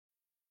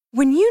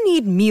When you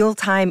need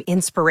mealtime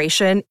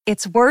inspiration,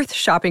 it's worth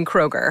shopping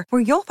Kroger,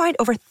 where you'll find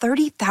over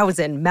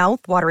 30,000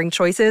 mouth-watering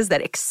choices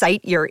that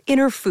excite your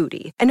inner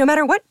foodie. And no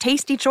matter what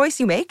tasty choice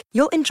you make,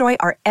 you'll enjoy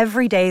our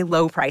everyday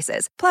low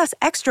prices, plus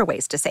extra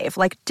ways to save,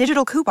 like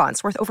digital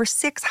coupons worth over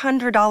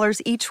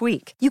 $600 each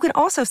week. You can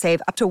also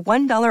save up to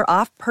 $1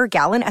 off per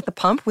gallon at the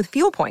pump with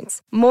fuel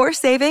points. More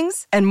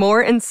savings and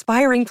more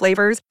inspiring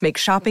flavors make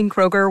shopping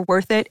Kroger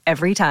worth it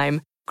every time.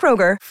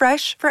 Kroger,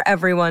 fresh for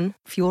everyone.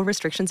 Fuel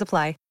restrictions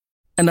apply.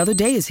 Another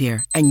day is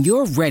here, and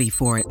you're ready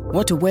for it.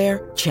 What to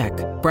wear? Check.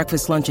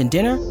 Breakfast, lunch, and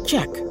dinner?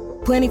 Check.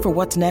 Planning for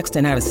what's next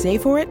and how to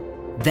save for it?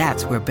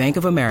 That's where Bank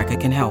of America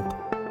can help.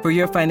 For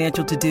your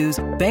financial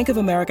to-dos, Bank of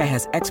America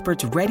has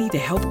experts ready to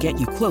help get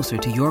you closer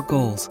to your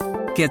goals.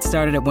 Get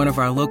started at one of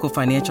our local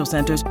financial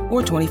centers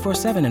or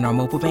 24/7 in our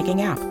mobile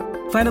banking app.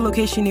 Find a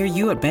location near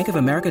you at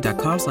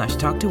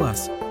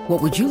bankofamerica.com/talktous.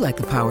 What would you like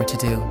the power to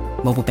do?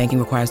 Mobile banking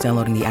requires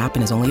downloading the app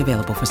and is only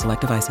available for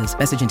select devices.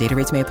 Message and data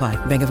rates may apply.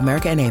 Bank of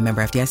America N.A.,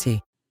 member FDIC.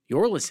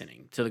 You're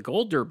listening to The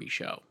Gold Derby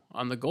Show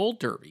on the Gold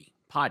Derby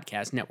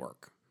Podcast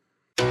Network.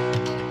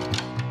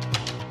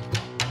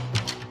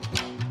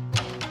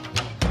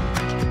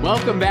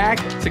 Welcome back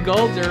to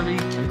Gold Derby.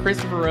 I'm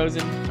Christopher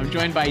Rosen. I'm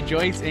joined by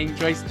Joyce Ng.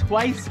 Joyce,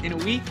 twice in a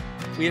week,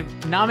 we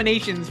have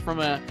nominations from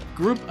a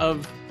group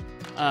of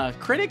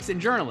critics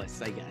and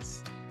journalists, I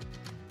guess.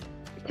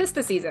 Tis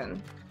the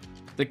season.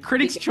 The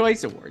Critics'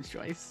 Choice Awards,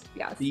 Joyce.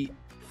 Yes. The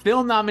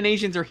film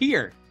nominations are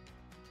here.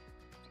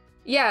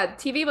 Yeah,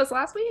 TV was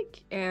last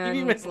week. And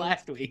TV was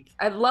last week.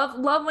 I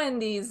love when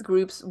these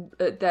groups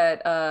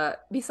that,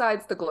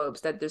 besides the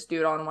Globes that just do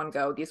it all in one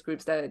go, these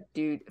groups that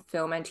do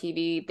film and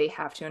TV, they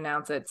have to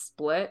announce it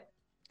split.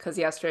 Because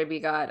yesterday we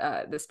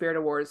got the Spirit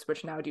Awards,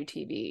 which now do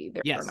TV,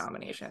 their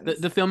nominations.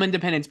 The Film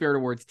Independent Spirit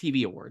Awards,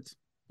 TV Awards.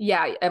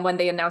 Yeah, and when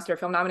they announced their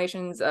film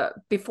nominations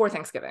before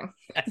Thanksgiving.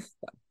 Yes.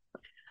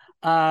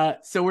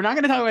 So we're not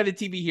going to talk about the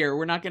TV here.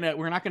 We're not going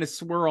to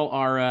swirl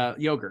our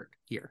yogurt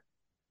here,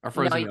 our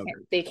frozen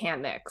yogurt. They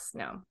can't mix.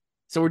 No.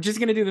 So we're just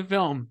going to do the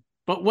film.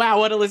 But wow,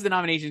 what a list of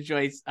nominations,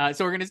 Joyce.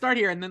 So we're going to start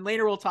here, and then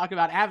later we'll talk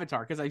about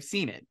Avatar because I've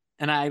seen it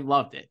and I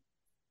loved it.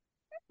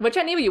 Which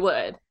I knew you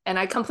would, and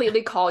I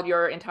completely called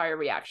your entire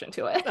reaction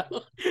to it.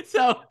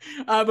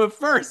 But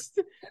first,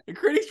 the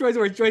Critics' Choice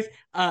Awards, Joyce.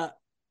 I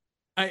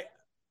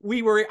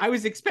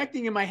was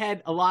expecting in my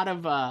head a lot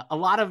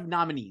of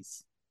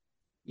nominees.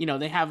 You know,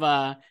 they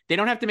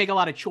don't have to make a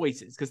lot of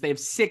choices because they have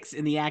 6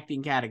 in the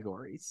acting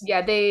categories.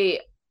 Yeah, they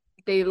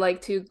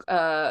like to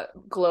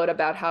gloat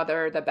about how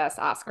they're the best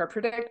Oscar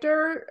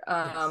predictor.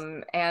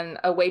 Yes. And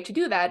a way to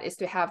do that is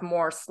to have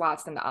more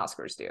slots than the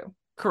Oscars do.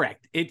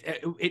 Correct.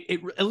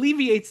 It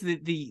alleviates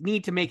the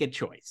need to make a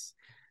choice.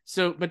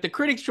 So, but the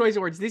Critics' Choice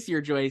Awards this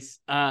year, Joyce,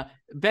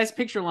 Best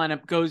Picture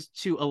lineup goes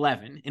to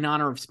 11 in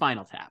honor of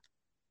Spinal Tap.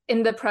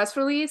 In the press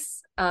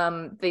release,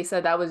 they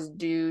said that was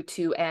due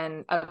to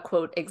a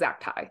quote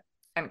exact tie,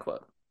 end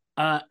quote.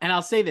 And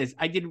I'll say this: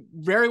 I did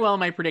very well in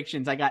my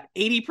predictions. I got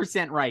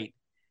 80% right,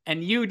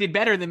 and you did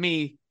better than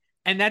me.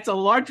 And that's a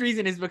large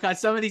reason is because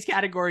some of these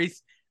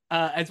categories,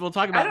 as we'll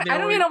talk about, I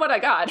don't even know what I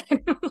got.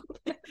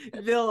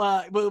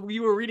 Well,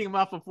 you were reading them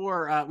off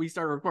before we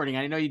started recording.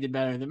 I know you did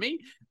better than me,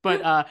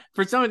 but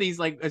for some of these,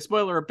 like a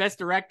spoiler, Best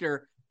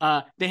Director.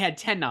 They had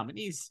 10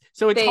 nominees,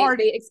 so it's hard.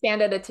 They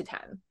expanded it to 10.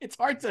 It's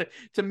hard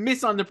to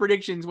miss on the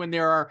predictions when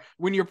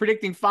you're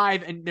predicting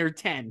 5 and they're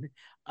 10.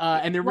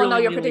 And they're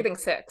you're predicting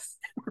 6.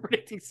 We're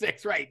predicting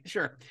 6, right?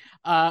 Sure.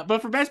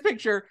 But for Best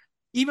Picture,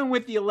 even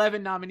with the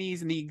 11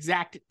 nominees and the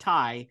exact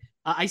tie,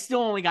 I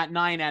still only got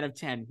 9 out of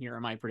 10 here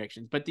in my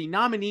predictions. But the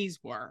nominees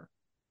were,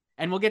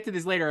 and we'll get to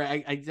this later.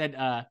 I said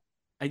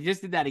I just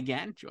did that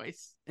again,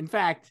 Joyce. In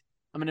fact,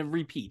 I'm going to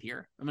repeat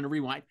here. I'm going to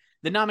rewind.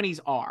 The nominees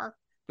are.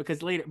 Because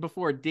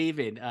before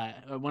David,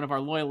 one of our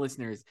loyal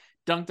listeners,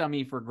 dunked on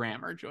me for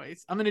grammar,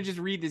 Joyce. I'm going to just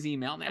read this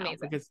email now. Amazing.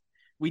 Because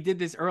we did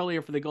this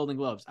earlier for the Golden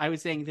Globes. I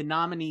was saying the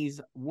nominees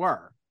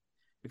were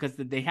because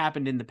they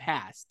happened in the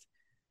past,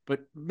 but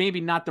maybe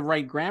not the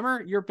right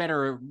grammar. You're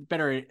better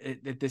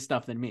at this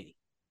stuff than me.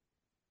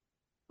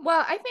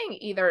 Well, I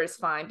think either is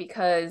fine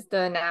because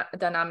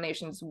the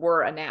nominations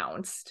were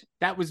announced.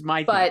 That was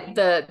my but thinking.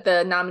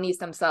 the nominees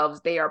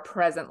themselves, they are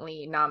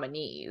presently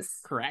nominees.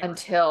 Correct.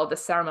 Until the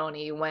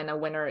ceremony when a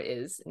winner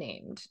is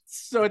named.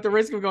 So at the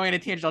risk of going on a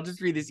tangent, I'll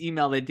just read this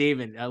email that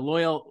David, a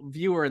loyal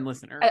viewer and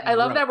listener. I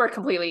love that we're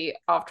completely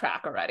off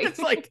track already. It's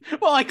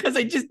because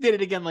I just did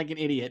it again like an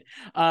idiot.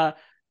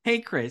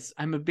 Hey, Chris,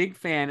 I'm a big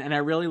fan and I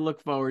really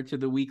look forward to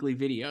the weekly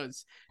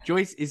videos.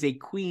 Joyce is a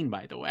queen,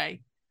 by the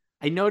way.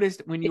 I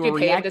noticed when you were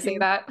reacting to say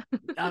that.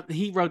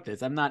 He wrote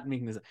this. I'm not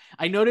making this up.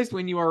 I noticed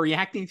when you are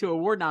reacting to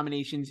award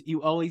nominations,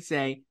 you always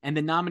say, and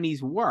the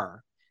nominees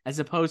were, as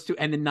opposed to,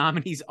 and the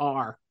nominees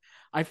are.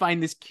 I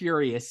find this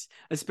curious,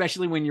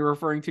 especially when you're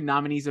referring to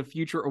nominees of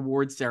future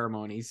award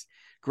ceremonies.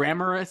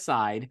 Grammar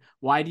aside,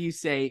 why do you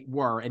say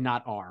were and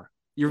not are?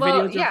 Your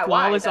videos are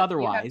flawless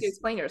otherwise. You have to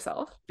explain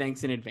yourself.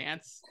 Thanks in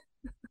advance.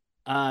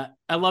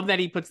 I love that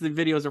he puts the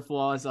videos are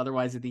flawless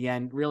otherwise at the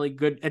end. Really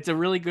good. It's a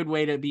really good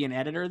way to be an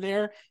editor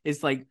there.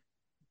 It's like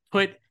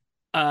put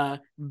uh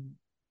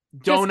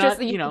Just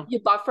donut, you know, you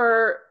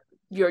buffer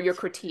your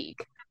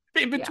critique.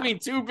 in between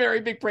two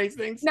very big praise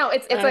things. No,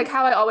 it's like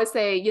how I always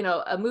say,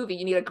 a movie,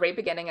 you need a great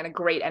beginning and a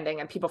great ending,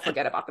 and people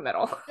forget about the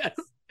middle. Yes.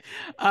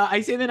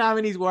 I say the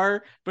nominees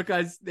were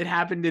because it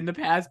happened in the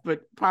past,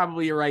 but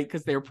probably you're right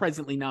because they're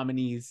presently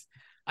nominees.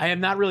 I have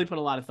not really put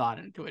a lot of thought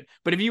into it.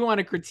 But if you want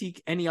to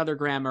critique any other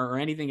grammar or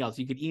anything else,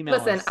 you could email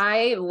Listen, us.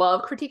 I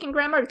love critiquing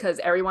grammar because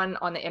everyone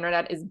on the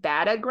internet is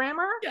bad at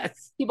grammar.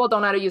 Yes. People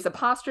don't know how to use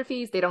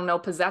apostrophes. They don't know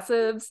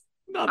possessives.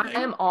 Nothing.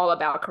 I am all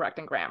about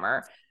correcting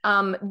grammar.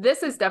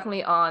 This is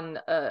definitely on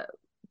the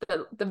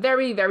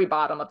very, very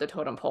bottom of the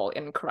totem pole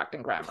in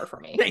correcting grammar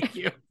for me. Thank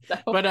you. So.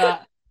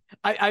 But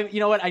I you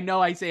know what? I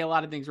know I say a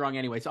lot of things wrong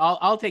anyway, so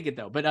I'll take it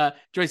though. But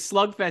Joyce,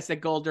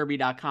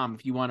 slugfest@goldderby.com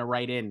if you want to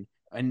write in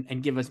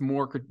and give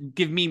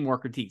me more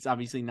critiques.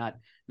 Obviously not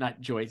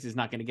Joyce is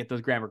not going to get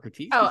those grammar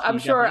critiques. Oh, I'm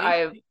sure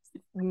I've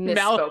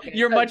misspoken.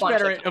 You're much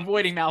better at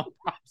avoiding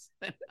malaprops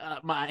than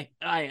I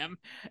am.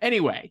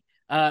 Anyway,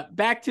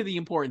 back to the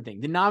important thing.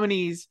 The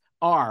nominees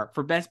are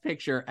for Best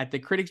Picture at the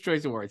Critics'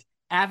 Choice Awards: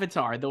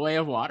 Avatar: The Way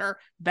of Water,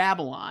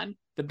 Babylon,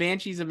 The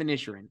Banshees of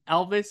Inisherin,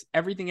 Elvis,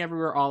 Everything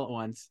Everywhere All at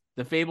Once,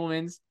 The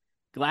Fabelmans,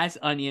 Glass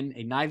Onion,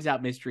 A Knives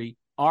Out Mystery,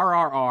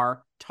 RRR,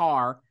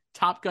 Tar,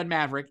 Top Gun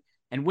Maverick,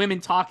 and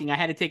Women Talking. I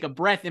had to take a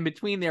breath in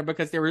between there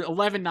because there were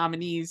 11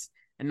 nominees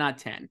and not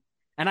 10.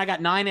 And I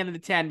got 9 out of the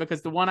 10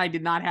 because the one I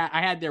did not have,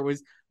 I had there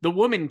was The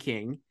Woman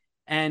King,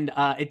 and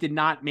it did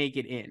not make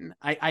it in.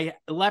 I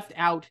left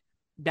out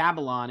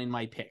Babylon in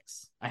my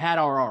picks. I had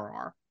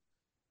RRR.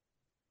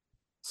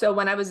 So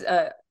when I was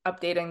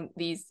updating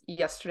these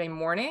yesterday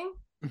morning,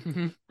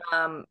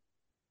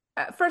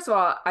 first of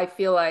all, I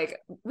feel like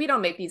we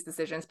don't make these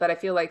decisions, but I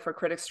feel like for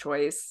Critics'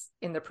 Choice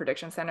in the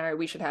prediction center,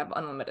 we should have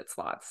unlimited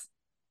slots.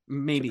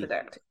 Maybe to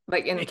predict,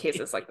 like in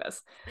cases like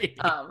this,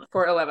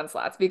 for 11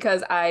 slots,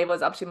 because I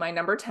was up to my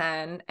number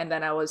 10 and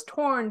then I was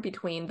torn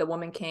between The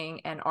Woman King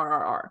and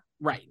RRR.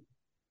 Right.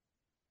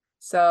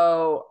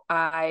 So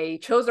I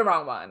chose the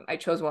wrong one. I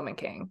chose Woman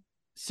King.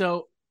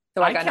 So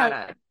I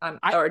got 9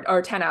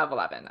 or 10 out of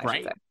 11, I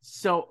should say.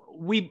 So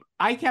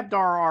I kept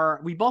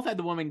RRR. We both had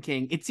The Woman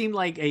King. It seemed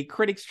like a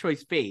Critics'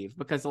 Choice fave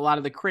because a lot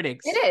of the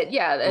critics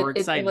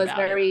it was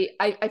very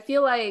it. I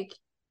feel like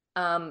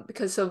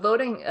because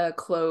voting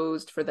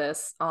closed for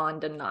this on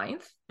the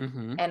 9th,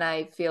 and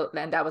I feel,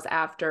 and that was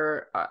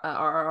after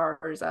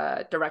RRR's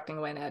directing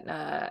win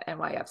at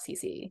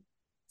NYFCC.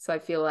 So I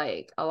feel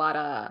like a lot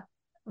of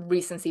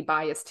recency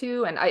bias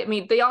too, and I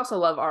mean they also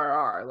love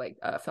RRR, like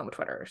Film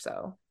Twitter,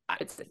 so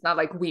it's not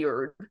like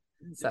weird.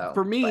 So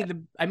for me,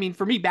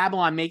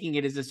 Babylon making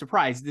it is a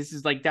surprise. This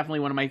is like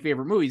definitely one of my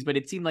favorite movies, but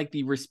it seemed like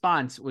the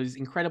response was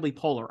incredibly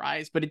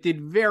polarized. But it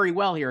did very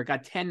well here. It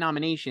got 10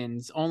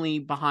 nominations, only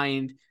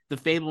behind The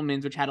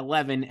Fabelmans, which had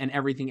 11, and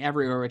Everything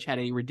Everywhere, which had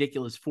a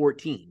ridiculous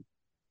 14.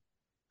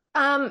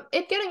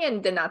 It getting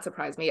in did not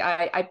surprise me.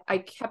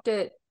 I kept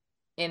it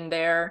in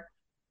there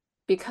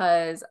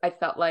because I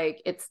felt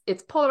like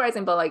it's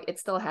polarizing, but like it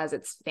still has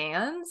its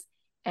fans,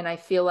 and I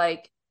feel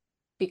like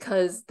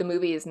because the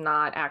movie is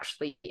not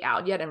actually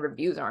out yet and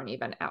reviews aren't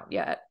even out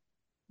yet,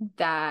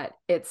 that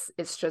it's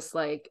just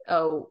like,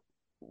 oh,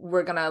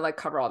 we're gonna like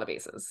cover all the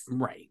bases,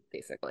 right,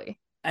 basically.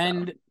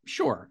 And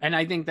sure, and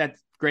I think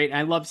that's great.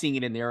 I love seeing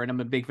it in there, and I'm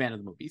a big fan of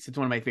the movies. It's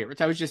one of my favorites.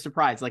 I was just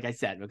surprised, like I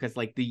said, because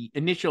like the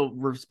initial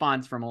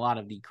response from a lot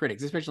of the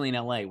critics, especially in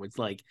LA, was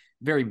like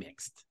very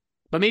mixed.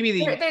 But maybe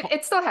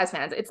it still has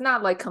fans. It's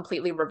not like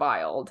completely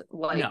reviled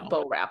like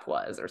Bo Rap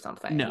was or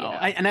something. No,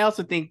 I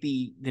also think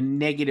the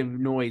negative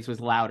noise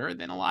was louder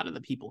than a lot of the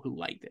people who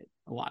liked it.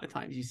 A lot of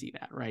times you see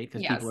that, right?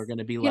 Because people are going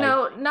to be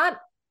like,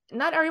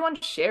 not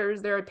everyone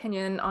shares their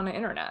opinion on the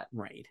internet,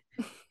 right?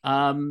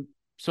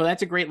 So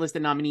that's a great list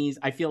of nominees.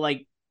 I feel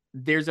like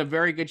there's a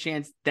very good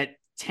chance that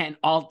 10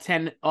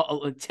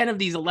 of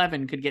these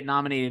 11 could get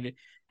nominated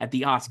at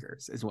the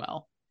Oscars as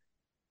well.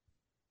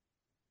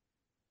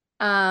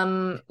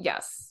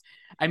 Yes.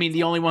 I mean,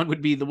 the only one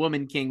would be The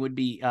Woman King would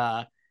be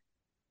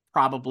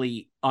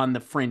probably on the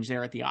fringe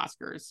there at the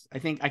Oscars. I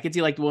think I could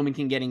see like The Woman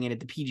King getting in at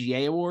the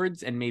PGA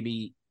Awards and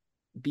maybe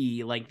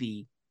be like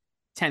the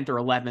 10th or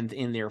 11th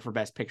in there for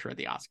Best Picture at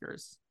the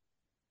Oscars.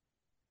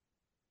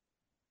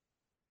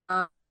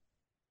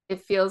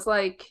 It feels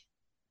like,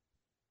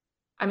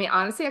 I mean,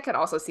 honestly, I could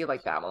also see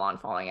like Babylon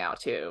falling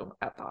out too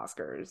at the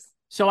Oscars.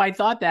 So I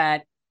thought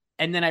that,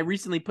 and then I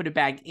recently put it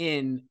back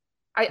in.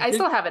 I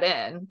still have it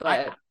in,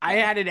 but I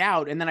had it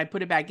out and then I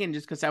put it back in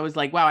just because I was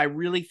like, wow, I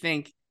really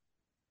think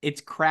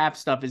its craft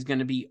stuff is going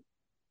to be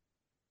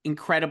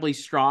incredibly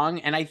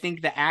strong. And I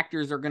think the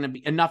actors are going to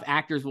be, enough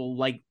actors will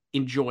like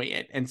enjoy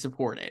it and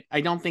support it.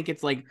 I don't think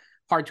it's like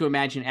hard to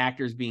imagine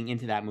actors being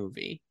into that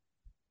movie.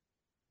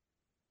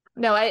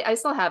 No, I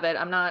still have it.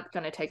 I'm not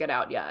going to take it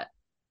out yet.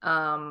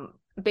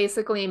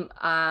 Basically,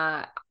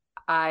 for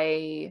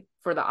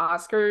the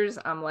Oscars,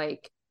 I'm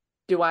like,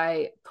 do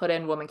I put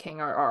in Woman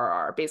King or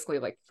RRR? Basically,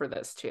 like for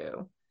this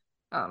too,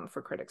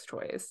 for Critics'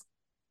 Choice.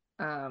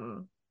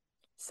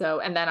 So,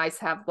 and then I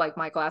have like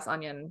my Glass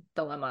Onion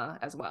dilemma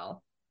as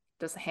well.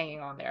 just hanging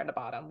on there at the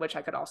bottom, which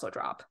I could also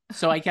drop.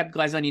 So I kept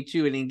Glass Onion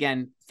too, and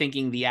again,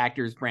 thinking the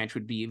actors branch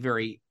would be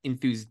very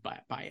enthused by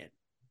it.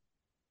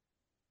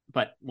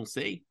 But we'll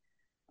see.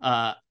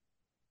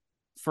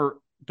 For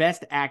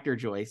Best Actor,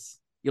 Joyce,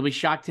 you'll be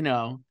shocked to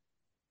know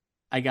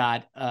I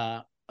got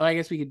I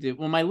guess we could do,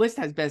 well, my list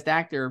has Best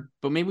Actor,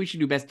 but maybe we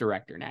should do Best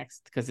Director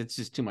next because it's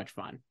just too much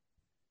fun.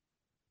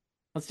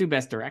 Let's do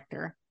Best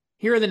Director.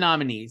 Here are the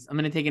nominees. I'm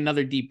going to take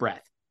another deep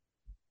breath.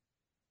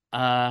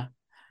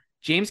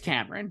 James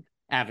Cameron,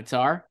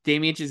 Avatar,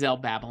 Damien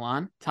Chazelle,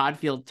 Babylon, Todd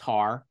Field,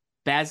 Tar,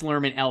 Baz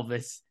Luhrmann,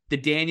 Elvis, The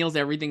Daniels,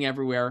 Everything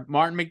Everywhere,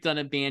 Martin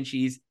McDonagh,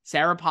 Banshees,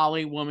 Sarah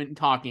Polley, Woman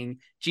Talking,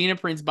 Gina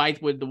Prince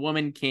Bythewood, The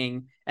Woman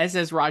King,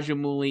 S.S.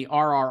 Rajamouli,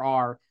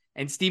 RRR,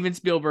 and Steven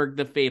Spielberg,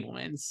 The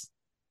Fabelmans.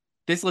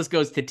 This list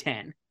goes to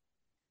 10.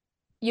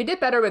 You did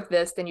better with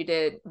this than you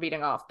did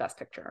reading off Best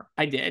Picture.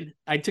 I did.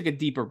 I took a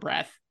deeper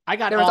breath.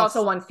 There was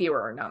also one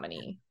fewer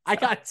nominee. So. I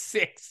got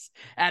 6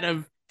 out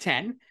of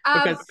 10.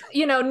 Because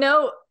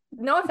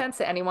no offense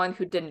to anyone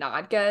who did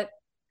not get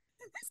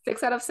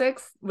 6 out of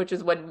 6, which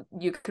is what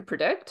you could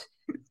predict.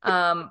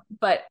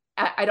 But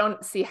I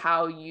don't see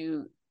how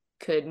you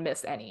could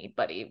miss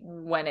anybody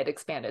when it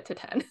expanded to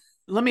 10.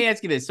 Let me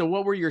ask you this. So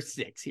what were your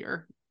 6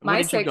 here?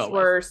 My 6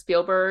 were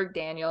Spielberg,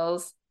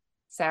 Daniels,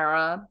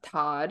 Sarah,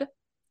 Todd,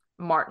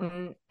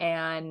 Martin,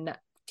 and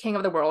King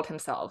of the World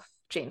himself,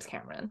 James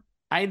Cameron.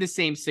 I had the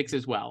same 6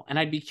 as well. And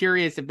I'd be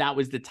curious if that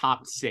was the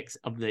top 6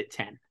 of the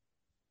 10.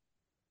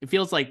 It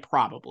feels like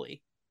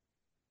probably.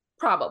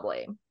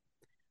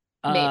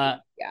 Maybe.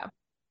 Yeah.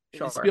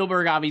 Sure.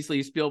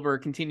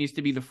 Spielberg continues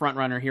to be the front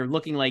runner here,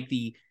 looking like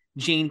the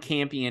Jane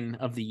Campion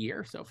of the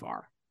year so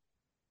far.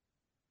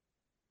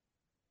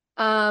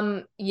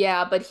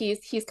 Yeah, but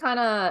he's kind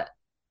of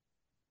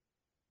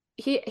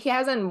he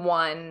hasn't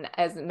won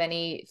as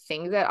many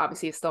things yet.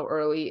 Obviously, it's still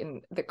early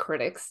in the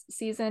critics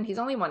season. He's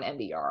only won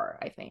NBR,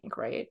 I think,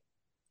 right?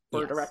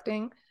 For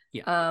directing.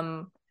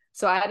 Yeah.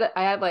 So I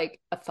had like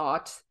a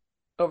thought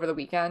over the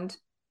weekend.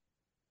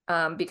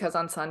 Because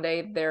on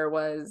Sunday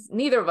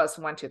neither of us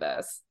went to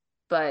this,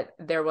 but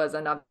there was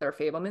another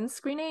Fabelmans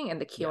screening,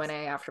 and the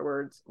Q&A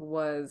afterwards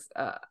was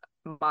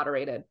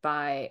moderated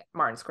by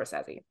Martin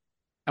Scorsese.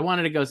 I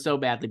wanted to go so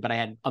badly, but I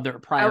had other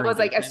prior. I was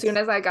like, as soon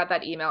as I got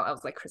that email, I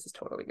was like, Chris is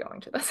totally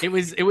going to this.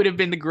 It would have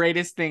been the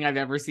greatest thing I've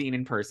ever seen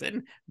in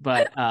person.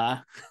 But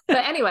but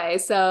anyway,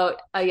 so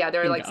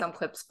there are like some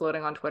clips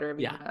floating on Twitter.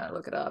 If you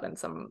look it up, and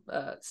some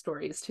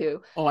stories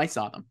too. Oh, I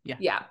saw them. Yeah.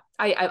 Yeah.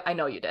 I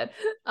know you did.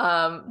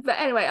 But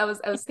anyway, I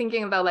was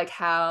thinking about like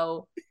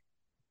how,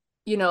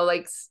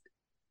 like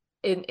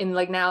in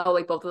like now,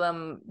 like both of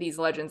them, these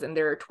legends in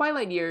their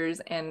twilight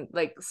years, and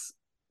like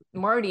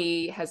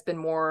Marty has been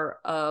more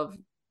of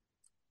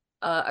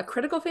a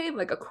critical fave,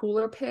 like a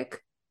cooler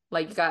pick.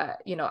 Like you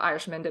got,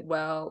 Irishman did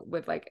well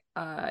with like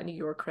New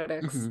York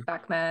critics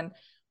back then.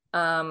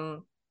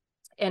 And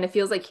it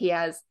feels like he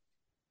has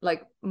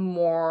like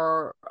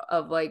more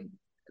of like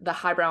the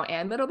highbrow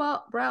and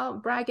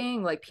middlebrow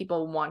bragging, like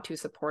people want to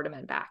support him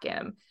and back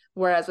him.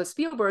 Whereas with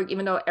Spielberg,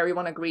 even though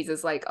everyone agrees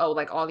is like, oh,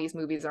 like all these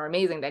movies are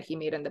amazing that he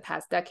made in the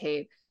past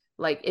decade,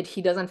 like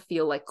he doesn't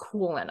feel like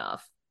cool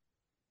enough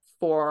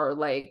for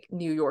like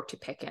New York to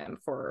pick him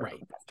for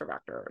best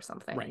director or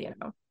something,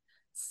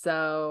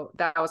 So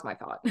that was my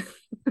thought.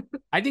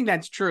 I think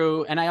that's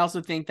true. And I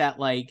also think that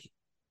like,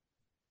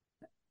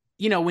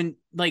 when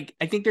like,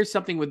 I think there's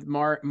something with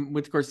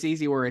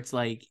Scorsese where it's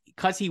like,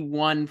 because he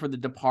won for The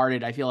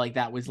Departed, I feel like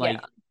that was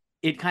like,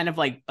 it kind of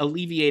like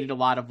alleviated a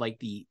lot of like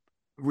the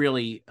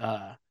really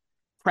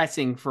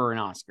pressing for an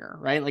Oscar,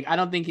 right? Like, I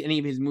don't think any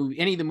of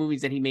the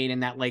movies that he made in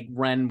that like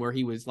run where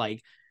he was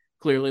like,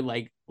 clearly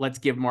like, let's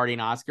give Marty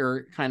an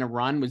Oscar kind of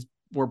run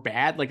were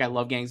bad. Like I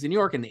love Gangs of New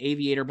York and The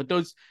Aviator, but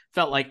those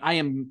felt like I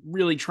am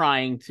really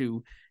trying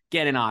to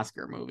get an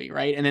Oscar movie,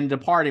 right? And then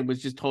Departed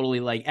was just totally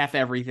like F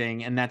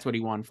everything, and that's what he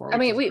won for. I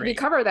mean, we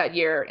covered that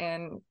year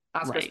in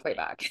Oscars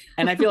playback.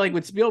 And I feel like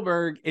with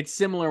Spielberg, it's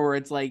similar where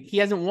it's like he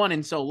hasn't won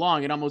in so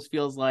long. It almost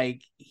feels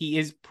like he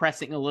is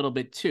pressing a little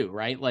bit too,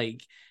 right?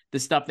 Like the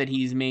stuff that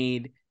he's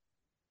made,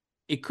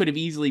 it could have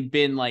easily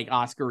been like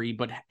Oscar-y,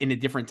 but in a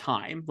different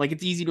time. Like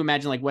it's easy to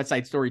imagine like West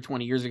Side Story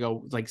 20 years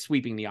ago, like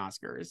sweeping the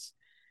Oscars.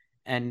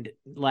 And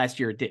last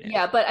year it didn't.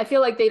 Yeah, but I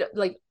feel like they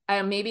like,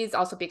 maybe it's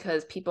also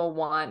because people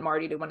want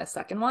Marty to win a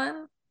second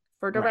one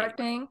for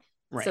directing.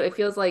 Right. So it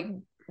feels like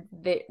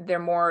they're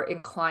more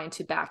inclined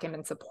to back him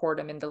and support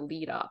him in the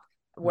lead up.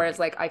 Whereas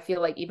like, I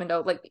feel like even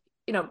though like,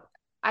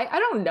 I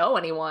don't know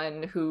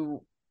anyone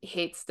who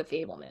hates The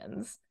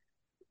Fabelmans.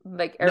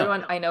 Like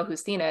everyone I know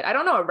who's seen it. I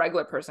don't know a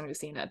regular person who's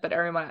seen it, but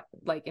everyone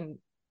like in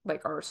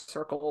like our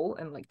circle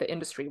and like the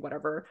industry,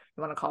 whatever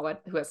you want to call it,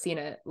 who has seen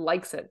it,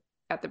 likes it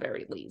at the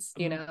very least,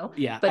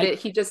 Yeah. But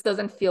he just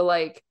doesn't feel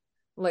like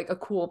a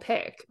cool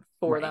pick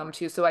for them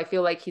to. So I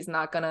feel like he's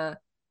not gonna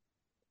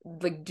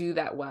like do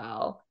that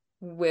well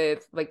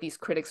with like these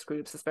critics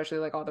groups, especially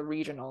like all the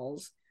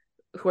regionals,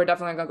 who are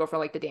definitely gonna go for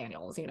like the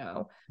Daniels, you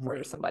know, or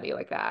Right. somebody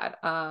like that.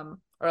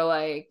 Or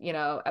like, you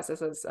know,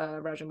 SS's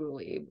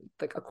Rajamouli,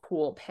 like a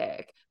cool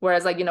pick.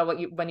 Whereas like, you know,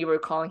 when you were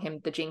calling him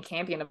the Jane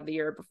Campion of the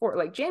year before,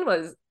 like Jane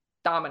was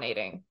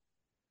dominating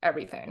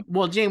everything.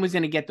 Well, Jane was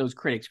going to get those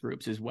critics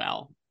groups as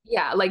well.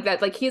 Yeah, like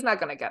that, like he's not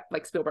gonna get,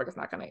 like Spielberg is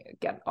not gonna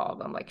get all of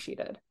them like she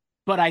did.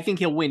 But I think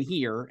he'll win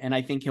here, and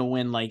I think he'll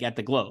win like at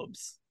the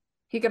Globes.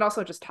 He could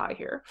also just tie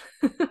here.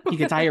 He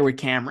could tie her with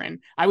Cameron.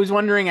 I was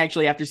wondering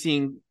actually after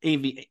seeing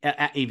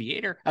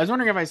Aviator. I was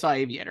wondering if I saw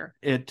Aviator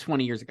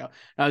 20 years ago.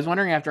 I was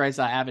wondering after I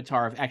saw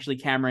Avatar if actually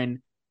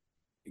Cameron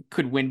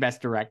could win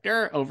Best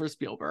Director over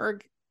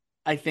Spielberg.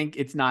 I think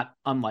it's not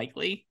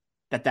unlikely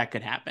that that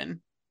could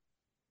happen,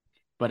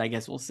 but I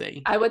guess we'll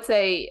see. I would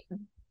say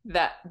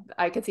that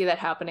I could see that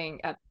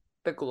happening at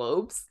the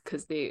Globes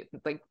because they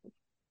like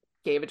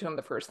gave it to him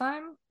the first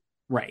time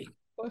Right.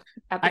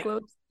 at the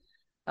Globes.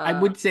 I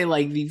would say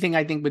like the thing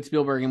I think with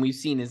Spielberg and we've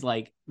seen is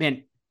like,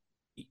 man,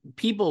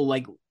 people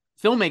like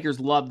filmmakers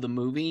love the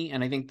movie,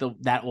 and I think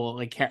that will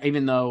like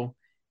even though,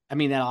 I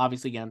mean, that'll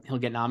obviously he'll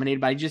get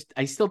nominated, but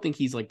I still think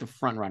he's like the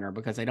front runner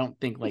because I don't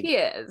think like he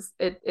is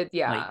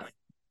yeah, like,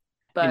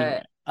 but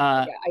anyway,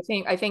 yeah,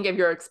 I think if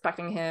you're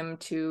expecting him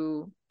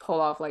to pull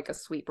off like a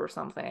sweep or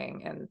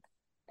something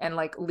and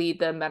like lead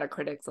the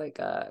Metacritic's like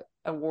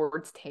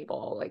awards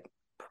table, like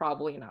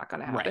probably not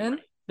gonna happen.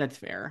 Right. That's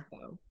fair.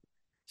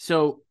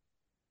 So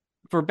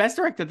for Best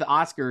Director at the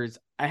Oscars,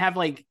 I have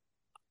like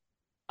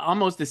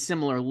almost a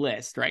similar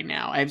list right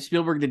now. I have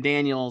Spielberg, the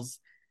Daniels,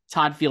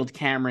 Todd Field,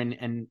 Cameron,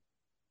 and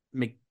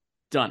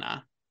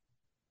McDonough.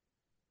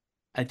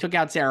 I took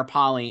out Sarah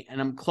Polley, and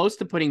I'm close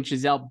to putting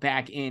Giselle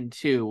back in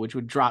too, which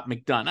would drop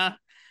McDonough,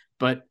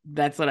 but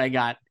that's what I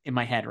got in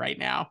my head right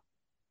now.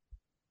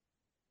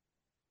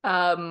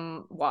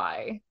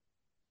 Why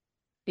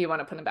do you want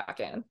to put him back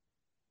in?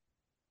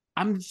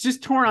 I'm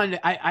just torn on.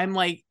 I'm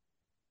like,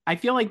 I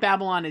feel like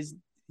Babylon is,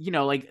 you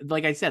know,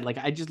 like I said, like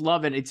I just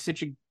love it.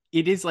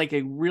 It is like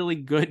a really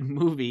good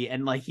movie,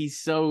 and like he's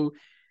so.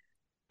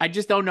 I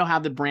just don't know how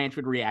the branch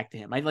would react to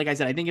him. Like I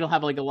said, I think it'll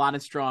have like a lot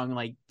of strong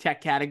like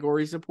tech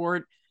category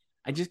support.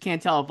 I just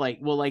can't tell if like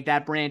will like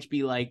that branch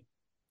be like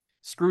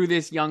screw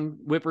this young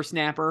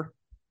whippersnapper,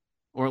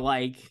 or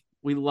like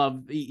we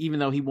love even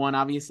though he won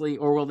obviously,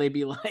 or will they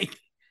be like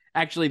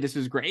actually this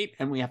was great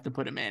and we have to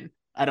put him in?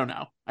 I don't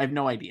know. I have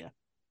no idea.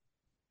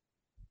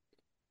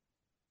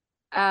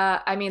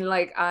 I mean,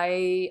 like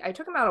I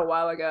took him out a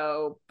while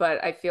ago,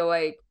 but I feel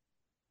like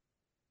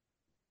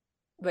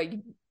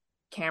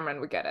Cameron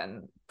would get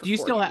in. Do you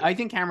still I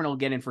think Cameron will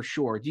get in for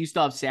sure. Do you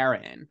still have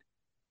Sarah in?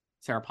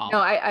 Sarah Polley. No,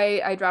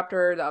 I dropped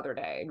her the other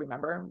day,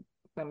 remember?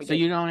 When we so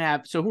you don't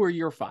have, so who are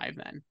your five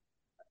then?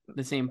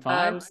 The same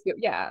five?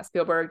 Yeah,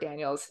 Spielberg,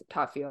 Daniels,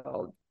 Todd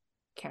Field,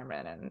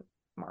 Cameron, and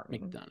Martin.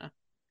 McDonough.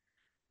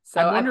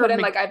 So I put in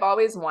like I've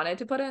always wanted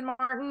to put in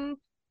Martin,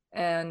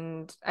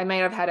 and I may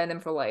have had in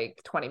him for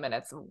like 20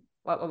 minutes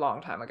a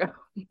long time ago.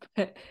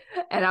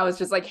 And I was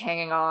just like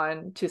hanging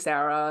on to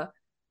Sarah.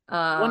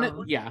 I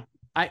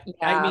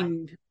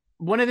mean,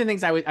 one of the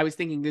things I was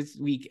thinking this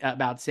week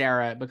about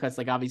Sarah, because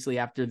like obviously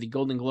after the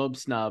Golden Globe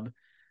snub,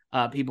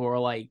 people were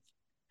like,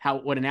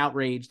 what an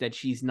outrage that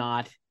she's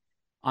not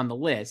on the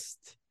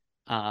list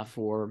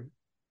for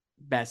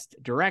Best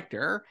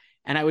Director.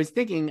 And I was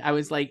thinking, I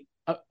was like,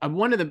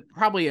 one of the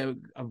probably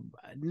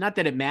not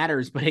that it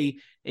matters, but a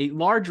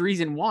large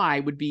reason why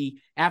would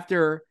be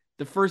after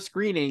the first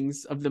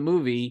screenings of the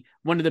movie,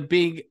 one of the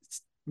big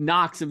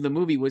knocks of the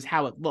movie was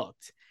how it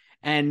looked.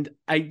 And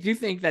I do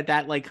think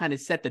that like kind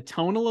of set the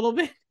tone a little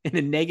bit in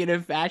a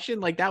negative fashion.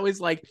 Like that was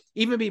like,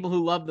 even people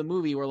who love the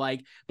movie were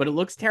like, but it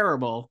looks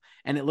terrible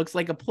and it looks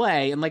like a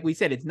play. And like we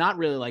said, it's not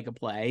really like a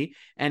play.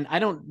 And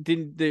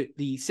the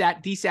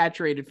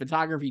desaturated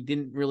photography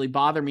didn't really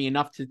bother me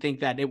enough to think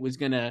that it was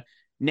going to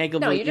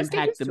negatively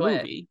impact the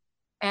movie.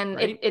 And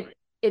right?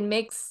 it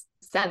makes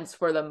sense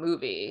for the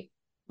movie.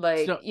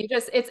 Like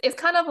it's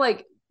kind of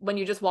like when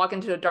you just walk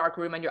into a dark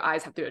room and your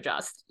eyes have to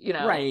adjust, you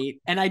know?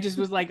 Right. And I just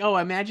was like, oh,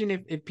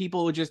 imagine if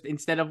people would just,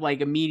 instead of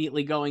like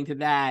immediately going to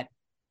that,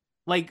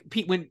 like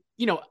when,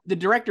 you know, the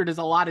director does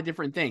a lot of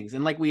different things.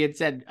 And like we had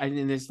said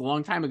in this a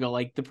long time ago,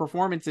 like the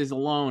performances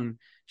alone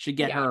should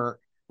get her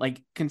like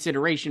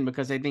consideration,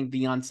 because I think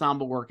the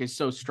ensemble work is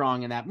so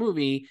strong in that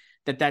movie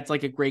that's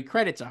like a great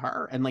credit to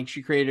her. And like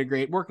she created a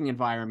great working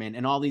environment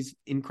and all these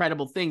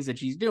incredible things that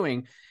she's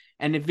doing.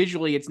 And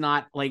visually it's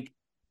not like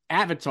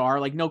Avatar,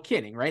 like no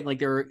kidding, right? Like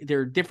there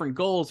are different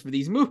goals for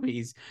these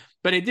movies,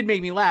 but it did make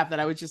me laugh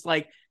that I was just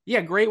like, yeah,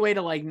 great way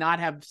to like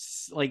not have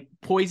like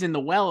poison the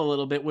well a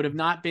little bit would have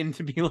not been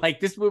to be like,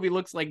 this movie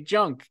looks like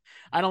junk.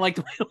 I don't like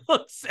the way it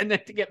looks, and then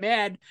to get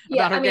mad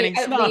about her getting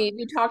snubbed.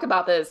 We talked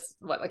about this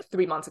like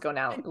 3 months ago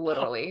now,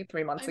 literally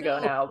 3 months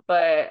ago now.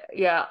 But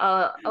yeah,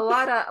 a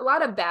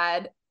lot of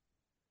bad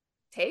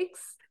takes.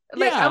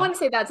 Like I wouldn't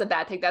say that's a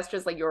bad take. That's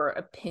just like your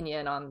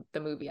opinion on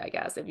the movie, I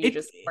guess, if you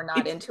just were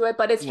not into it.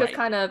 But it's just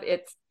kind of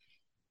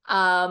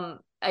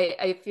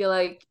I feel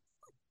like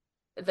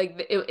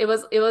it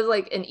was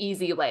like an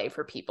easy lay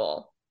for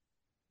people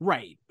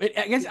Right.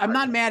 I guess I'm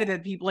not mad at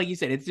that people, like you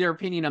said, it's their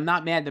opinion. I'm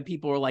not mad that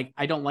people are like,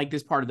 I don't like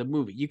this part of the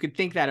movie. You could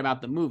think that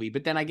about the movie,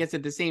 but then I guess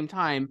at the same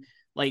time,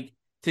 like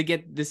to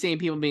get the same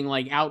people being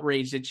like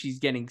outraged that she's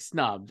getting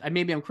snubbed.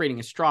 Maybe I'm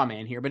creating a straw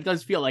man here, but it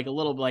does feel like a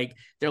little like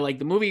they're like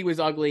the movie was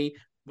ugly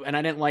and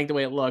I didn't like the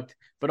way it looked,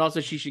 but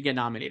also she should get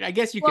nominated. I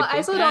guess you could. I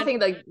also don't think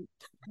like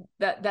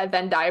that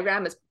Venn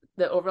diagram is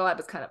the overlap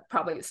is kind of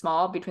probably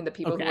small between the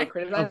people who are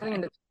criticizing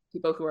and the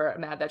people who are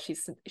mad that she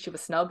was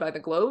snubbed by the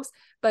Globes.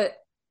 But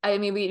I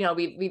mean,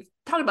 we've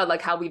talked about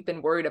like how we've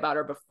been worried about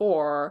her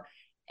before,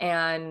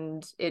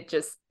 and it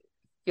just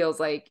feels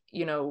like,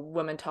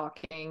 women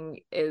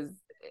talking is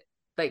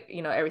like,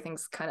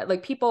 everything's kind of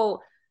like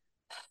people.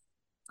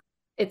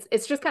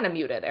 It's just kind of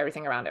muted,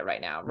 everything around it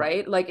right now,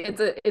 right? Like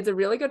it's a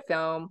really good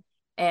film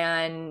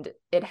and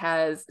it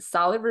has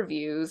solid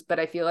reviews, but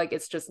I feel like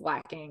it's just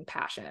lacking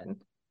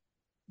passion.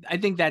 I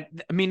think that,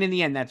 I mean, in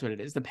the end, that's what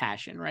it is, the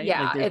passion, right?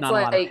 Yeah, like there's not a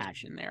lot of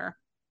passion there.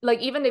 Like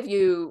even if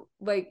you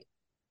like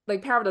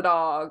Power of the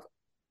Dog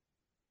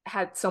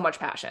had so much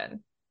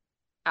passion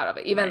out of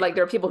it. Even like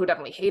there are people who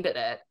definitely hated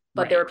it,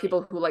 but there were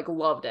people who like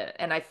loved it.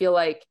 And I feel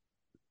like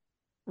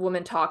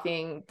Women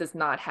Talking does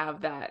not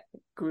have that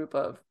group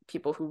of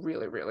people who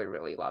really, really,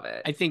 really love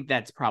it. I think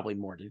that's probably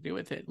more to do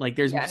with it. Like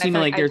there's I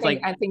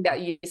think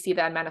that you see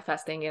that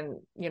manifesting in,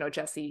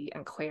 Jesse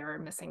and Claire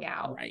missing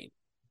out. Right.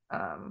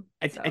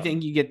 I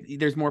think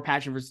there's more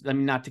passion for, I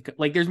mean, not to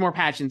like, there's more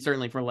passion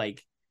certainly for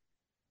like,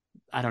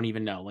 I don't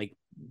even know, like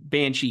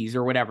Banshees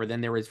or whatever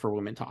than there is for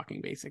Women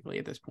Talking basically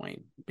at this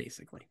point,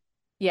 basically.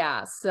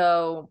 Yeah.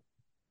 So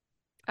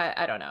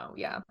I don't know.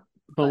 Yeah.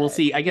 But we'll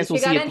see. I guess we'll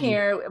see. They got in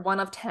here 1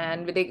 of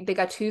 10. They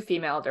got 2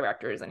 female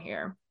directors in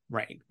here.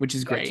 Right. Which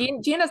is great.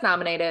 Gina's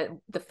nominated.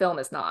 The film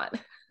is not.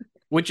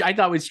 Which I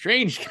thought was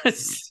strange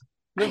because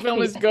the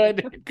film is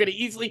good.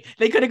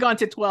 They could have gone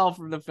to 12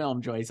 from the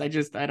film, Joyce. I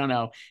don't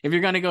know. If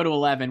you're going to go to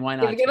 11, why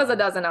not? Give us a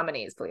dozen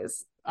nominees,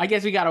 please. I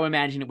guess we got to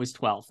imagine it was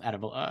 12th out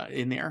of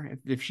in there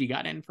if she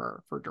got in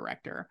for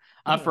director.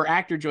 For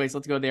actor, Joyce,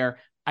 let's go there.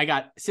 I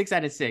got 6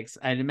 out of 6.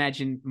 I'd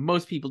imagine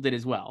most people did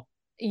as well.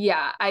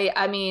 Yeah,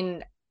 I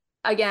mean,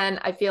 again,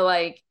 I feel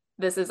like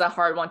this is a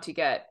hard one to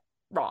get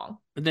wrong.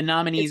 The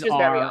nominees are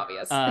very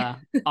obvious.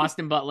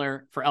 Austin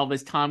Butler for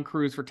Elvis, Tom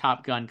Cruise for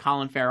Top Gun,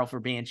 Colin Farrell for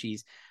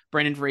Banshees,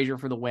 Brendan Fraser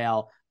for The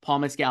Whale, Paul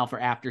Mescal for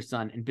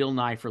Aftersun, and Bill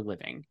Nye for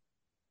Living.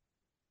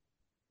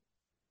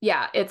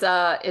 Yeah, it's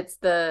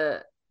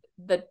the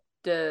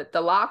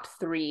locked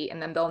 3, and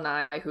then Bill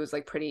Nye, who's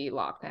like pretty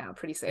locked now,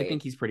 pretty safe. I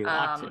think he's pretty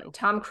locked too.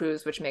 Tom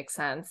Cruise, which makes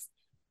sense,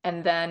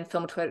 and then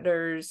Film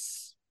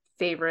Twitter's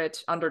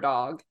favorite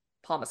underdog,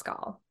 Paul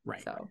Mescal.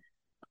 Right. So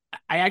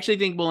I actually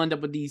think we'll end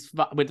up with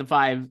the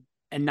 5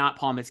 and not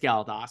Paul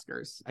Mescal at the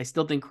Oscars. I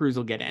still think Cruise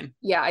will get in.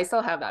 Yeah, I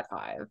still have that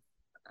 5.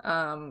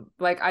 I'm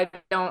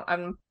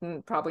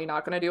probably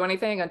not going to do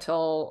anything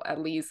until at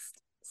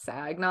least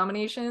SAG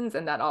nominations,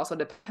 and that also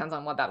depends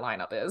on what that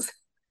lineup is.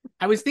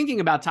 I was thinking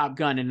about Top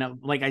Gun, and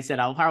like I said,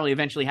 I'll probably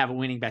eventually have a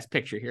winning Best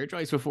Picture here,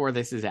 Joyce, before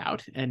this is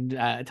out, and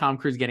Tom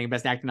Cruise getting a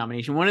Best Actor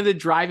nomination. One of the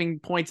driving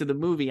points of the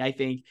movie, I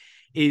think,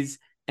 is,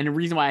 and the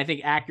reason why I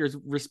think actors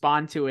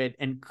respond to it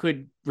and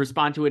could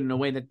respond to it in a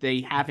way that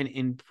they haven't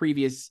in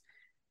previous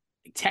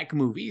tech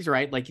movies,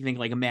 right? Like you think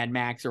like a Mad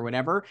Max or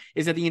whatever,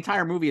 is that the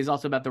entire movie is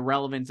also about the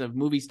relevance of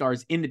movie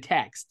stars in the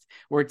text,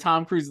 where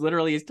Tom Cruise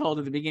literally is told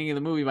at the beginning of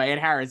the movie by Ed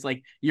Harris,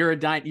 like, you're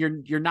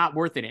not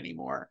worth it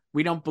anymore.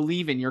 We don't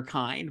believe in your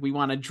kind. We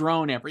want to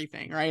drone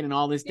everything, right? And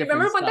all this different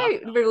Remember stuff.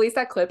 When they released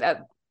that clip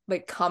at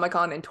like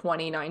Comic-Con in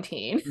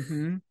 2019?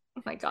 Mm-hmm.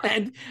 Oh my God.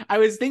 And I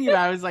was thinking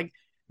about it, I was like,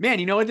 man,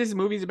 you know what this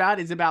movie's about?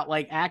 It's about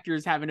like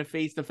actors having to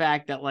face the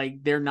fact that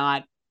like they're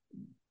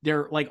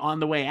like on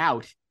the way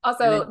out.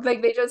 Also,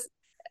 like they just,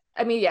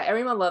 I mean, yeah,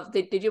 everyone loved.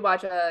 Did you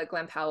watch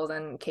Glenn Powell's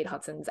and Kate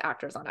Hudson's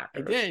Actors on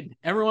Actors? I did.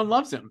 Everyone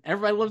loves him.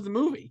 Everybody loves the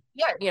movie.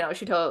 Yeah,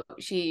 she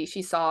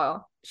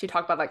talked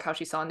about like how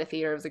she saw in the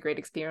theater, it was a great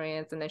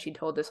experience, and then she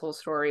told this whole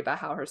story about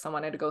how her son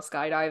wanted to go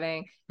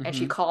skydiving, and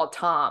she called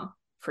Tom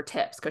for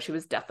tips because she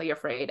was deathly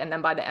afraid. And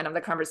then by the end of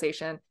the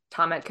conversation,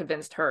 Tom had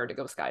convinced her to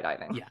go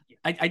skydiving. Yeah,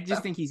 I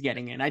just think he's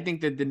getting in. I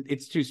think that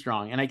it's too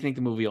strong, and I think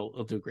the movie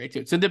will do great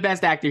too. So the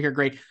best actor here,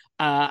 great.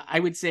 I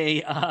would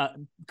say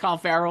Colin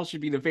Farrell should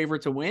be the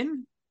favorite to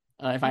win.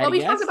 If I had to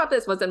guess. Talked about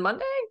this. Was it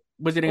Monday?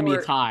 Was it going to be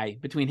a tie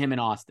between him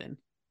and Austin?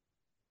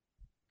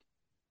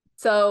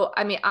 So,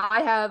 I mean,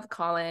 I have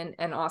Colin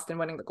and Austin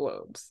winning the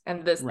Globes,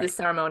 and this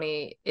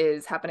ceremony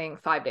is happening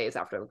 5 days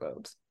after the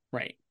Globes.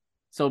 Right.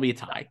 So it'll be a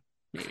tie,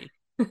 maybe.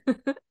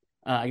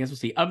 I guess we'll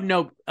see. Of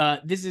note,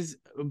 this is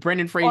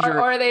Brendan Fraser.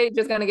 Or are they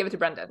just going to give it to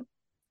Brendan?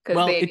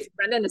 Because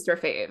Brendan is their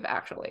fave,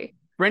 actually.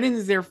 Brendan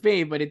is their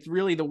fave, but it's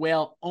really The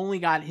Whale only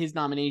got his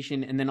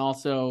nomination, and then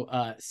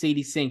also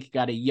Sadie Sink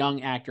got a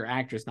Young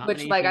Actress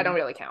nomination. Which, like, I don't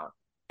really count.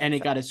 And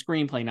it got a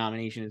screenplay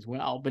nomination as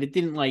well, but it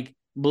didn't, like,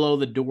 blow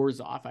the doors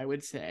off, I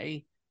would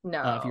say.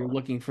 No. If you're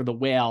looking for The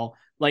Whale.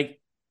 Like,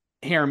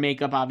 hair and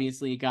makeup,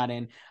 obviously, it got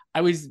in.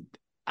 I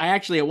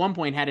actually, at one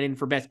point, had it in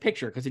for Best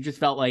Picture, because it just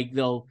felt like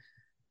they'll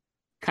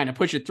kind of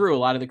push it through. A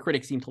lot of the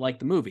critics seem to like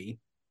the movie.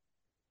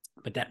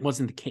 but that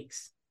wasn't the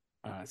case.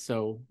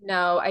 So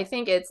no, I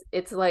think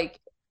it's like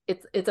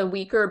it's a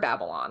weaker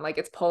Babylon. Like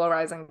it's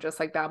polarizing just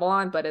like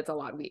Babylon, but it's a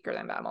lot weaker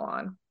than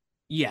Babylon.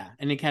 yeah,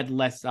 and it had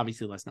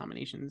obviously less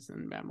nominations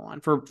than Babylon.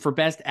 For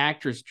Best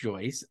Actress,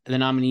 Joyce, the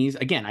nominees,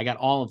 again, I got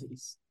all of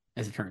these,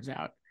 as it turns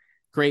out.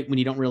 Great when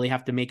you don't really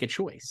have to make a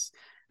choice.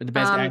 But the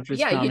Best Actress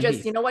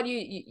nominees. You know what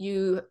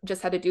you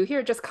just had to do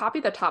here? Just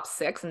copy the top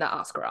 6 in the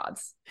Oscar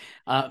odds.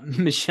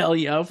 Michelle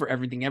Yeoh for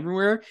Everything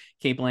Everywhere,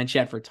 Cate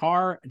Blanchett for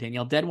Tar,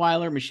 Danielle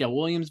Deadwyler, Michelle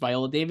Williams,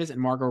 Viola Davis,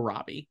 and Margot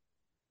Robbie.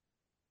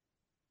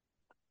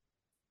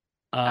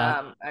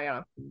 I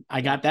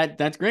got that.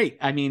 That's great.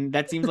 I mean,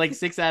 that seems like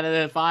 6 out of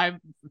the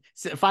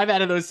 5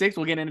 out of those 6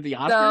 will get into the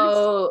Oscars.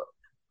 So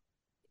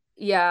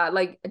yeah,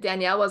 like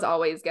Danielle was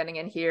always getting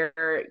in here.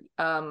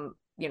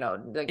 You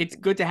know, it's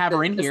good to have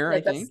her in here.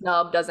 I think the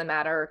snub doesn't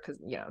matter because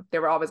you know they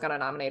were always going to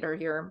nominate her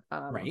here.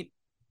 Right.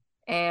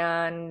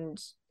 And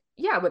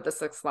yeah, with the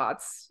 6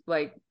 slots,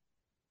 like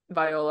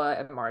Viola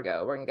and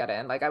Margot were gonna get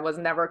in. Like I was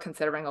never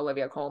considering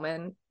Olivia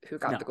Colman, who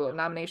got the Globe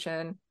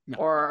nomination,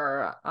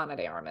 or Ana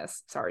de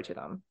Armas. Sorry to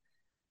them.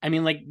 I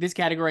mean, like this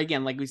category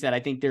again, like we said, I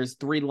think there's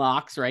 3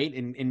 locks, right?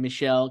 In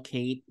Michelle,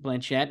 Cate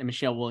Blanchett, and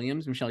Michelle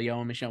Williams, Michelle Yeoh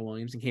and Michelle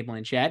Williams and Cate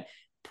Blanchett.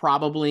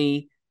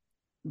 Probably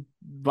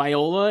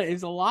Viola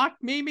is a lock,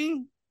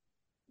 maybe.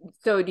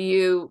 So do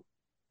you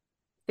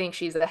think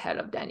she's ahead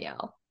of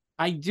Danielle?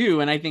 I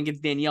do, and I think it's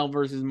Danielle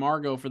versus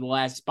Margot for the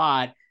last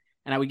spot,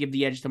 and I would give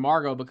the edge to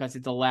Margot because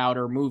it's a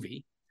louder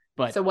movie.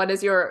 But so what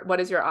is your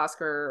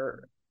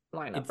Oscar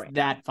lineup it's right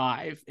that now?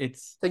 5.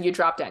 It's so you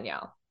drop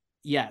Danielle.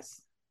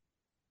 Yes.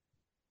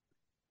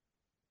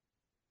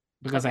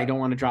 Because I don't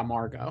want to drop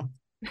Margot.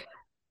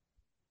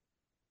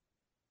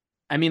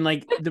 I mean,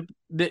 like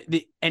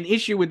an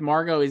issue with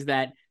Margot is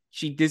that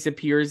she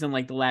disappears in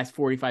like the last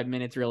 45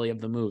 minutes really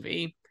of the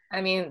movie.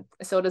 I mean,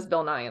 so does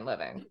Bill Nye in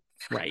Living.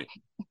 Right.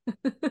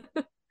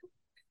 But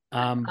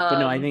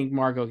no, I think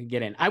Margot could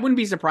get in. I wouldn't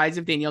be surprised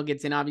if Danielle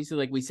gets in. Obviously,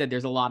 like we said,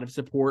 there's a lot of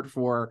support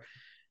for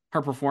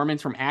her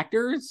performance from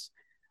actors,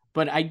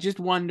 but I just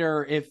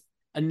wonder if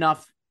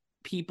enough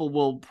people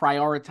will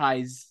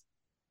prioritize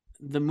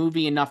the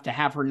movie enough to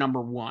have her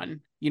number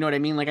 1. You know what I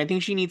mean? Like, I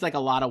think she needs like a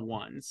lot of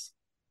 1s.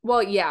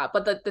 Well, yeah,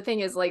 but the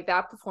thing is, like,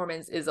 that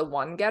performance is a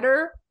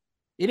 1-getter.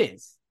 It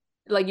is.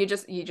 Like you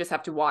just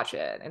have to watch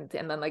it, and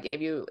then like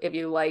if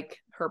you like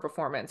her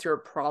performance, you're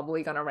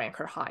probably gonna rank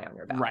her high on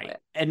your ballot. Right.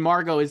 And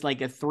Margot is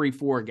like a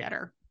 3-4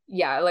 getter.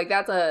 Yeah, like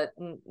that's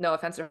no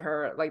offense to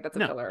her, like that's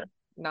a filler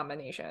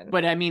nomination.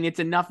 But I mean,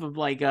 it's enough of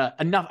like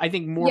enough. I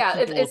think more.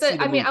 Yeah,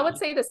 I mean, I would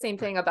say the same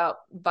thing about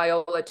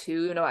Viola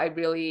too. You know, I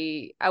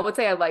would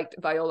say I liked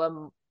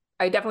Viola.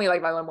 I definitely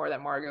like Viola more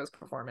than Margot's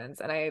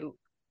performance, and I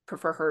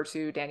prefer her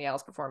to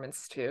Danielle's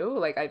performance too.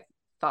 Like I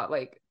thought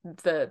like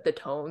the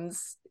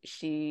tones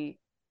she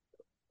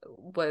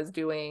was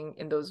doing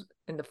in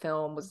the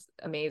film was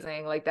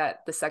amazing. Like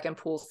that the second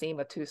pool scene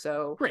with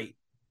Tuso great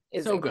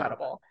is so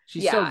incredible.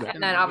 Good. She's so good.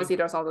 And then obviously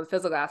there's all the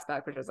physical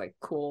aspect, which is like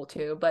cool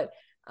too. But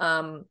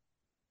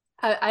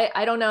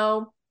I don't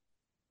know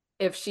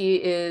if she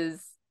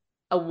is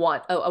a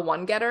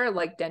one getter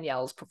like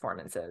Danielle's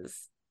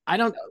performances. I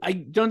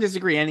don't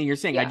disagree anything you're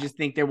saying. I just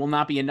think there will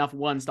not be enough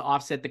 1s to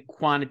offset the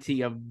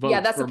quantity of votes.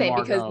 Yeah, that's the thing,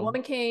 Margot because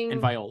Woman King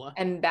and Viola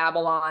and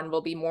Babylon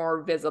will be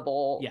more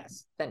visible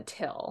than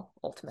Till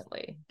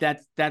ultimately.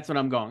 That's what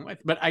I'm going with.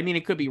 But I mean,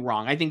 it could be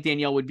wrong. I think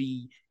Danielle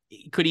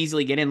could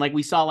easily get in. Like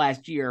we saw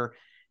last year,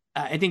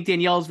 I think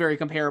Danielle is very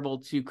comparable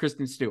to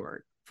Kristen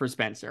Stewart for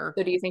Spencer.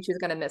 So do you think she's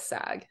going to miss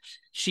SAG?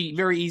 She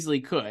very easily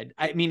could.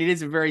 I mean, it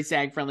is a very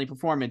SAG-friendly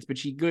performance, but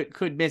she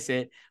could miss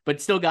it,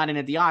 but still got in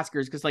at the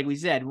Oscars because, like we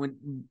said,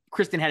 when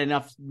Kristen had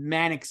enough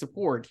manic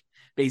support,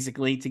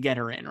 basically, to get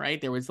her in,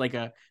 right? There was like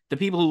the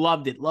people who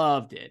loved it.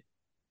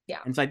 Yeah.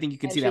 And so I think you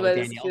can see that with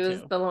Danielle, she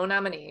was the lone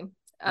nominee.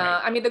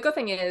 Right. I mean, the good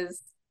thing is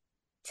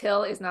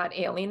Till is not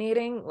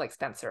alienating like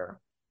Spencer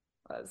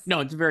was. No,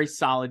 it's a very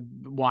solid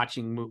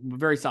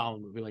very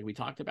solid movie like we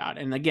talked about.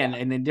 And again,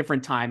 in a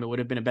different time, it would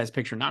have been a Best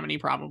Picture nominee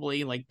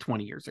probably like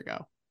 20 years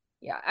ago.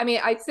 Yeah, I mean,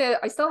 I'd say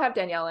I still have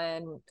Danielle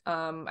in.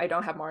 I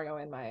don't have Margot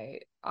in my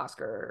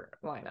Oscar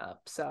lineup,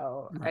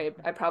 so right.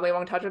 I probably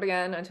won't touch it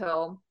again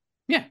until.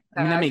 Yeah,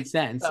 I mean that makes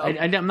sense. So,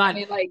 I'm not. I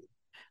mean,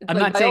 I'm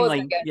not saying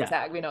like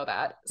SAG, we know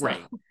that, so.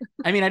 Right.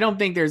 I mean, I don't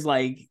think there's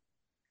nothing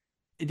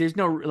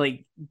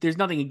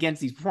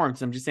against these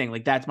performances. I'm just saying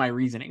like that's my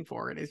reasoning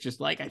for it. It's just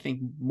like I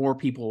think more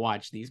people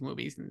watch these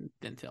movies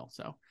than Till.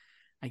 So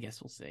I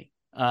guess we'll see.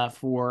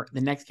 For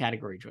the next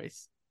category,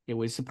 Joyce, it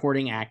was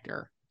supporting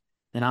actor.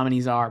 The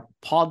nominees are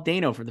Paul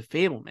Dano for The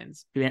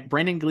Fabelmans,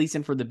 Brendan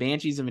Gleeson for The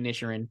Banshees of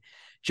Inisherin,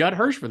 Judd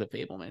Hirsch for The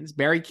Fabelmans,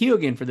 Barry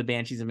Keoghan for The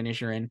Banshees of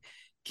Inisherin,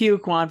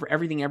 Ke Quan for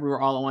Everything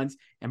Everywhere All at Once,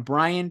 and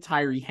Brian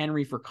Tyree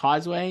Henry for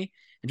Causeway.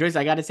 And Joyce,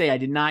 I got to say, I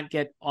did not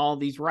get all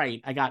these right.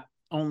 I got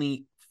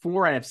only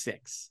 4 out of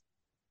 6.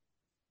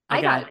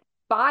 I got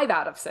 5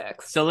 out of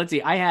 6. So let's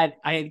see. I had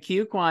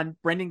Ke Quan,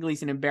 Brendan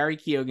Gleeson, and Barry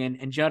Keoghan,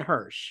 and Judd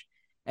Hirsch.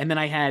 And then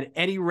I had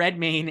Eddie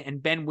Redmayne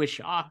and Ben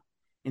Whishaw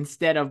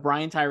instead of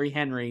Brian Tyree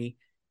Henry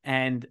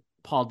and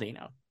Paul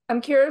Dano.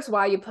 I'm curious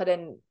why you put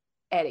in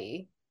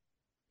Eddie.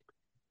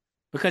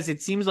 Because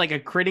it seems like a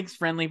critics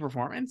friendly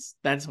performance.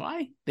 That's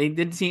why they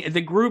didn't see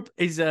the group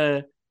is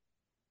not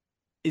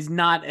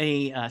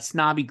a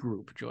snobby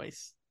group,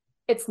 Joyce.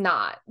 It's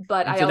not,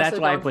 but And I so also that's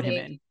why I don't put him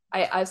think in.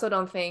 I also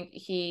don't think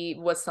he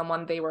was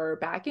someone they were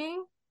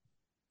backing.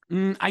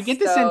 I get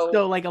the sense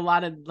though, like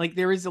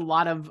there is a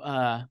lot of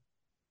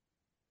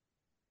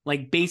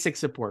like basic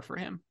support for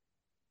him.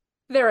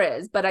 There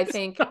is, but I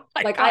think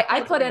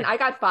I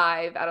got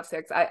 5 out of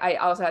 6. I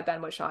also had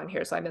Ben Whishaw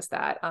here, so I missed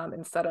that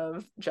instead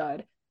of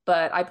Judd.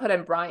 But I put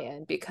in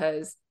Brian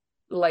because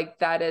like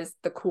that is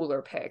the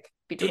cooler pick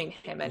between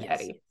him and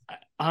Eddie.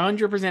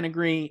 100%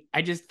 agree.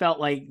 I just felt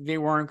like they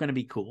weren't going to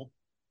be cool.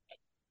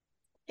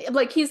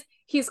 Like he's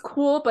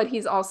cool, but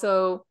he's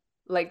also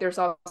like there's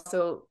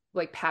also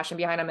like passion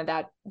behind him, and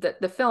that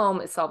the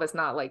film itself is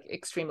not like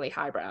extremely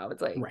highbrow.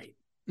 It's like right.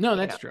 No,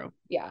 that's true.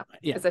 Yeah.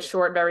 It's a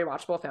short, very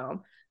watchable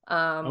film.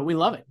 We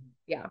love it.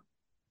 Yeah.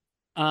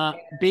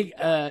 Big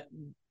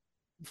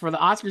for the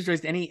Oscars,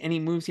 Joyce, any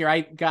moves here?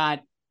 I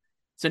got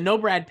so no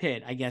Brad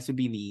Pitt, I guess would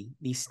be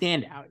the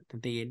standout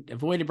that they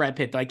avoided Brad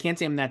Pitt, though I can't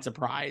say I'm that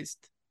surprised.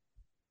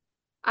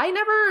 I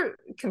never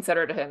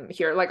considered him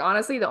here. Like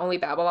honestly, the only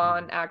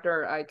Babylon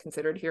actor I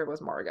considered here was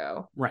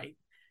Margot. Right.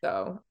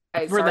 So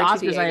for the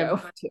Oscars,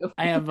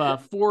 I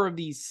have 4 of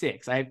these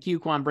 6. I have Q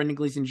Kwan, Brendan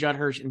Gleeson, Judd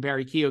Hirsch, and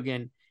Barry Keoghan,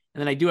 and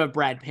then I do have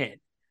Brad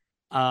Pitt.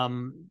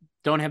 Don't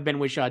have Ben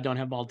Whishaw, don't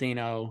have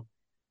Baldano,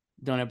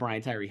 don't have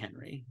Brian Tyree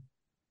Henry.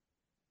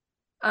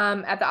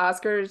 At the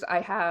Oscars,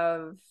 I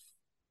have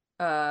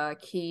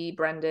Key,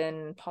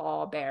 Brendan,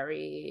 Paul,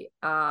 Barry.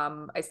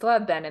 I still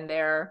have Ben in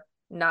there.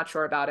 Not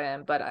sure about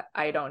him, but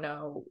I don't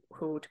know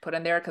who to put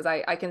in there because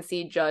I can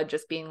see Judd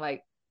just being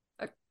like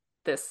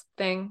this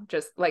thing,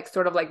 just like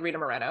sort of like Rita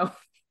Moreno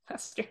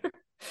last year.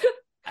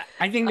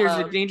 I think there's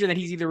a danger that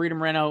he's either Rita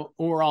Moreno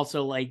or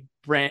also like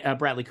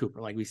Bradley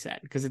Cooper, like we said,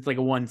 because it's like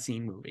a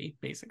 1-scene movie,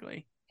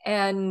 basically.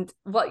 And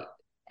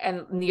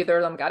neither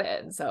of them got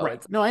in. So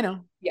right. No, I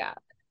know. Yeah.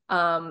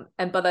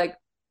 But like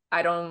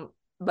I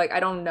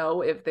don't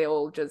know if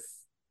they'll just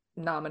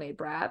nominate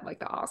Brad like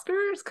the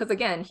Oscars, because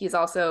again, he's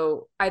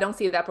also I don't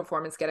see that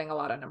performance getting a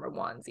lot of number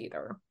ones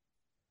either.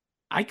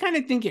 I kind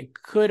of think it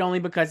could, only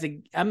because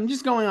I'm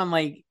just going on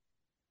like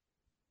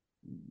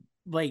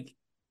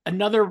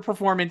another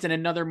performance in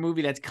another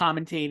movie that's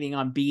commentating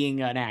on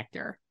being an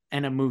actor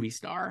and a movie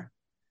star.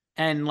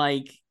 And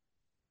like,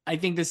 I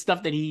think the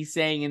stuff that he's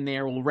saying in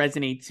there will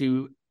resonate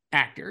to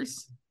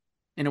actors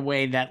in a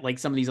way that like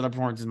some of these other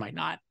performances might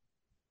not.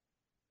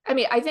 I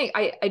mean, I think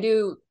I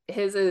do.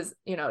 His is,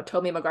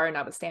 Tobey Maguire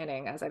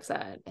notwithstanding, as I've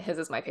said, his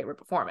is my favorite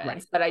performance.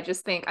 Right. But I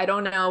just think, I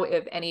don't know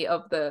if any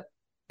of the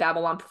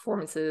Babylon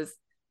performances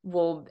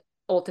will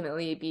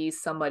ultimately be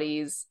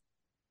somebody's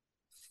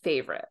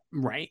favorite.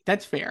 Right.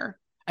 That's fair.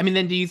 I mean,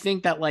 then do you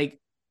think that like,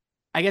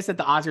 I guess at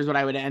the Oscars, what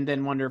I would and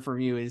then wonder from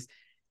you is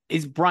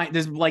Brian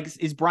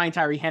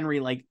Tyree Henry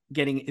like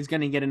is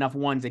going to get enough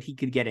ones that he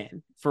could get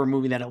in for a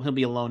movie that he'll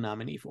be a low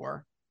nominee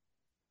for?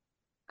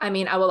 I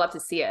mean, I would love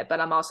to see it, but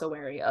I'm also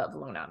wary of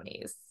low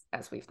nominees,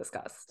 as we've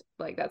discussed.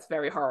 Like that's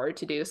very hard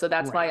to do. So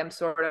that's why I'm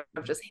sort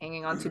of just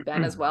hanging on to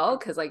Ben as well,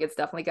 because like it's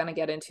definitely going to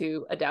get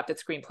into adapted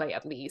screenplay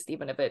at least,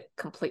 even if it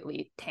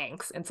completely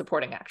tanks in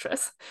supporting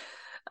actress.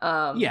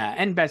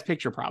 And Best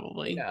Picture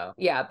probably.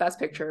 Best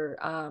Picture.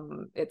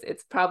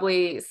 It's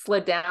probably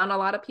slid down a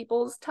lot of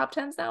people's top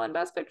 10s now in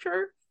Best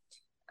Picture.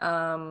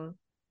 So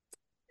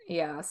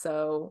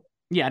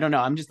I don't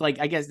know. I'm just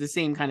like, I guess the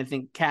same kind of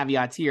thing,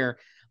 caveats here.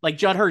 Like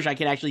Judd Hirsch, I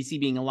could actually see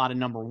being a lot of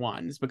number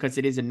ones because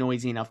it is a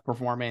noisy enough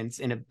performance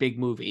in a big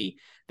movie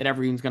that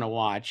everyone's going to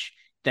watch,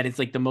 that it's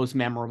like the most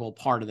memorable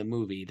part of the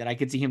movie, that I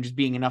could see him just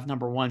being enough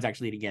number ones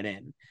actually to get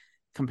in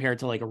compared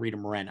to like a Rita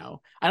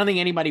Moreno. I don't think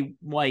anybody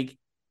like,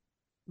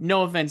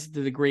 no offense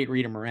to the great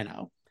Rita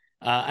Moreno,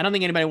 I don't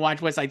think anybody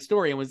watched West Side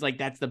Story and was like,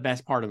 that's the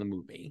best part of the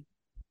movie.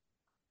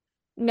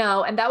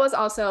 No. And that was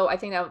also, I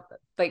think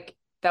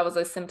that was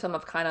a symptom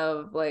of kind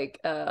of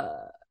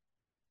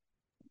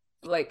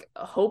like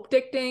hope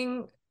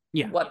dictating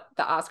what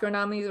the Oscar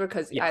nominees were,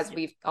 because as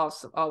we've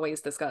also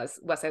always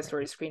discussed, West Side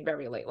Story screened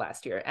very late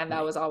last year, and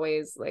that was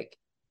always like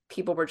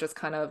people were just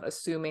kind of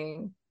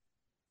assuming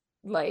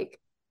like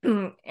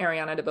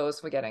Ariana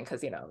DeBose would get in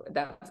because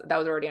that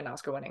was already an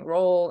Oscar winning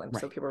role, and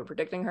so people were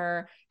predicting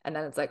her, and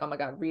then it's like, oh my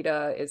god,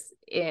 Rita is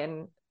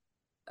in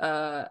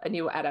a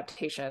new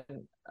adaptation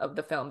of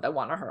the film that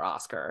won her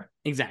Oscar,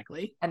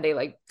 exactly, and they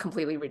like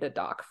completely read a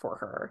doc for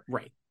her,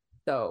 right?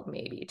 So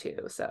maybe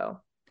too.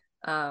 So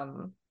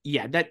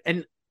that,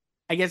 and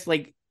I guess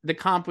like the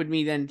comp would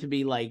be then to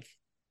be like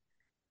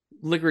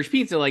Licorice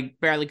Pizza, like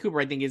Bradley Cooper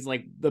I think is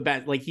like the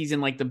best, like he's in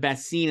like the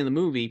best scene in the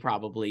movie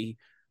probably,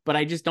 but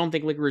I just don't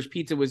think Licorice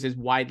Pizza was as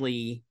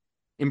widely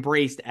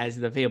embraced as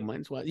The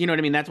Fabelmans was. You know what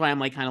I mean? That's why I'm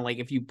like kind of like,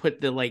 if you put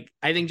the like,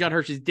 I think Judd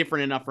Hirsch is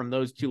different enough from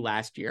those two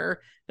last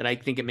year that I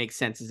think it makes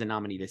sense as a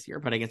nominee this year,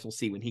 but I guess we'll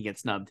see when he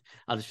gets snubbed.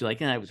 I'll just be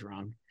like, I was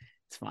wrong.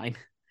 It's fine.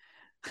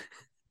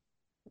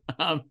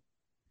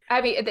 I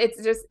mean,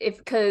 it's just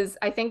because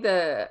I think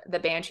the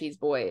Banshees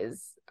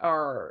Boys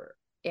are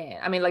in.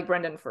 I mean, like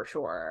Brendan for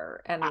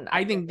sure, and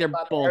I think they're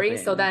both Barry. in.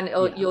 So then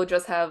Yeah. you'll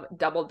just have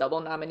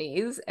double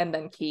nominees, and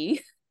then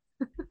Key.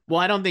 Well,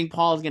 I don't think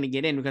Paul's going to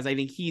get in because I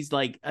think he's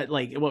like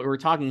what we're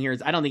talking here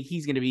is I don't think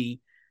he's going to be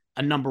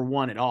a number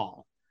one at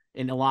all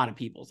in a lot of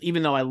people's.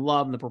 Even though I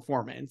love the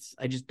performance,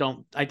 I just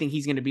don't. I think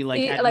he's going to be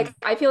like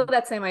I feel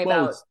that same way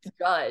about close.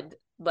 Judd.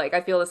 Like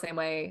I feel the same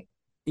way.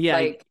 Yeah,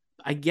 like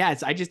I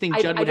guess I just think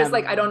I Judd would just have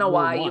like I don't know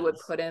more why you would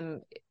ones. put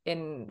him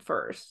in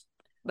first.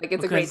 Like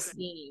it's a great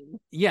scene.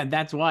 Yeah,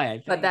 that's why I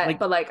think.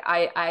 But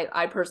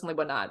I personally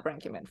would not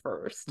rank him in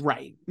first.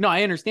 Right. No,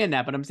 I understand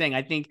that, but I'm saying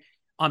I think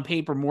on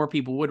paper more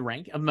people would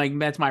rank. I'm like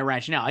that's my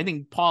rationale. I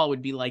think Paul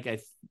would be like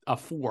a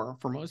 4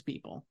 for most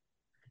people.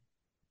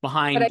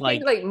 Behind, but I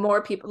think like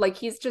more people, like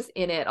he's just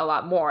in it a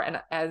lot more,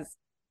 and as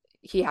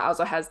he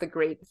also has the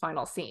great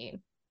final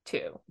scene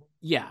too.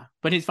 Yeah,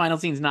 but his final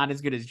scene's not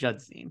as good as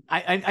Judd's scene.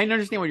 I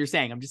understand what you're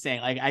saying. I'm just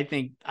saying, like, I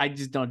think I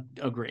just don't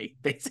agree,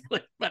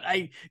 basically. But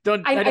I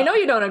know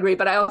you don't agree,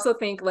 but I also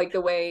think like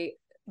the way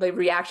the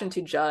reaction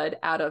to Judd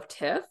out of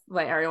TIFF,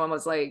 like everyone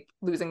was like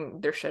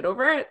losing their shit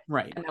over it.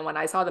 Right. And then when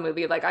I saw the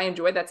movie, like I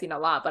enjoyed that scene a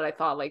lot, but I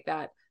thought like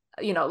that,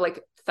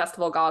 like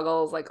festival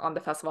goggles, like on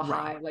the festival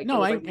high, like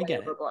no, I get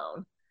overblown.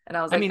 It. And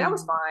I was like, that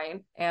was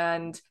fine.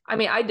 And I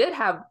mean, I did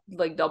have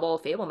like double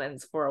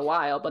Fablemans for a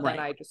while, but then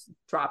I just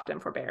dropped him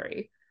for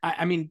Barry.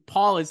 I mean,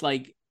 Paul is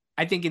like,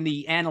 I think in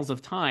the annals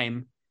of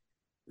time,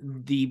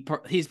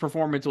 his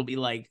performance will be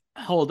like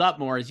hold up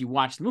more as you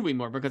watch the movie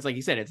more because, like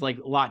you said, it's like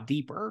a lot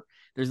deeper.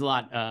 There's a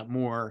lot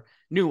more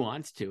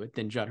nuance to it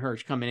than Judd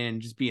Hirsch coming in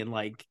and just being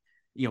like,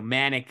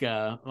 manic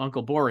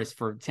Uncle Boris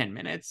for 10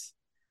 minutes.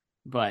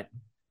 But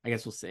I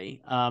guess we'll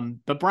see.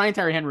 But Brian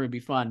Tyree Henry would be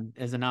fun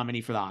as a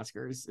nominee for the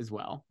Oscars as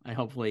well. I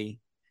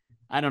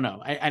don't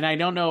know. I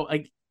don't know.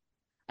 Like,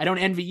 I don't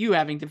envy you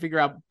having to figure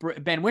out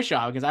Ben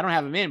Whishaw because I don't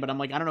have him in, but I'm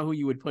like, I don't know who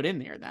you would put in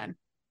there then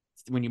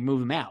when you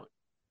move him out,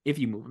 if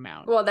you move him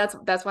out. Well, that's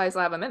why I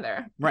still have him in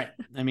there. Right.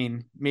 I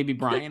mean, maybe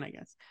Brian, I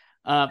guess.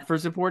 For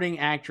supporting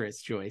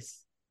actress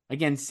choice,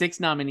 again, 6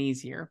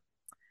 nominees here.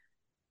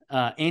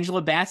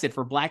 Angela Bassett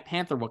for Black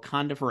Panther,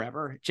 Wakanda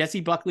Forever.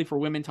 Jessie Buckley for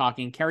Women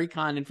Talking. Kerry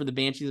Condon for The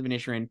Banshees of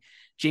Inisherin.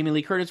 Jamie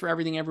Lee Curtis for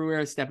Everything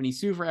Everywhere. Stephanie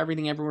Sue for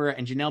Everything Everywhere.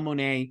 And Janelle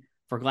Monáe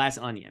for Glass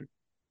Onion.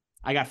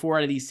 I got 4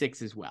 out of these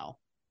 6 as well.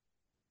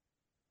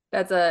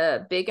 That's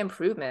a big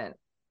improvement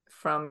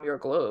from your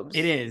Globes.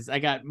 It is. I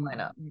got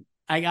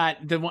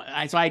the one.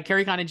 So I had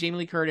Kerry Condon, Jamie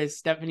Lee Curtis,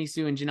 Stephanie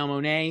Sue, and Janelle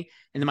Monáe.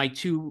 And then my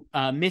 2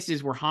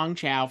 misses were Hong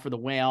Chow for The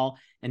Whale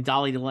and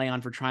Dolly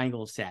DeLeon for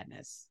Triangle of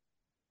Sadness.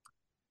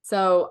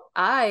 So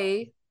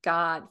I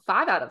got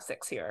 5 out of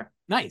 6 here.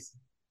 Nice.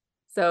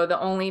 So the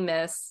only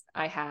miss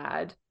I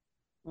had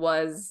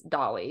was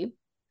Dolly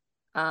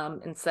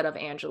instead of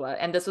Angela.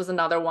 And this was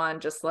another one,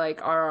 just like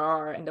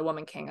RRR and The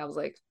Woman King. I was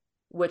like,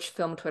 which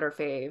film Twitter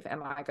fave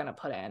am I going to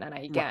put in? And I,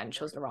 again,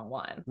 chose the wrong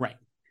one. Right.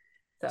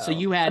 So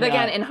you had... But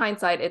again, in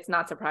hindsight, it's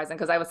not surprising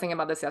because I was thinking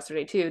about this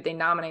yesterday too. They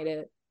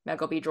nominated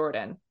Michael B.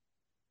 Jordan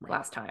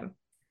last time.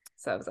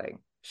 So I was like,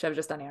 should have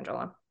just done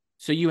Angela.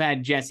 So you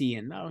had Jessie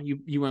in, though.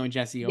 You went with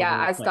Jessie over. Yeah,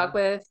 I stuck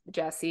with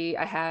Jessie.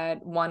 I had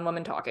one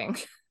woman talking.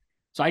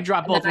 So I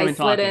dropped both women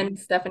talking. I slid in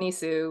Stephanie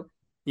Sue.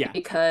 Yeah.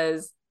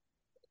 Because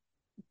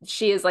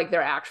she is like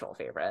their actual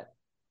favorite.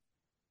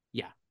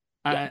 Yeah.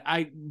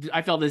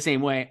 I felt the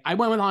same way. I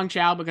went with Hong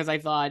Chow because I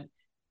thought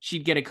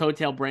she'd get a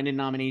coattail Brendan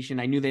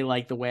nomination. I knew they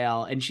liked The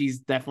Whale, and she's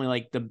definitely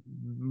like the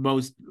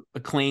most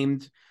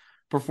acclaimed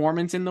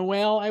performance in The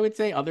Whale, I would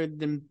say, other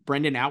than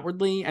Brendan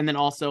outwardly. And then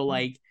also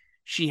like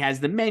she has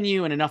the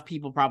menu and enough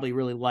people probably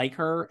really like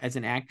her as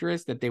an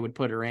actress that they would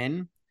put her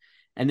in.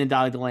 And then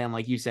Dolly DeLeon,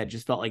 like you said,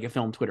 just felt like a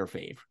film Twitter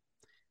fave.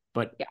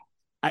 But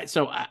yeah,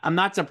 I'm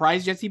not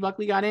surprised Jessie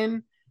Buckley got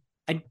in.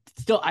 I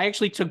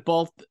actually took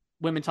both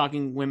Women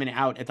Talking Women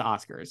out at the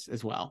Oscars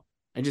as well.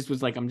 I just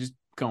was like, I'm just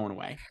going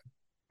away.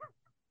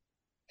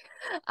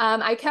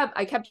 I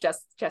kept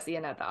Jessie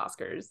in at the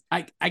Oscars.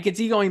 I could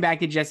see going back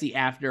to Jessie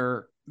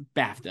after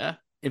BAFTA.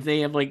 If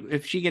they have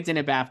if she gets in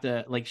at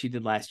BAFTA like she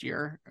did last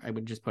year, I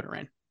would just put her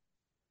in.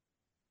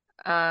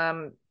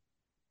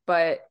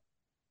 But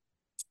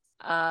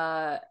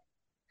yeah,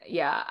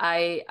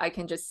 I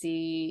can just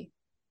see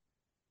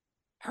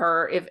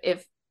her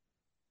if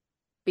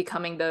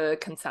becoming the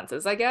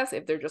consensus, I guess,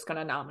 if they're just going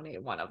to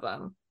nominate one of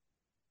them.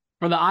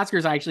 For the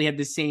Oscars, I actually had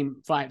the same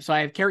 5. So I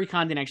have Kerry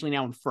Condon actually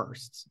now in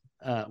first,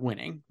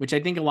 winning, which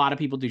I think a lot of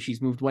people do.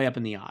 She's moved way up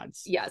in the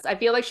odds. Yes, I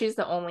feel like she's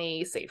the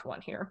only safe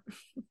one here.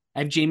 I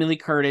have Jamie Lee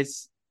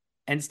Curtis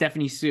and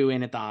Stephanie Sue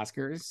in at the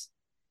Oscars.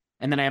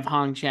 And then I have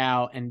Hong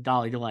Chow and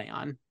Dolly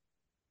DeLeon.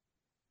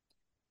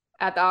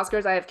 At the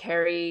Oscars, I have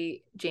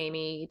Kerry,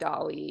 Jamie,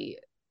 Dolly,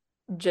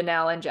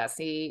 Janelle, and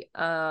Jessie.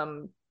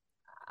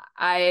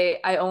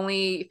 I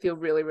only feel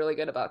really, really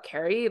good about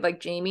Kerry. Like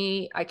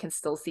Jamie, I can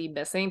still see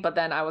missing, but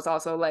then I was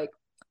also like,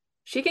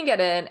 she can get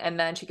in, and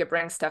then she could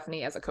bring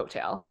Stephanie as a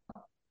coattail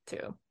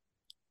too.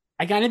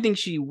 I kind of think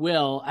she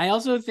will. I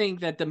also think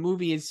that the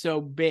movie is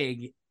so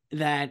big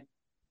that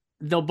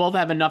they'll both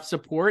have enough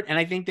support, and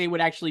I think they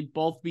would actually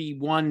both be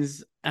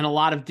ones and a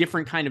lot of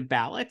different kind of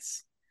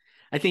ballots.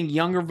 I think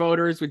younger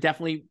voters would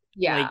definitely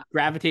like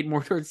gravitate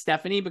more towards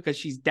Stephanie because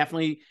she's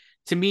definitely,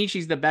 to me,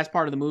 she's the best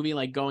part of the movie,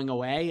 like going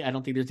away. I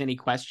don't think there's any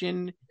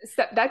question.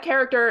 That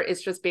character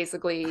is just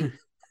basically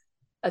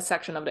a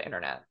section of the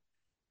internet.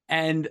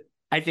 And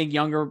I think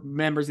younger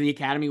members of the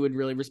Academy would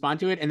really respond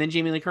to it. And then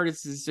Jamie Lee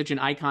Curtis is such an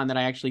icon that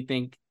I actually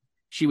think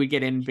she would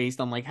get in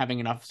based on like having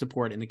enough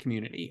support in the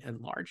community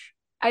at large.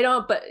 I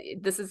don't, but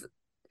this is,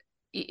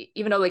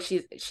 even though like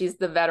she's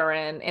the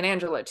veteran, and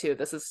Angela too,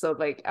 this is so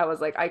like, I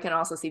was like, I can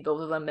also see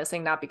both of them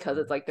missing, not because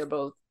it's like they're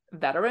both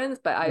veterans,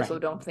 but I also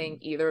don't think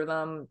either of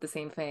them the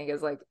same thing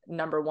as like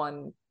number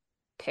one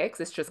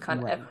picks. It's just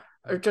kind of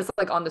or just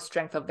like on the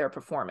strength of their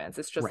performance.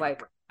 It's just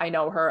like, I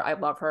know her, I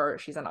love her,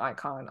 she's an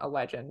icon, a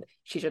legend,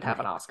 she should have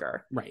an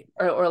Oscar,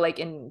 or like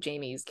in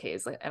Jamie's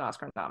case, like an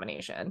Oscar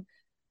nomination.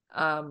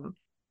 But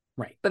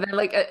then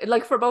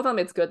like for both of them,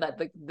 it's good that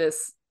like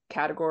this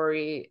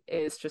category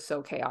is just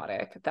so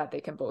chaotic that they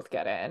can both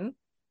get in.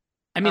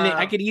 I mean,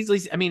 I could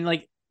easily, I mean,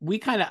 like we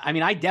kind of, I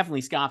mean, I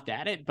definitely scoffed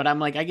at it, but I'm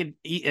like, I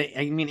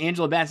mean,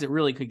 Angela Bassett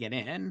really could get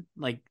in,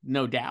 like,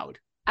 no doubt.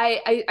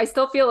 I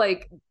still feel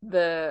like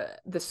the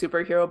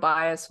superhero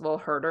bias will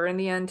hurt her in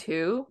the end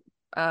too,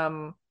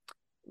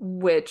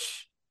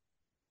 which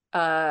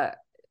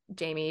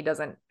Jamie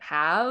doesn't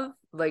have.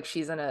 Like,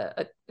 she's in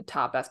a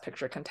top Best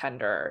Picture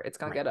contender. It's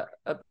gonna get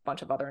a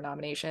bunch of other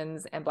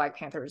nominations, and Black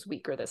Panther is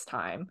weaker this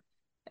time.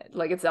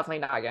 Like, it's definitely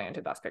not getting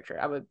into Best Picture.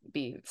 I would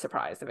be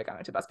surprised if it got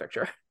into Best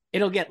Picture.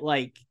 It'll get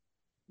like,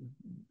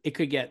 it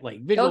could get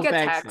like visual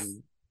effects, text,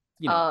 and,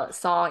 you know,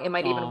 song. It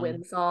might even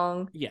win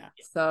song. Yeah.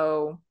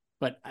 So,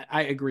 but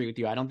I agree with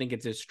you. I don't think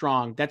it's as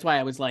strong. That's why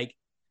I was like,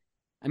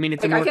 I mean,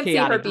 it's like, a more I could see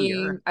her being.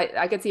 year.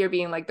 I could see her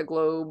being like the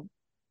Globe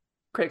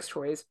Critics'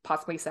 Choice,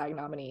 possibly SAG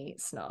nominee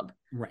snub.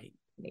 Right.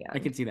 Yeah, I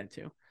can see that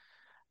too.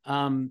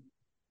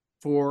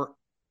 For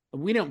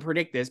we don't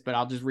predict this, but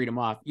I'll just read them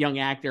off. Young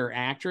actor,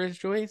 actress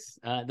choice.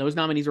 Those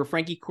nominees were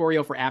Frankie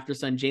Corio for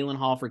Aftersun, Jalen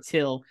Hall for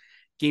Till,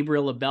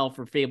 Gabriel LaBelle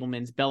for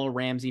Fabelmans, Bella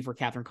Ramsey for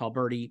Catherine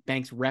Colberti,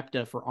 Banks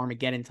Repta for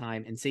Armageddon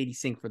Time, and Sadie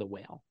Sink for The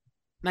Whale.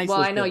 Nice.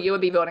 Well, I know you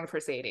would be voting for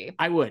Sadie.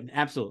 I would,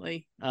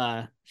 absolutely.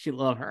 She'd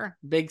love her.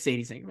 Big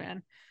Sadie Sink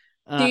fan.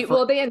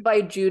 Will they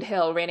invite Jude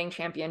Hill, reigning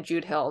champion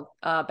Jude Hill,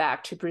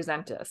 back to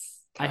present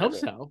us? I hope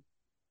so.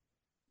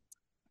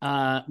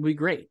 Would be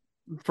great.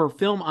 For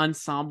film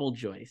ensemble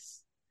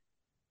choice,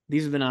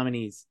 these are the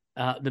nominees.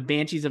 The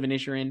Banshees of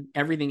Inisherin,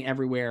 Everything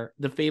Everywhere,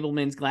 The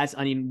Fabelmans, Glass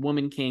Onion,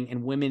 Woman King,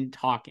 and Women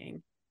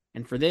Talking.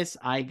 And for this,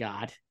 I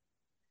got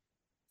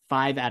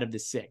 5 out of the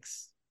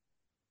 6.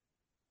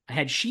 I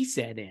had She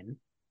Said in.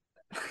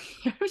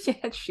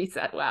 She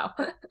Said, wow.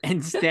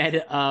 Instead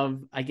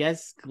of, I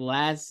guess,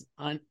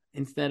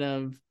 instead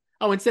of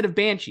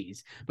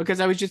Banshees, because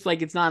I was just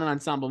like, it's not an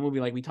ensemble movie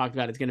like we talked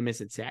about. It's going to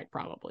miss its SAG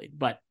probably,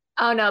 but.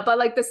 Oh no, but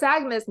like the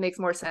SAG miss makes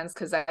more sense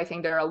because I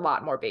think they're a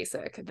lot more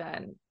basic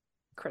than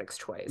Critics'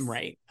 Choice.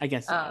 Right. I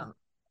guess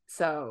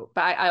so.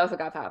 But I also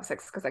got 5 out of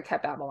 6 because I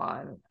kept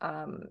Babylon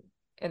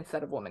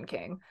instead of Woman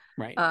King.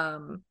 Right.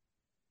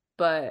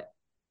 But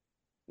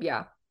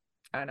yeah,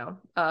 I don't know.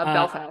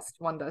 Belfast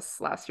won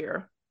this last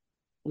year.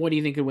 What do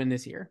you think could win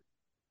this year?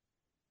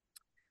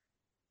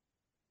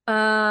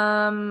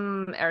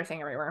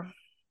 Everything Everywhere.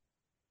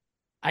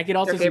 I could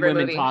also see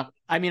women talk.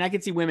 I mean, I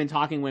could see Women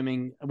Talking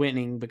women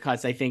winning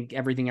because I think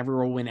Everything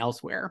Everywhere will win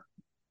elsewhere.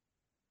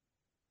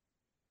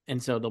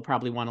 And so they'll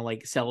probably want to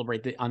like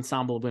celebrate the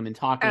ensemble of women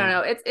talking. I don't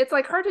know. It's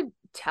like hard to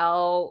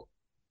tell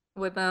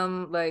with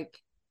them, like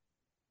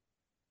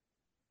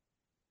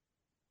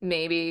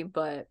maybe,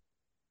 but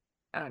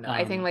I don't know.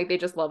 I think like they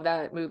just love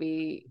that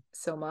movie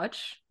so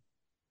much.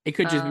 It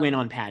could just win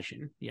on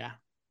passion. Yeah.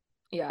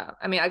 Yeah,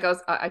 I mean,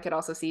 I could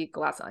also see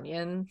Glass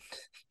Onion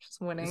just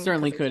winning. It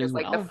certainly could as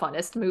well. Like the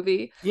funnest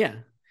movie. Yeah,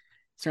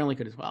 certainly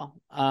could as well.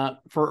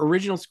 For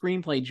original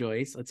screenplay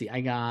choice, let's see.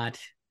 I got,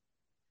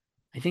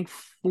 I think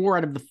 4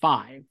 out of the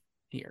 5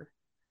 here.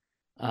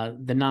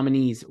 The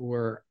nominees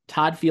were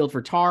Todd Field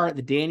for Tar,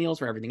 The Daniels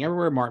for Everything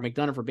Everywhere, Mark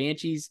McDonagh for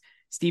Banshees,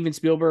 Steven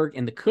Spielberg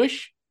and The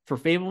Cush for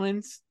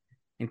Fabelmans,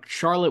 and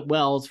Charlotte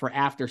Wells for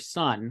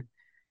Aftersun.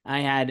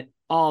 I had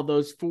all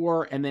those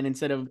 4, and then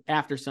instead of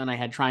Aftersun, I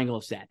had Triangle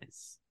of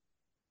Sadness.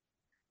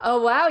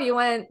 Oh wow, you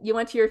went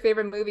to your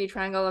favorite movie,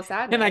 Triangle of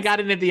Sadness. And I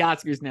got it at the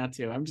Oscars now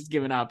too. I'm just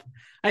giving up.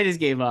 I just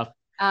gave up.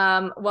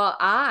 Well,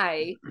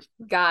 I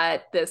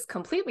got this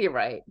completely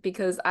right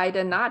because I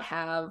did not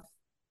have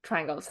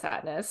Triangle of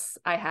Sadness.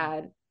 I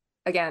had,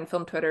 again,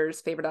 Film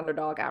Twitter's favorite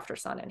underdog,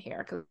 Aftersun, in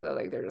here because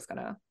like they're just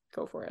gonna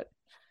go for it.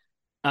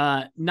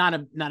 Not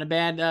a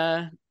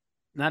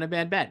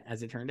bad bet,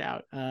 as it turned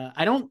out.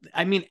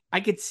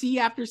 I could see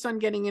Aftersun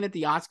getting in at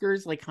the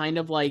Oscars, like kind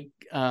of like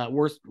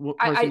worst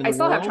person in the I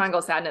still world. have Triangle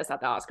of Sadness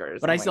at the Oscars,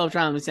 but I still have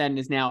Triangle of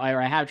Sadness now,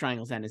 or I have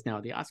Triangle of Sadness now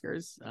at the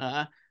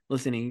Oscars.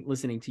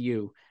 Listening to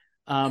you,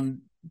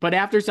 but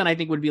Aftersun I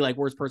think would be like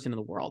worst person in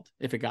the world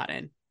if it got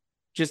in,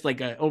 just like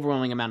an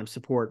overwhelming amount of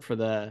support for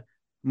the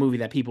movie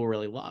that people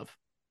really love.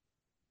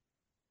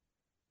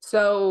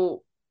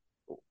 So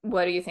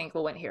what do you think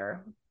will win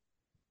here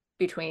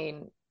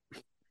between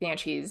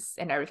Banshees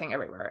and Everything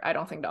Everywhere? I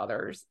don't think the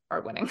others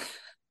are winning.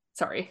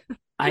 Sorry.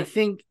 I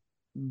think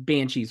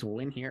Banshees will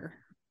win here.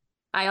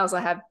 I also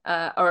have,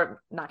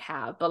 or not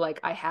have, but like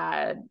I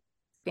had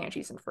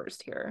Banshees in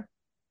first here.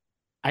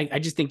 I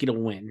just think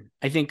it'll win.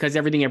 I think because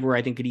Everything Everywhere,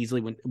 I think could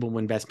easily will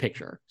win Best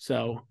Picture.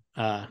 So,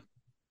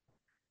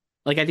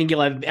 like I think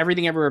you'll have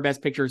Everything Everywhere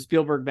Best Picture,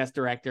 Spielberg Best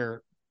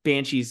Director,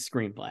 Banshees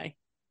Screenplay.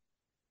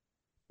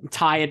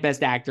 Tie at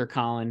Best Actor,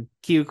 Colin.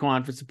 Ke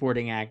Quan for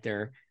Supporting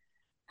Actor.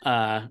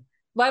 What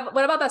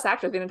about Best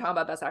Actress? We didn't talk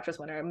about Best Actress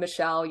winner.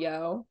 Michelle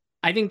Yeoh.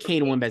 I think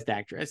Kate will win Best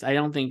Actress. I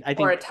think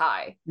or a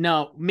tie.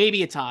 No,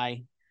 maybe a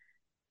tie.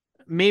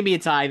 Maybe a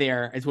tie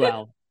there as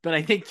well. But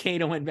I think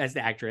Kate will win Best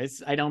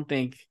Actress. I don't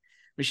think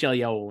Michelle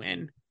Yeoh will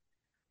win.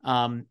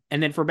 And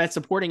then for Best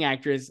Supporting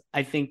Actress,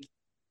 I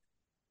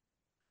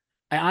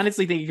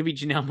honestly think it could be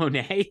Janelle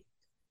Monáe,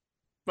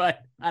 but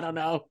I don't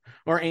know.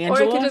 Or Angela.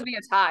 Or it could just be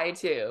a tie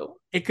too.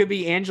 It could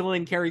be Angela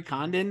and Kerry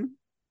Condon.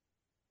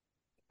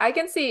 I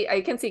can see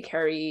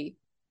Kerry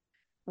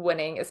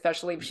winning,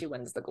 especially if she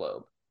wins the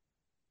Globe.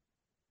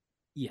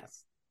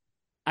 Yes.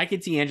 I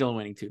could see Angela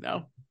winning too,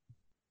 though.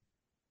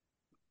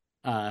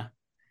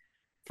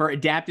 For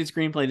adapted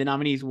screenplay, the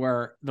nominees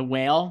were The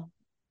Whale,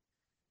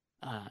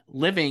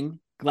 Living,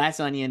 Glass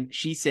Onion,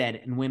 She Said,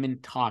 and Women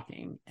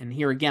Talking. And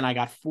here again, I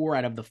got 4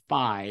 out of the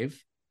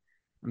 5.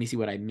 Let me see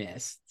what I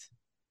missed.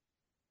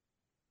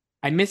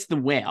 I missed The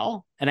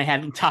Whale, and I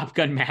had Top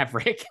Gun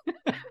Maverick.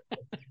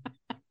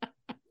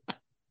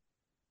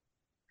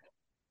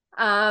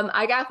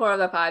 I got 4 of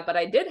the 5, but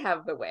I did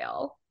have The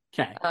Whale.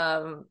 Okay.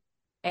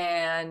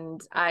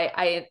 And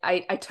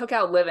I took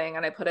out Living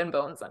and I put in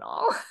Bones and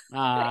All.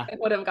 I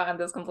would have gotten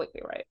this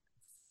completely right.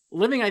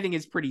 Living, I think,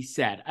 is pretty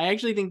set. I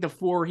actually think the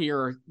 4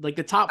 here, like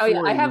the top 4. Oh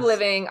yeah, I have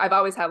Living. I've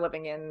always had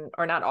Living in,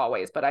 or not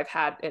always, but I've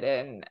had it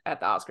in at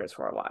the Oscars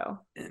for a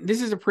while.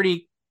 This is a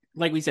pretty,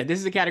 like we said, this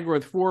is a category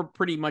with 4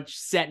 pretty much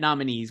set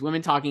nominees: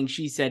 Women Talking,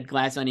 She Said,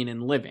 Glass Onion,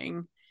 and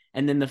Living.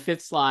 And then the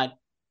 5th slot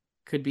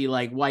could be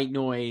like White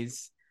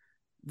Noise.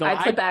 Though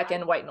I put back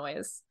in White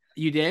Noise.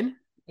 You did?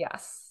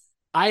 Yes.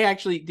 I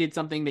actually did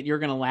something that you're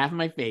going to laugh in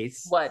my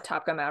face. What?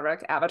 Top Gun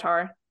Maverick?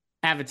 Avatar?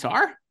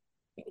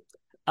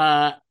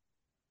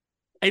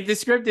 The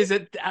script is,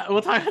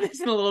 we'll talk about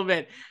this in a little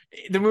bit.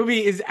 The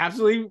movie is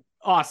absolutely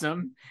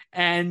awesome.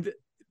 And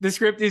the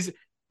script is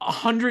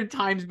 100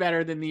 times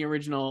better than the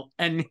original.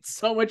 And it's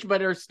so much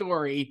better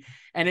story.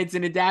 And it's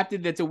an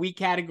adapted that's a weak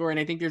category. And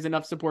I think there's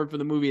enough support for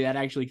the movie that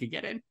actually could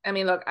get in. I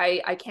mean, look,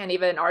 I can't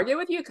even argue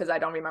with you because I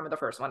don't remember the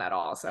first one at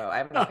all. So I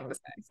have nothing to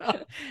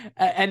say.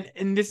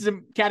 And this is a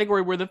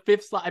category where the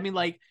 5th slot, I mean,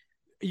 like,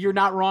 you're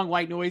not wrong.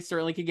 White Noise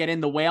certainly could get in.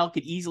 The Whale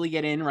could easily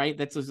get in, right?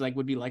 That's just like,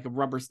 would be like a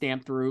rubber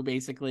stamp through,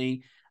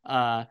 basically.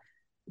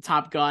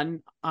 Top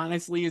Gun,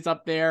 honestly, is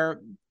up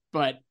there.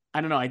 But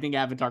I don't know. I think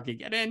Avatar could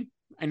get in.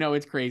 I know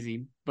it's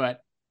crazy, but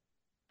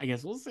I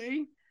guess we'll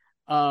see.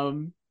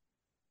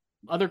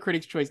 Other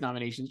Critics' Choice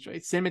nominations.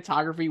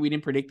 Cinematography, we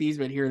didn't predict these,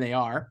 but here they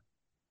are.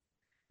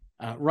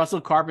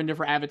 Russell Carpenter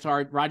for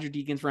Avatar, Roger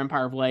Deakins for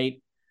Empire of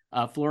Light,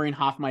 Florian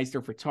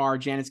Hofmeister for Tar,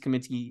 Janice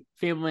Kaminsky,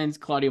 Fabelmans,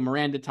 Claudio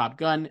Miranda, Top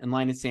Gun, and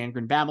Linus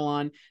Sandgren,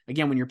 Babylon.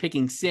 Again, when you're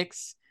picking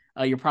 6,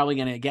 you're probably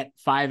going to get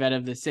 5 out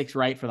of the 6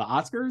 right for the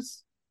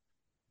Oscars.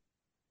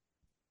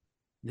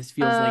 This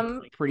feels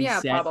like pretty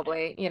set. Yeah,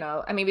 probably. You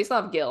know, I mean, we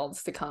still have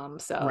guilds to come,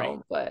 so, right.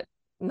 But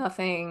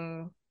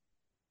nothing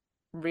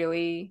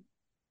really.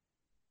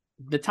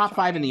 The top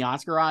 5 in the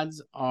Oscar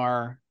odds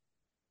are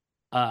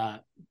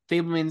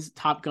Fabelmans,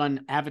 Top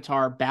Gun,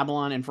 Avatar,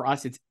 Babylon, and for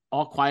us, it's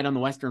All Quiet on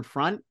the Western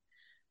Front.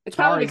 It's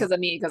probably because of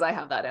me, because I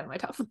have that in my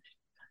top 5.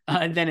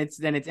 And then it's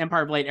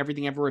Empire of Light,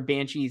 Everything Everywhere,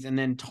 Banshees, and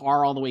then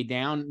Tar all the way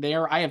down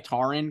there. I have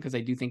Tar in because I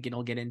do think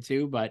it'll get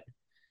into, but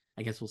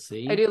I guess we'll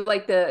see. I do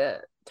like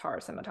the Tar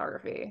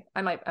cinematography.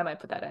 I might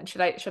put that in.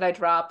 Should I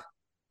drop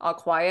All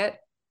Quiet?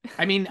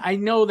 I mean, I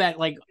know that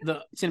like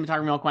the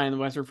cinematography All Quiet on the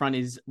Western Front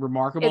is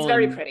remarkable. It's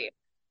very pretty.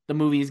 The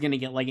movie is going to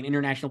get like an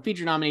international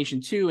feature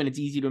nomination too, and it's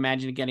easy to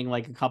imagine it getting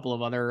like a couple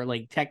of other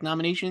like tech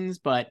nominations,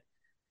 but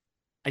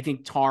I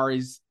think Tar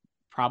is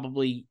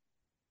probably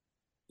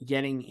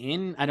getting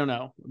in. I don't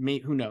know.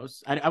 Who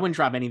knows? I wouldn't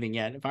drop anything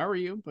yet if I were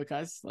you,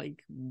 because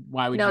like,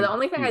 why would you? No, the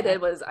only thing I did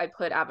was I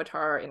put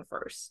Avatar in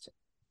first.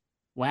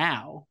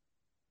 Wow.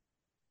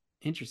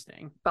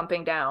 Interesting.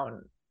 Bumping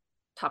down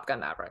Top Gun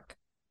Maverick.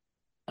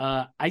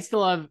 I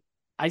still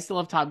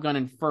have Top Gun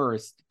in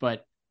first,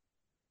 but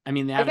I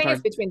mean, I think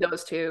it's between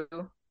those two.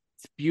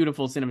 It's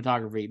beautiful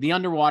cinematography. The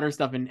underwater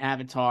stuff in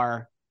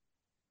Avatar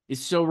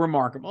is so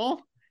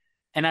remarkable.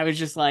 And I was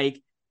just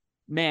like,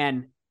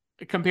 man,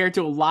 compared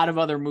to a lot of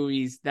other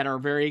movies that are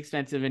very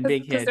expensive and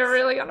big hits, because they're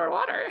really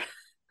underwater.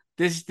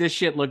 This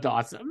shit looked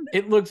awesome.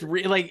 It looks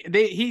real. Like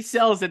he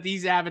sells that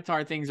these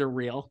Avatar things are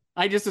real.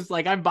 I just was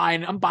like, I'm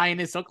buying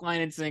this hook,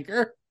 line, and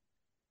sinker.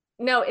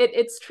 No,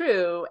 it's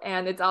true.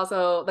 And it's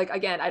also like,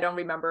 again, I don't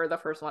remember the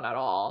first one at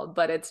all,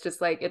 but it's just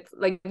like, it's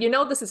like,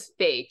 this is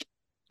fake.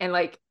 And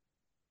like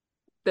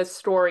the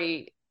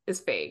story is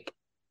fake.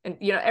 and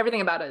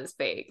everything about it is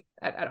fake.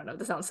 I don't know,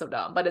 this sounds so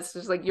dumb, but it's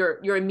just like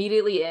you're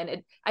immediately in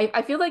it.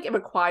 I feel like it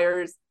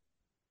requires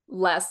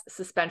less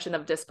suspension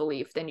of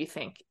disbelief than you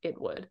think it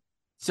would.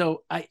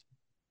 So I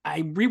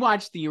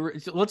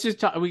rewatched so let's just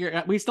talk.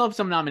 We still have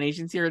some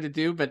nominations here to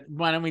do, but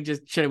why don't we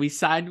should we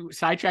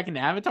sidetrack into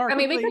Avatar? I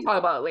mean, we can talk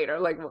about it later.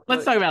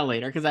 Let's talk about it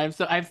later, because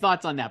I have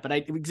thoughts on that. But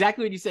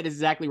exactly what you said is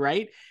exactly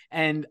right,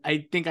 and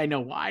I think I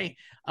know why.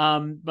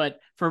 But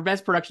for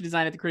best production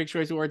design at the Critics'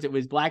 Choice Awards, it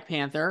was Black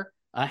Panther.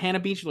 Hannah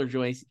Beachler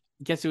Joyce.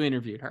 Guess who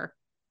interviewed her?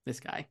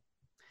 This guy.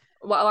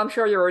 Well, I'm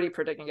sure you're already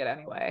predicting it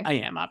anyway. I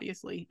am,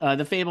 obviously.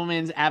 The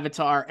Fabelmans,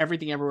 Avatar,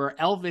 Everything Everywhere,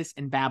 Elvis,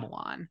 and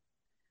Babylon.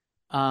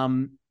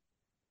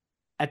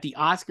 At the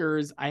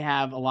Oscars, I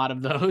have a lot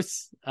of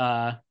those.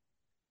 I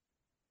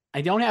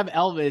don't have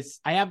Elvis.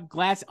 I have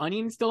Glass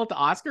Onion still at the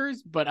Oscars,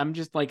 but I'm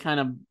just like kind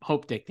of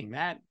hope dicting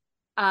that.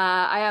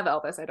 I have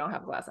Elvis. I don't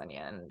have Glass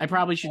Onion. I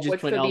probably should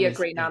just put Elvis. Which would be a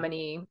great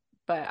nominee,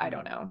 but I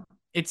don't know.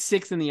 It's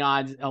 6th in the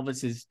odds.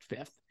 Elvis is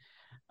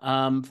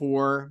 5th.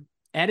 For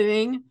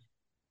editing,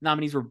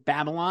 nominees were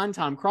Babylon,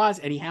 Tom Cruise,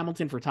 Eddie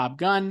Hamilton for Top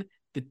Gun,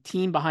 the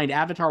team behind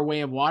Avatar: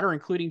 Way of Water,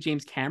 including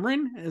James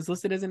Cameron is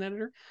listed as an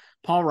editor,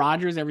 Paul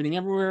Rogers, Everything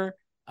Everywhere,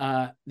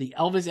 the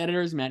Elvis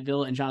editors, Matt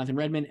Villa and Jonathan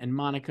Redmond, and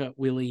Monica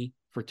Willie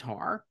for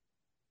Tar.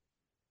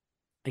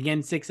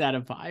 Again, 6 out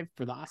of 5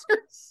 for the Oscars.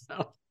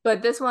 So.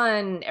 But this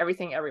one,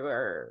 Everything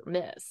Everywhere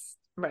missed,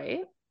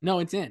 right? No,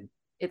 it's in.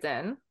 It's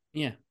in?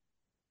 Yeah.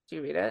 Do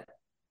you read it?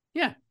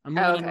 Yeah, I'm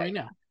reading it right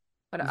now.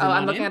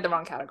 I'm looking at the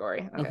wrong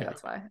category. Okay,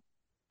 that's why.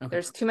 Okay.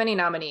 There's too many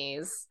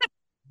nominees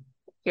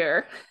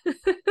here.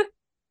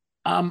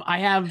 I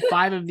have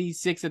 5 of these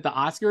 6 at the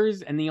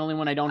Oscars, and the only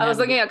one I don't have. I was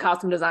looking at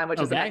costume design,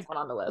 which is the next one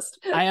on the list.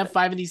 I have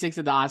 5 of these 6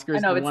 at the Oscars. I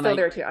know, it's still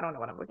there too. I don't know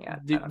what I'm looking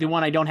at. The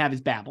one I don't have is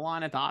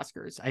Babylon at the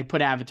Oscars. I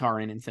put Avatar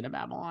in instead of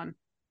Babylon.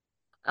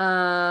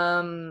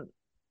 For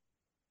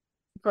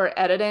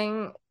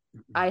editing,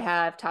 I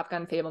have Top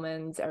Gun,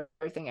 Fabelmans,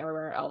 Everything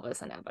Everywhere,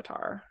 Elvis, and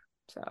Avatar.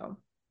 So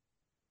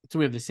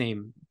we have the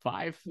same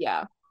 5.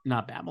 Yeah.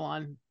 Not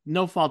Babylon.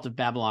 No fault of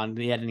Babylon.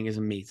 The editing is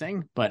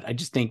amazing, but I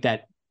just think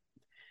that,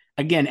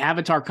 again,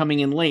 Avatar coming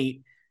in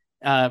late,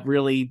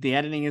 really, the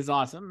editing is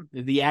awesome.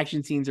 The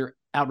action scenes are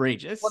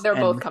outrageous. Well, they're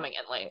both coming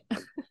in late.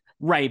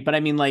 Right, but I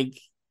mean, like,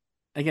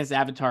 I guess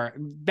Avatar,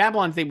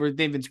 Babylon, they've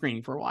been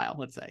screening for a while,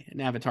 let's say,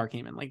 and Avatar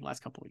came in like the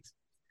last couple of weeks.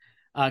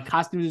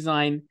 Costume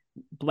design,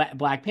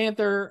 Black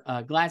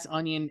Panther, Glass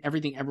Onion,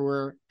 Everything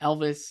Everywhere,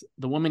 Elvis,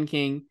 The Woman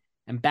King,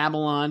 and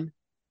Babylon.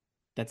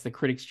 That's the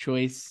Critics'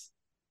 Choice.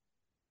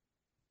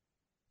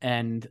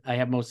 And I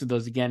have most of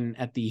those again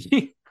at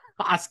the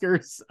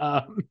Oscars.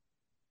 I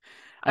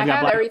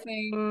have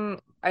everything.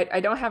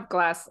 I don't have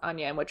Glass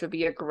Onion, which would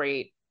be a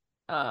great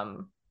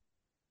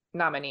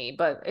nominee,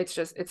 but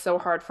it's so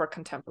hard for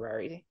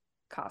contemporary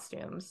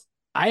costumes.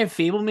 I have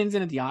Fabelmans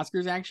in at the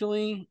Oscars,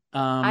 actually.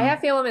 I have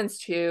Fabelmans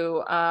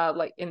too,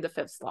 like in the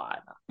 5th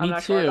slot. I'm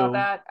not sure about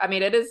that. I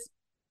mean, it is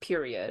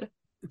period.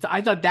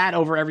 I thought that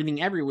over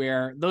Everything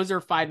Everywhere. Those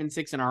are 5 and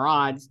 6 in our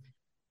odds.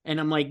 And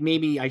I'm like,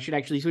 maybe I should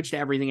actually switch to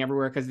Everything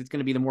Everywhere because it's going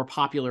to be the more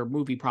popular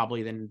movie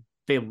probably than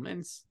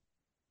Fabelmans.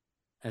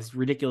 As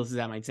ridiculous as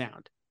that might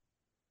sound.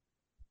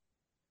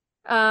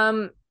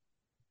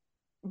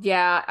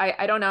 Yeah,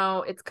 I don't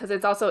know. It's because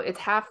it's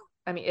half.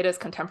 I mean, it is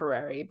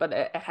contemporary, but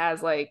it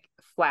has like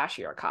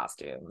flashier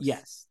costumes.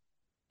 Yes,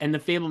 and the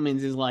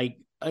Fabelmans is like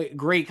a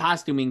great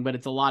costuming, but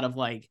it's a lot of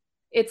like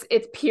it's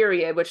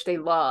period, which they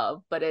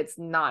love, but it's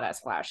not as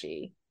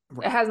flashy.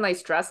 Right. It has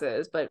nice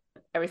dresses, but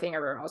Everything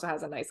Everywhere also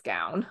has a nice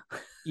gown.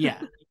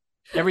 Yeah,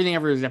 Everything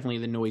Everywhere is definitely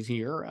the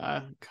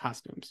noisier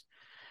costumes.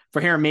 For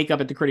hair and makeup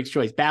at the Critics'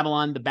 Choice,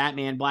 Babylon, The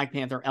Batman, Black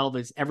Panther,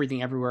 Elvis,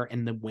 Everything Everywhere,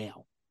 and The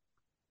Whale.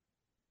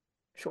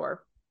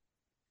 Sure.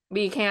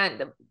 We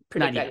can't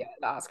predict that yet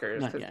at the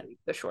Oscars because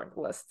the short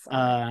lists.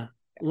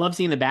 Love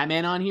seeing The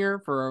Batman on here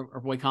for our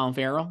boy Colin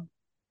Farrell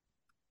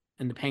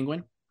and the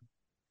Penguin.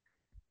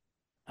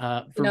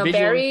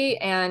 Barry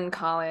and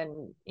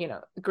Colin,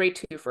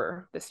 great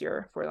twofer this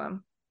year for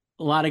them.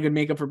 A lot of good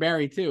makeup for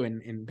Barry too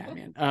in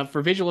Batman.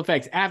 For visual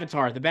effects,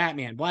 Avatar, The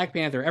Batman, Black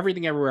Panther,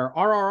 Everything Everywhere,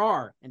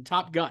 RRR, and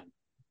Top Gun.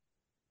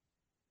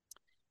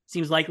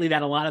 Seems likely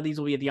that a lot of these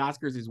will be at the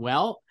Oscars as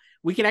well.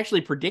 We can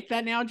actually predict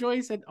that now,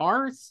 Joyce, at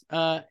ours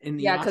in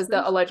the Oscars. Because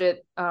the alleged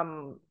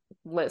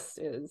list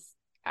is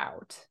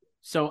out.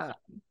 So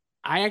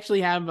I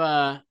actually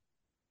have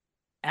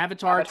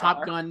Avatar,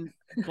 Top Gun,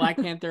 Black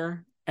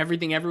Panther,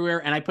 Everything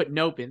Everywhere, and I put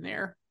Nope in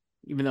there,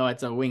 even though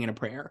it's a wing and a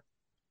prayer.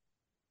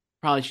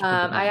 Probably should.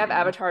 I have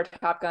Avatar,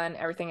 Top Gun,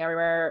 Everything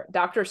Everywhere,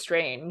 Doctor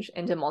Strange,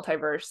 Into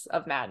Multiverse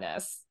of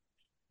Madness.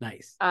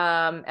 Nice.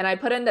 And I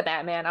put in the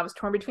Batman. I was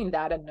torn between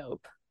that and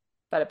Nope,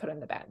 but I put in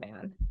the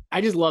Batman.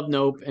 I just love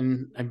Nope,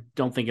 and I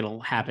don't think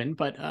it'll happen,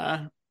 but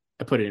I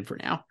put it in for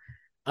now.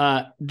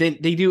 They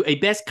do a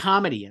best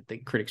comedy at the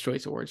Critics'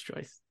 Choice Awards,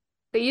 Joyce.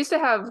 They used to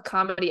have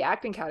comedy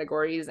acting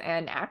categories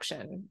and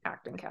action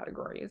acting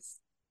categories.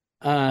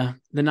 The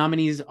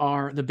nominees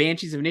are The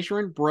Banshees of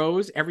Inisherin,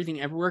 Bros,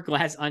 Everything Everywhere,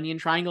 Glass Onion,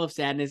 Triangle of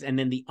Sadness, and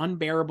then The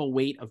Unbearable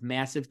Weight of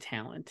Massive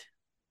Talent.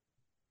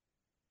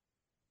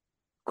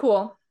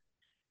 Cool.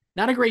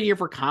 Not a great year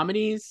for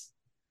comedies,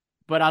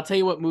 but I'll tell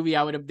you what movie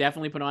I would have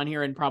definitely put on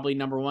here and probably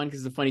number one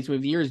because the funniest movie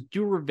of the year is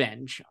Do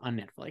Revenge on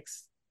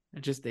Netflix.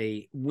 Just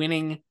a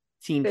winning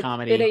teen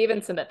comedy. Did they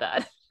even submit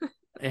that?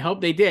 I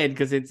hope they did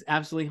because it's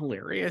absolutely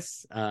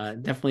hilarious.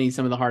 Definitely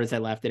some of the hardest I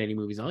laughed at any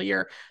movies all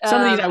year.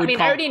 Some of these I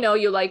already know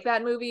you like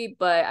that movie,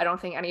 but I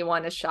don't think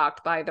anyone is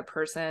shocked by the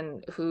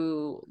person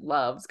who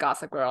loves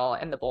Gossip Girl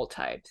and The Bold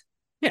Type.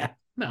 Yeah,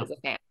 no. Is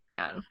a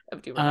fan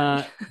of Do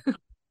Revenge.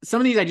 Some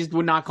of these I just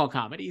would not call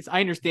comedies. I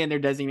understand they're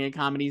designated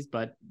comedies,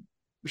 but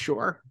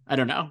sure, I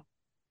don't know.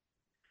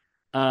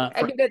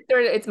 I think that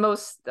it's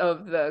most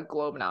of the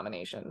Globe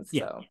nominations.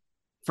 Yeah. So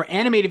for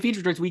animated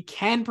feature choice, we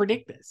can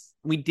predict this.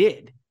 We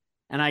did.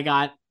 And I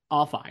got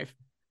all 5.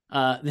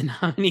 The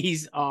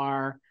nominees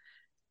are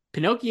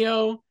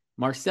Pinocchio,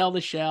 Marcel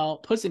the Shell,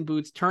 Puss in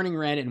Boots, Turning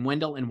Red, and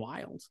Wendell and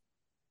Wild.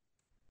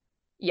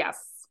 Yes.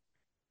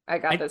 I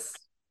got this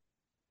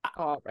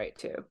all right,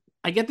 too.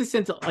 I get the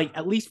sense of, like,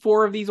 at least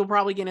 4 of these will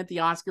probably get at the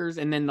Oscars,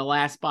 and then the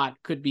last spot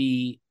could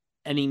be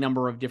any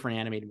number of different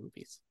animated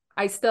movies.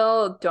 I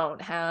still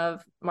don't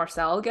have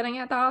Marcel getting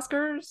at the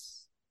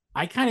Oscars.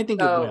 I kind of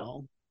think it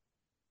will.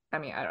 I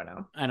mean, I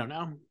don't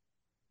know.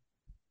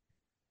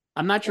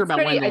 I'm not sure about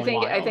Wendell and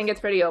Wild. I think it's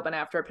pretty open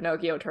after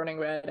Pinocchio, Turning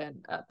Red,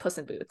 and Puss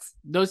in Boots.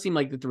 Those seem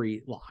like the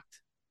 3 locked.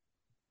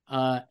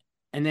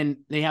 And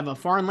then they have a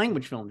foreign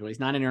language film choice,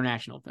 not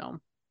international film.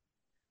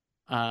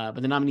 But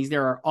the nominees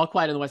there are All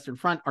Quiet on the Western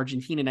Front,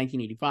 Argentina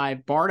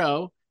 1985,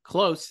 Bardo,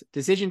 Close,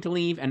 Decision to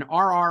Leave, and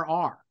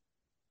RRR.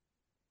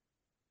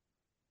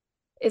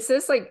 Is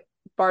this like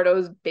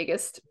Bardo's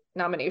biggest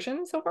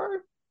nomination so far?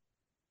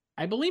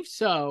 I believe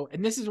so.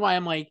 And this is why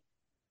I'm like,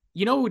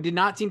 you know who did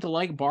not seem to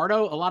like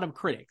Bardo? A lot of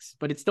critics,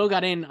 but it still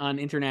got in on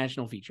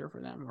international feature for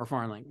them or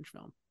foreign language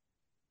film.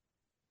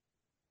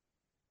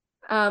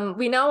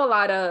 We know a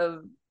lot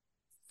of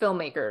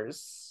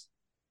filmmakers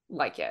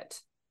like it.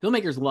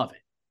 Filmmakers love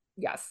it.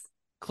 Yes.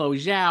 Chloe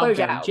Zhao,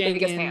 Barry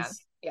Jenkins.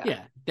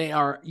 Yeah, they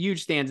are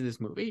huge fans of this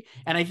movie.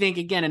 And I think,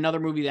 again, another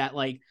movie that,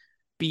 like,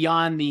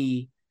 beyond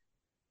the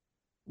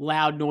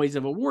loud noise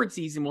of award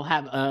season will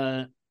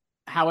have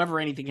however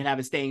anything can have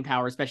a staying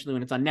power, especially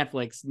when it's on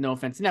Netflix. No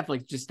offense to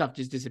Netflix, just stuff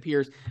just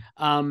disappears.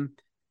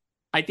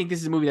 I think this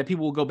is a movie that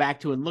people will go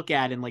back to and look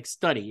at and like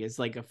study as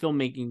like a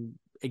filmmaking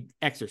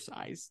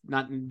exercise.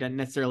 Not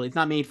necessarily, it's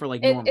not made for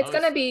like normals. It's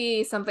going to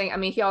be something. I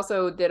mean, he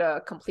also did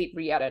a complete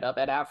re-edit of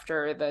it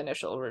after the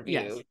initial review.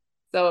 Yes.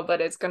 So, but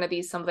it's going to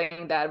be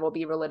something that will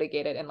be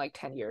relitigated in like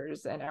 10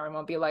 years and everyone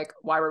will be like,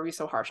 why were we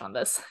so harsh on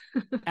this?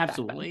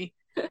 Absolutely.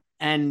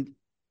 And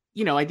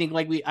you know, I think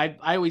like I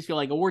always feel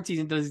like award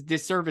season does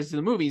disservice to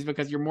the movies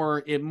because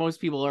most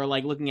people are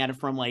like looking at it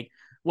from like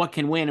what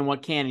can win and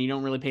what can, and you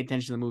don't really pay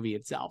attention to the movie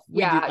itself.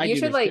 You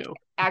should like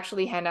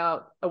actually hand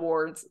out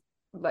awards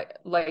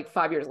like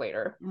 5 years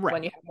later, right,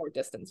 when you have more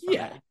distance from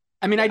it.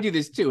 I mean, I do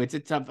this too. It's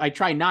tough. I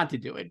try not to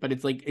do it, but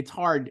it's like, it's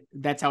hard.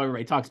 That's how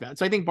everybody talks about it.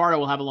 So I think Bardo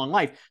will have a long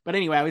life. But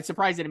anyway, I was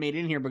surprised that it made it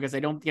in here because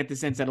I don't get the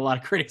sense that a lot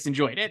of critics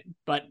enjoyed it,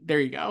 but there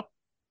you go.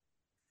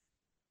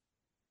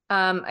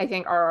 I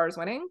think RR is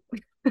winning.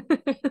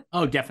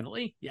 Oh,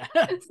 definitely. Yeah.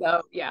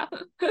 So, yeah.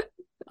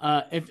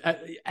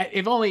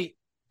 If only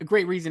a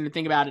great reason to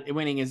think about it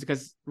winning is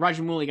because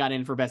Rajamouli got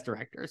in for Best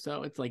Director.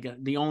 So it's like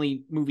the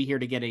only movie here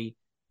to get a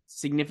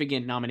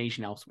significant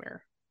nomination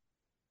elsewhere.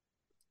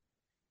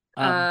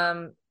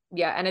 Yeah,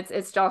 and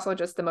it's also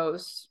just the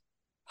most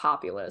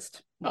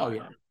populist. Oh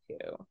yeah.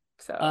 Too.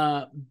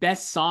 So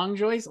Best Song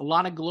choice, a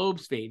lot of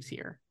Globes faves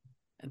here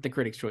at the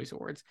Critics' Choice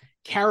Awards.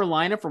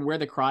 Carolina from Where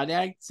the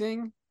Crawdads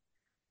Sing,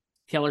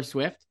 Taylor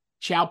Swift.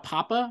 Ciao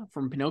Papa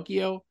from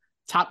Pinocchio,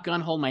 Top Gun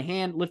Hold My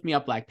Hand, Lift Me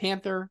Up Black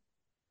Panther,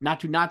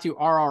 Natu Natu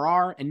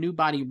RRR, and New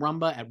Body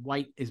Rumba at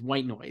White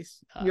Noise.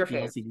 Your the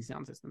LCD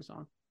Sound System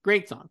song.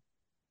 Great song.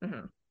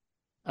 Mm-hmm.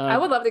 I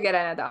would love to get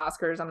in at the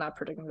Oscars. I'm not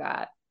predicting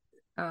that.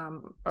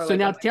 So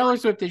now Taylor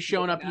Swift has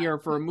shown up here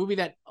for a movie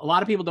that a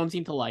lot of people don't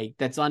seem to like,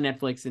 that's on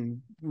Netflix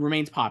and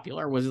remains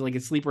popular. Was like a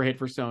sleeper hit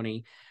for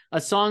Sony.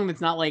 A song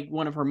that's not like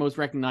one of her most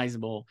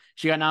recognizable.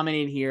 She got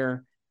nominated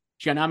here.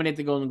 She got nominated at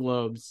the Golden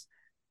Globes.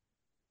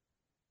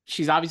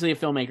 She's obviously a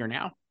filmmaker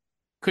now.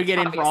 Could get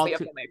in for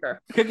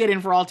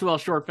all Too Well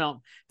short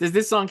film. Does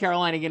this song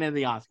Carolina get into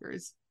the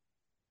Oscars?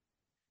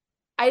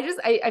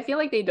 I feel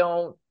like they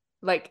don't,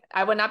 like,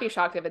 I would not be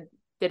shocked if it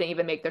didn't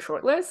even make the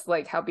short list,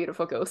 like How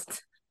Beautiful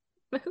Ghost.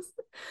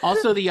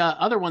 Also, the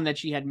other one that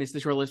she had missed the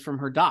short list from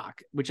her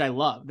doc, which I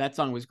love. That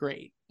song was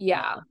great.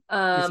 Yeah.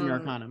 This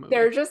Americana movie.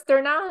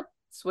 They're not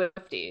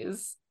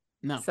Swifties.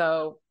 No.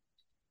 So,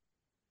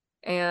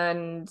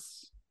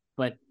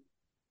 but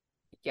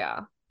yeah.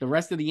 The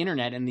rest of the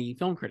internet and the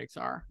film critics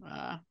are.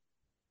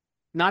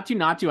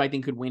 Natu, I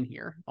think, could win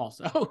here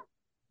also.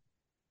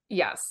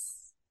 Yes.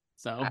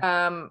 So.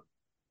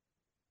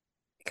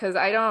 Because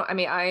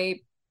I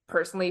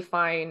personally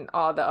find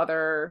all the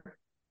other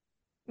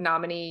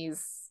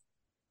nominees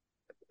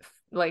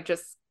like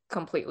just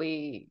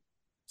completely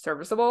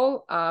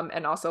serviceable.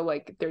 And also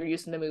like they're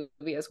used in the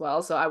movie as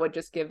well. So I would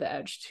just give the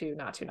edge to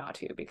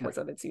Naatu because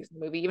of its use in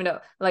the movie. Even though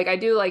like I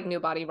do like New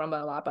Body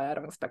Rumba a lot, but I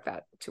don't expect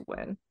that to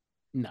win.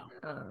 No.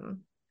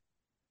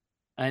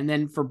 And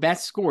then for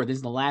best score, this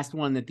is the last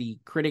one that the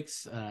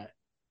Critics'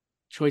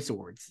 Choice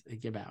Awards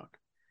give out.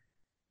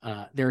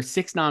 There are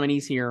 6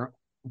 nominees here,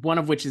 one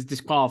of which is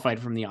disqualified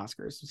from the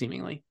Oscars,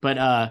 seemingly.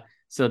 But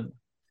so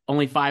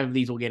only 5 of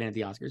these will get in at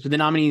the Oscars. But the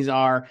nominees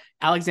are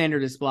Alexander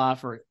Desplat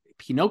for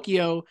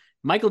Pinocchio,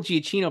 Michael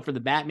Giacchino for The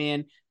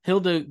Batman,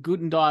 Hilda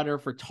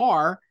Gudendauer for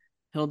Tar,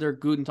 Hilda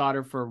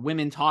Gudendauer for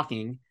Women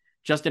Talking,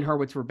 Justin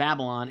Hurwitz for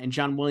Babylon, and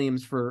John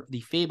Williams for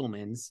The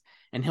Fabelmans.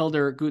 And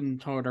Hilda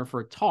Gudendauer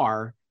for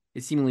Tar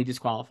is seemingly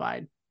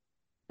disqualified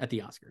at the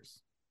Oscars.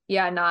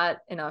 Yeah, not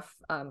enough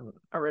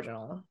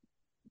original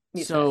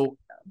music. So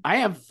I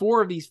have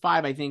 4 of these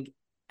 5, I think,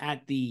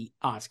 at the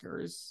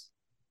Oscars.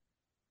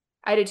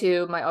 I did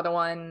too. My other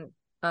one,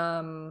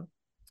 oh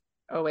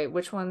wait,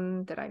 which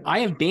one did I miss? I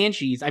have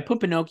Banshees. I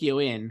put Pinocchio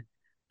in.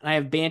 I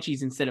have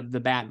Banshees instead of The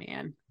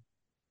Batman.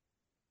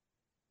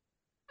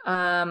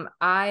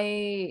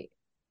 I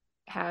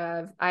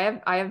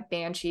have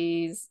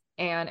Banshees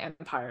and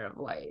Empire of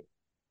Light.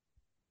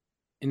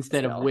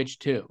 Instead of which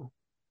 2?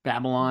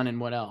 Babylon and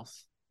what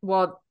else?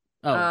 Well,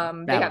 they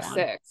have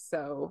 6,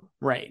 so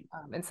right.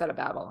 Instead of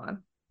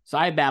Babylon. So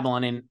I have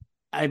Babylon in.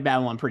 I have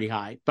Babylon pretty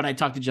high, but I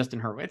talked to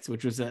Justin Hurwitz,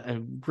 which was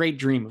a great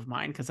dream of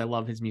mine because I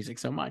love his music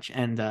so much,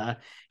 and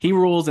he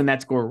rules, and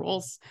that score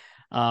rules.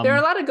 There are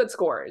a lot of good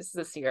scores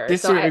this year.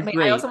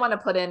 I also want to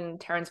put in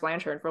Terrence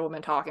Blanchard for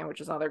Women Talking, which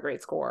is another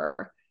great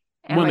score.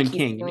 And Woman like,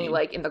 King, he's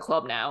like in the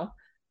club now.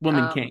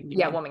 Woman King.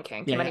 Woman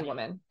King. Too many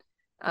women.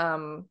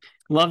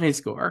 Love his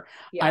score.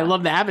 Yeah. I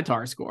love the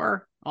Avatar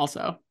score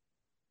also.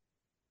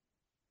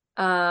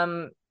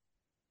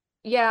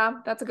 Yeah,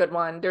 that's a good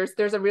one.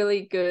 There's a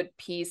really good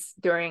piece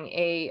during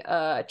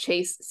a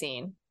chase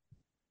scene.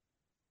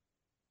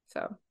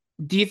 So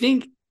do you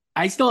think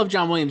I still have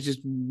John Williams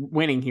just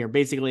winning here,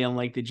 basically on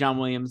like the John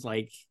Williams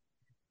like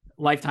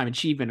Lifetime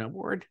Achievement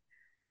Award?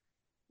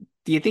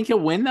 Do you think he'll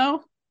win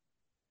though?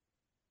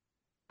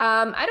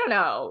 I don't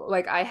know.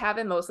 Like I have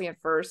him mostly in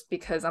first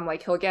because I'm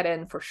like he'll get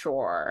in for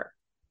sure,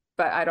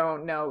 but I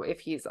don't know if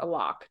he's a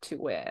lock to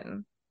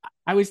win.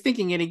 I was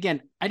thinking it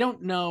again. I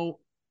don't know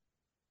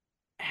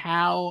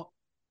how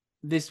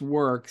this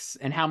works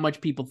and how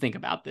much people think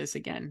about this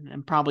again.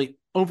 I'm probably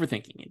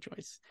overthinking it,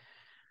 Joyce.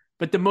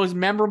 But the most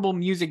memorable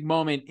music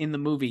moment in the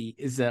movie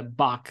is a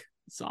Bach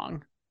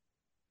song.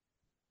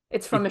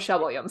 It's from Michelle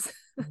Williams.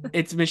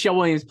 It's Michelle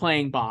Williams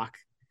playing Bach.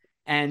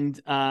 And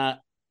I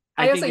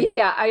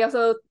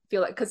also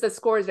feel like because the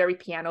score is very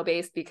piano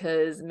based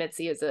because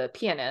Mitzi is a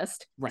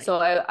pianist. Right. So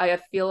I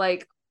feel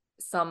like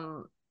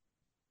some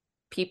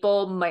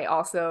people might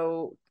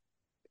also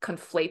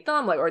conflate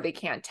them, like, or they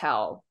can't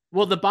tell.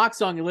 Well, the Bach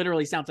song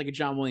literally sounds like a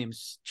John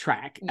Williams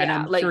track, and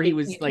I'm sure he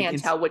was you can't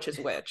tell which is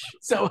which.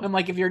 So I'm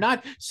like, if you're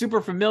not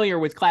super familiar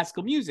with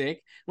classical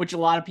music, which a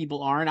lot of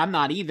people aren't, I'm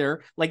not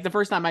either. Like the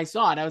first time I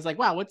saw it, I was like,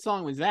 wow, what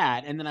song was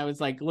that? And then I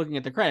was like looking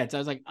at the credits, I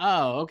was like,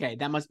 oh, okay,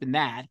 that must have been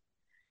that,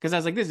 because I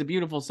was like, this is a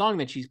beautiful song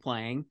that she's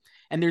playing,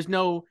 and there's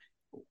no,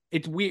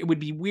 it's weird. It would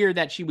be weird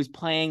that she was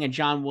playing a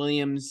John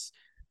Williams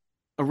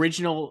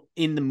original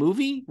in the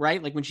movie,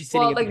 right? Like when she's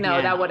sitting. Well, like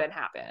no, that wouldn't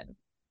happen.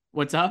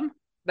 What's up?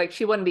 Like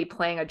she wouldn't be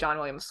playing a John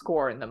Williams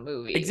score in the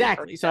movie.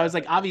 Exactly. So I was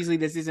like, obviously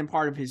this isn't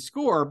part of his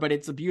score, but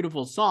it's a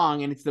beautiful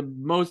song. And it's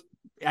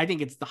I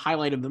think it's the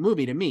highlight of the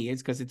movie to me.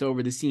 It's because it's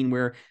over the scene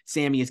where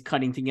Sammy is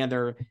cutting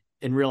together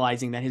and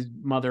realizing that his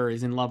mother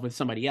is in love with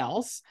somebody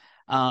else.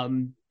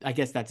 I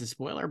guess that's a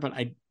spoiler, but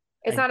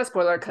it's not a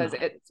spoiler because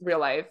it's real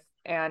life.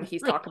 And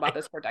he's talked about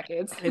this for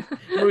decades. The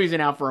movie's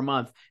been out for a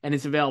month and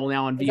it's available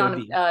now on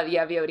VOD.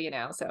 VOD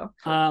now.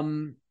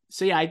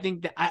 So yeah, I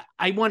think that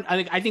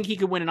I think he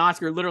could win an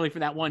Oscar literally for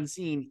that one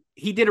scene.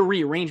 He did a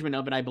rearrangement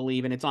of it, I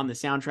believe, and it's on the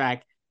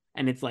soundtrack.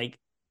 And it's like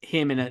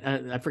him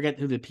and I forget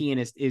who the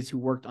pianist is who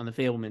worked on the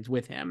Fabelmans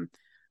with him.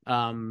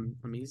 Let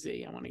me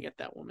see. I want to get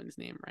that woman's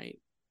name right.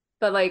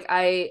 But like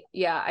I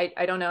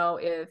don't know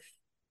if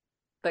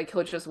like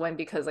he'll just win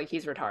because like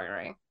he's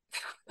retiring.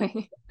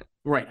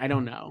 Right. I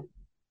don't know.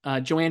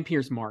 Joanne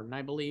Pierce Martin,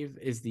 I believe,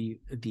 is the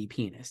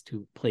pianist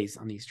who plays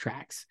on these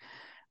tracks.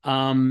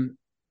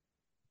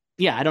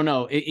 Yeah, I don't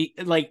know.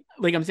 Like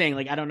I'm saying,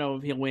 like I don't know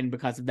if he'll win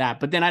because of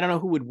that. But then I don't know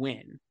who would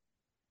win.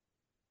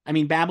 I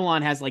mean,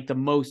 Babylon has like the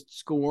most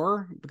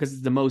score because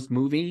it's the most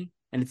movie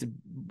and it's an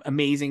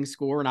amazing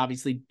score. And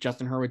obviously,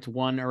 Justin Hurwitz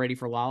won already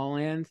for La La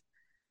Land.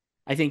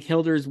 I think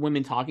Hilder's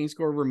Women Talking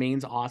score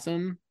remains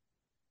awesome.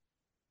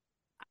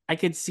 I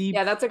could see.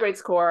 Yeah, that's a great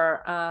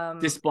score.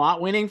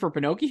 Desplat winning for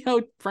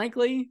Pinocchio.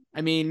 Frankly,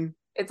 I mean,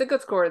 it's a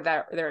good score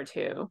there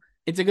too.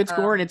 It's a good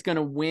score, and it's going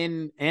to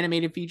win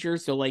animated feature,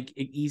 so like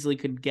it easily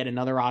could get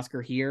another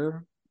Oscar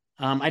here.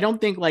 I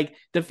don't think like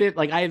the fifth,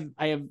 like I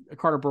have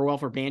Carter Burwell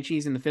for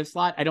Banshees in the 5th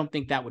slot. I don't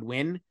think that would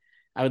win.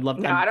 I would love.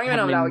 No, I don't even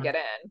know if that would get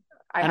in.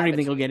 I don't even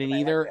think he'll get in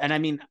either. And I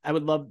mean, I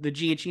would love the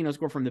Giacchino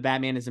score from The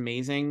Batman is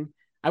amazing.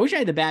 I wish I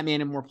had The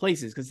Batman in more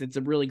places because it's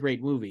a really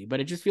great movie, but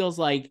it just feels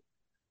like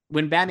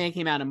when Batman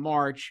came out in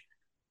March,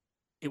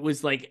 it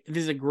was like,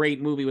 this is a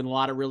great movie with a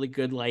lot of really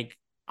good, like,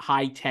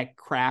 high-tech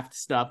craft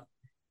stuff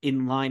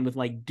in line with,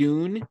 like,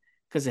 Dune,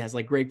 because it has,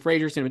 like, Greg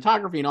Fraser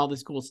cinematography and all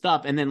this cool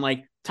stuff. And then,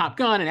 like, Top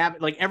Gun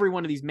and, like, every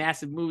one of these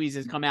massive movies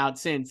has come out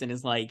since and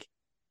is, like,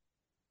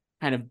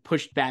 kind of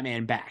pushed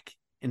Batman back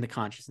in the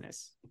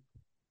consciousness.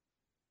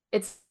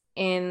 It's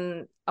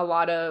in a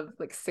lot of,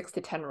 like, 6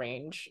 to 10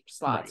 range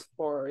slots Right.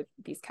 for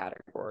these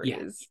categories.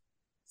 Yeah.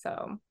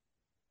 So...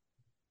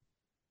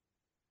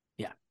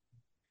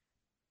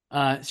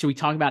 Should we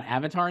talk about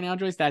Avatar now,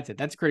 Joyce? That's it.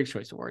 That's Critics'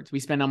 Choice Awards.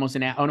 We spend almost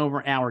over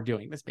an hour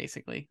doing this,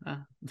 basically.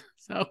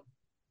 So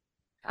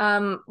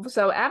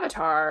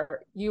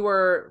Avatar,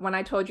 when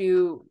I told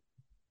you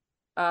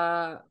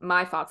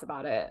my thoughts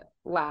about it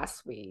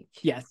last week.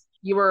 Yes.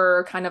 You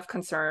were kind of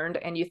concerned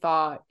and you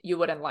thought you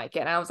wouldn't like it.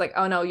 And I was like,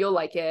 oh no, you'll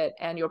like it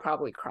and you'll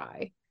probably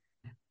cry.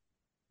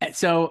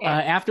 So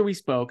after we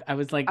spoke, I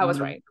was like, I was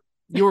right.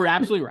 You were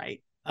absolutely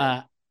right.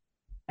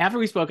 After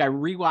we spoke, I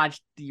rewatched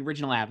the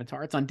original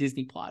Avatar. It's on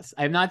Disney Plus.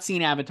 I have not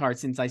seen Avatar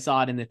since I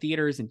saw it in the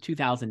theaters in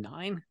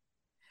 2009.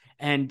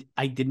 And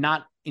I did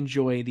not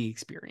enjoy the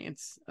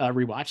experience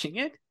rewatching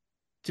it,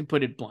 to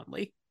put it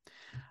bluntly.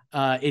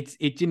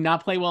 It did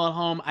not play well at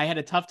home. I had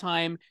a tough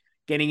time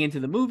getting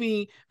into the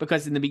movie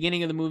because in the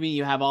beginning of the movie,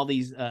 you have all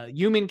these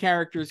human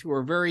characters who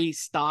are very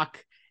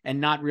stock and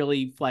not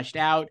really fleshed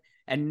out.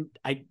 And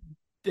I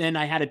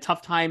had a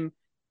tough time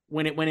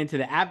when it went into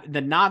the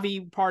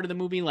Na'vi part of the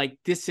movie, like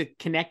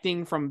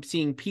disconnecting from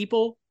seeing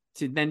people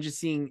to then just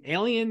seeing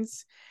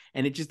aliens.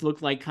 And it just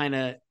looked like kind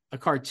of a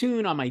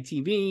cartoon on my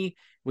TV,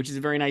 which is a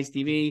very nice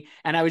TV.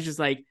 And I was just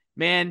like,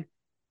 man,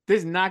 this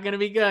is not going to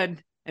be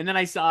good. And then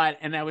I saw it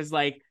and I was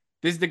like,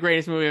 this is the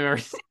greatest movie I've ever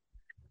seen.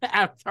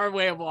 Avatar: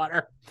 Way of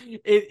Water.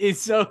 It is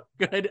so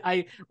good.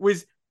 I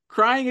was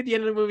crying at the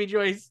end of the movie,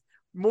 Joyce,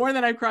 more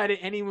than I've cried at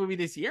any movie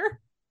this year.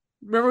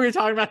 Remember we were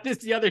talking about this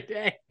the other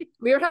day?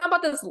 We were talking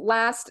about this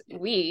last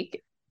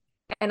week.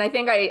 And I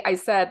think I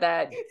said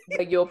that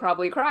you'll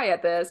probably cry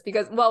at this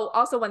because, well,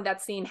 also when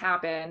that scene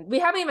happened, we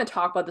haven't even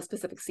talked about the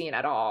specific scene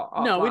at all.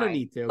 No, offline, we don't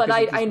need to. But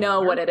I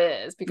know what it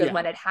is because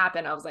when it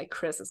happened, I was like,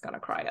 Chris is going to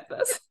cry at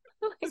this.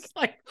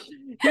 Like,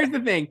 here's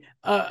the thing.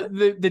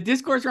 The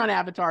discourse around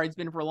Avatar has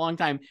been for a long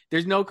time.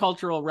 There's no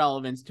cultural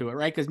relevance to it,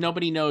 right? Because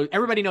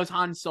everybody knows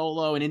Han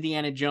Solo and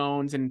Indiana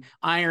Jones and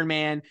Iron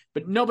Man,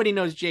 but nobody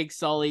knows Jake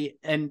Sully,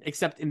 and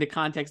except in the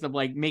context of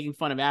like making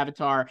fun of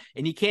Avatar,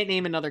 and you can't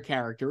name another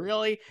character,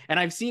 really. And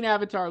I've seen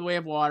Avatar: The Way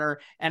of Water,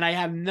 and I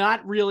have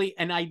not really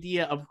an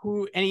idea of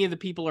who any of the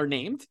people are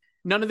named.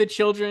 None of the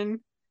children.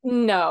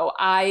 No,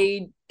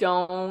 I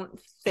don't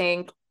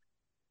think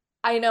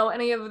I know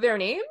any of their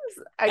names.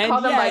 I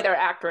call them by their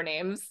actor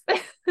names.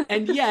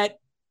 And yet,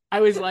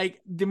 I was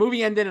like, the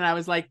movie ended and I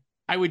was like,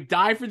 I would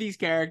die for these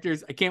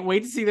characters. I can't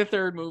wait to see the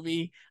third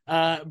movie.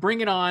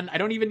 Bring it on. I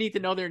don't even need to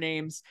know their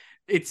names.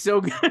 It's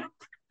so good.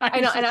 I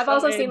know. And I've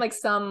also seen like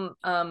some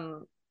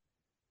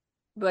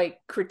like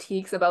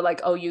critiques about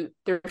like, oh,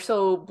 they're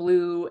so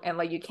blue and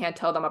like you can't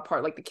tell them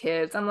apart like the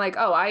kids. I'm like,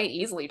 oh, I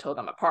easily told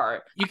them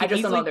apart. I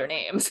just don't know their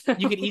names.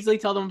 You could easily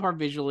tell them apart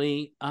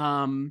visually.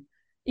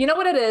 You know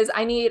what it is?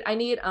 I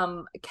need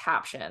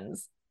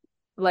captions.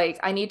 Like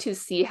I need to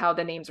see how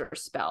the names are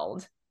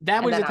spelled.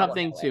 That was a tough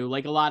thing too.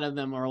 Like a lot of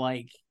them are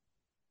like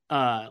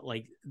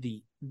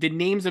the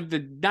names of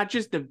not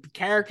just the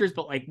characters,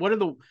 but like what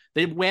are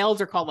the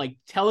whales are called like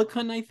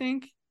Telecun, I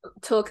think.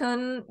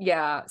 Telecun,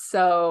 yeah.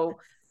 So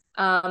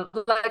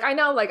like I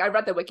know, like I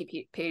read the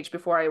wiki page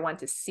before I went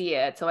to see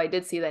it, so I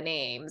did see the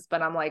names,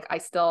 but I'm like I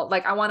still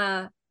like I want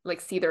to like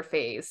see their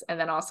face and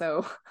then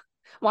also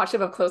watch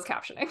it with closed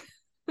captioning.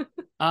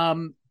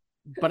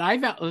 But I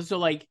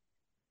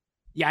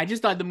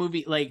just thought the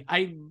movie, like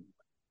I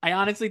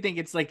honestly think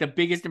it's like the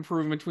biggest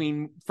improvement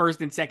between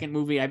first and second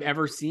movie I've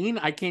ever seen.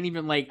 I can't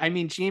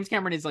even James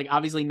Cameron is like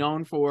obviously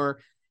known for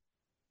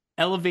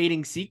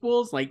elevating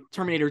sequels, like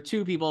Terminator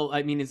 2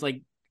 is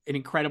like an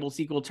incredible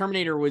sequel.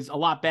 Terminator was a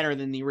lot better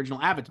than the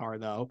original Avatar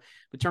though,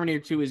 but Terminator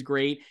 2 is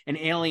great. And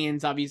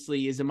Aliens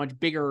obviously is a much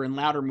bigger and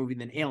louder movie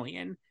than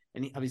Alien.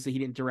 And obviously he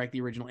didn't direct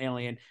the original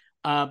Alien.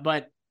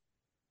 But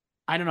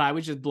I don't know. I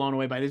was just blown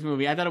away by this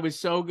movie. I thought it was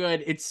so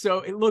good. It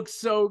looks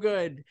so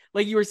good.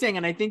 Like you were saying.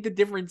 And I think the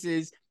difference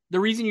is the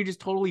reason you just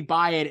totally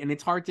buy it and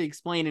it's hard to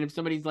explain. And if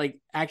somebody's like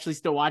actually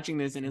still watching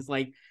this and is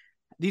like,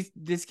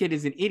 this kid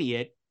is an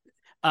idiot,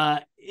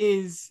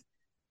 is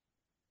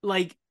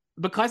like,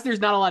 because there's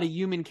not a lot of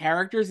human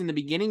characters in the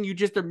beginning, you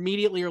just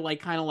immediately are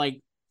like, kind of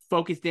like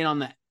focused in on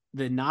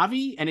the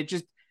Na'vi. And it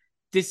just,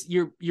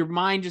 your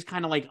mind just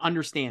kind of like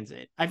understands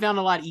it. I found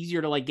it a lot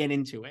easier to like get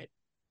into it.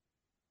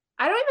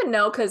 I don't even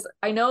know, because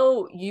I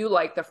know you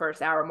liked the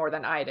first hour more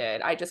than I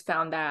did. I just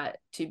found that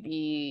to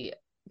be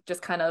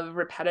just kind of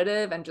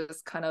repetitive and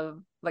just kind of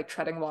like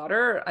treading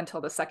water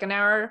until the second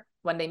hour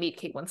when they meet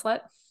Kate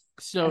Winslet.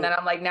 And then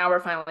I'm like, now we're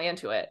finally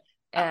into it.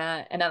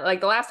 And then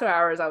like the last 2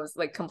 hours I was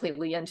like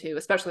completely into,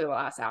 especially the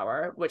last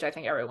hour, which I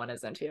think everyone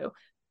is into.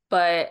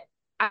 But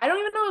I don't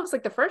even know if it was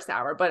like the first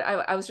hour, but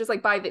I was just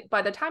like by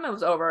the time it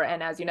was over,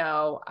 and as you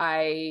know,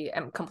 I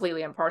am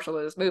completely impartial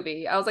to this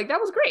movie. I was like, that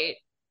was great.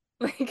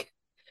 Like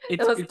it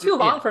was too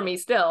long for me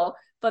still,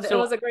 but it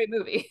was a great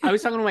movie. I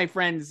was talking to my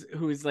friends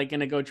who's like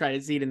gonna go try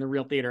to see it in the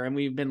real theater, and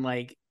we've been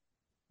like,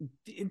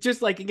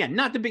 just like, again,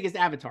 not the biggest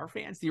Avatar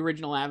fans, the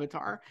original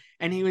Avatar,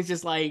 and he was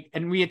just like,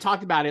 and we had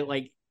talked about it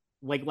like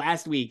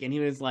last week, and he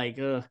was like,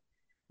 ugh,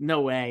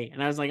 no way.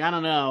 And I was like, I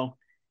don't know.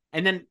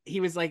 And then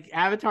he was like,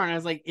 Avatar, and I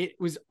was like, it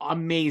was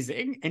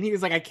amazing. And he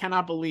was like, I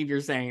cannot believe you're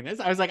saying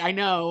this. I was like, I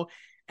know.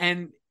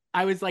 And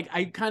I was like,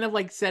 I kind of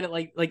like said it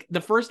like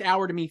the first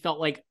hour to me felt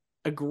like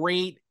a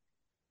great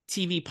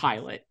TV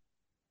pilot,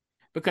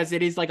 because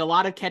it is like a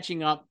lot of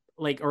catching up,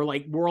 like, or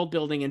like world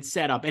building and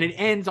setup, and it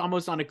ends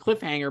almost on a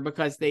cliffhanger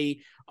because they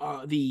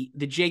the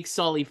Jake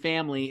Sully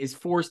family is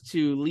forced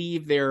to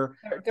leave their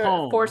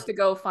home, forced to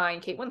go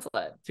find Kate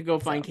Winslet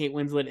Kate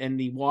Winslet and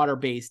the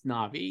water-based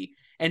Na'vi.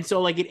 And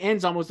so like it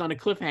ends almost on a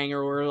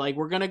cliffhanger where like,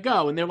 we're gonna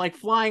go, and they're like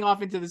flying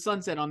off into the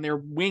sunset on their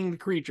winged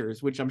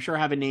creatures, which I'm sure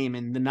have a name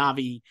in the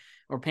Na'vi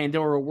or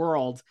Pandora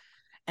world.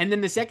 And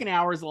then the second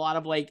hour is a lot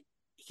of like,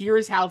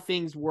 here's how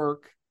things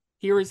work.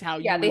 Here is how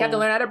they have to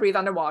learn how to breathe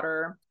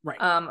underwater.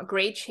 Right.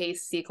 Great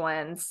chase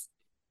sequence.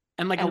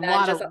 And like a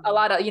lot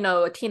of, you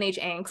know, teenage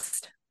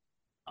angst.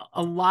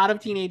 A lot of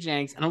teenage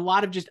angst and a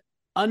lot of just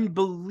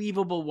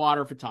unbelievable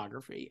water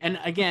photography. And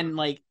again,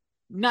 like,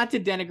 not to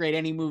denigrate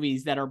any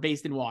movies that are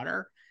based in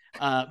water,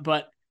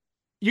 but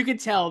you could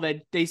tell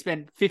that they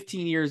spent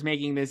 15 years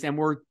making this and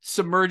were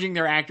submerging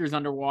their actors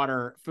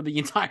underwater for the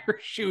entire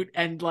shoot.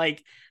 And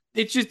like,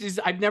 it's just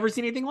is, I've never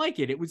seen anything like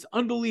it. It was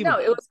unbelievable.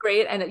 No, it was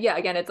great. And yeah,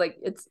 again, it's like,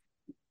 it's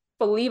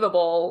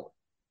believable,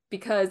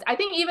 because I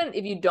think even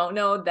if you don't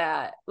know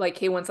that like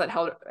Kate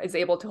Winslet is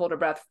able to hold her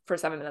breath for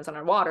 7 minutes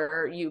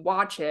underwater, you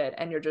watch it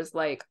and you're just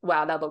like,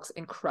 wow, that looks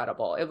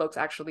incredible. It looks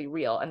actually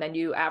real. And then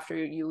after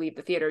you leave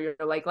the theater, you're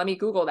like, let me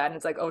Google that. And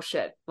it's like, oh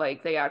shit,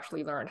 like they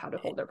actually learned how to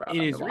hold their breath.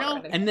 It is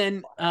real. And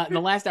then the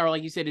last hour,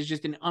 like you said, is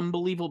just an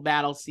unbelievable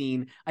battle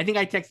scene. I think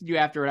I texted you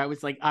after it. I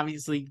was like,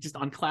 obviously just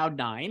on cloud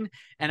 9.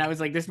 And I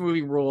was like, this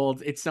movie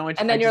ruled. It's so much.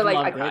 And then you're like,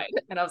 I cried.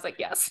 And I was like,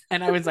 yes.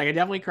 And I was like, I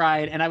definitely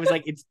cried. And I was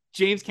like, it's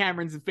James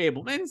Cameron's The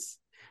Fabelmans.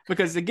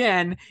 Because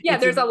again,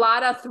 there's a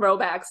lot of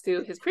throwbacks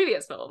to his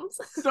previous films.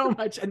 So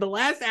much. And the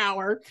last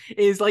hour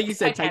is, like you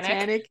said,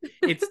 Titanic.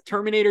 It's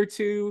Terminator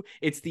 2.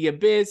 It's The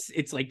Abyss.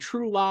 It's like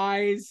True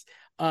Lies.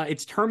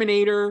 It's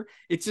Terminator.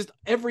 It's just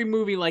every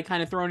movie like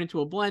kind of thrown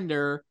into a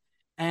blender.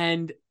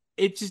 And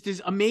it just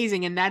is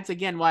amazing. And that's,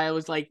 again, why I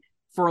was like,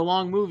 for a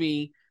long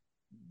movie,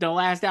 the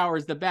last hour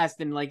is the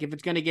best. And like, if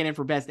it's going to get in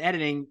for best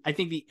editing, I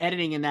think the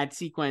editing in that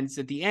sequence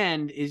at the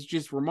end is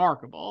just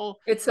remarkable.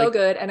 It's so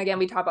good. And again,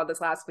 we talked about this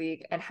last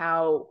week, and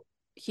how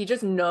he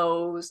just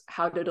knows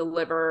how to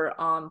deliver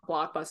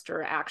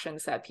blockbuster action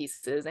set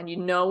pieces. And you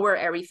know where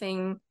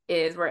everything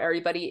is, where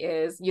everybody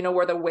is, you know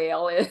where the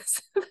whale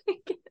is.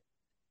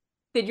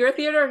 Did your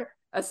theater,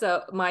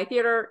 so my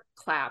theater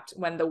clapped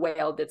when the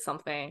whale did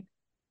something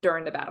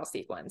during the battle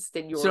sequence.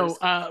 Did yours? So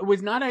it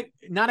was not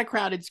a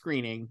crowded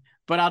screening,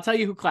 but I'll tell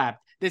you who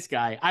clapped. This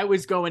guy. I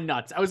was going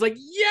nuts. I was like,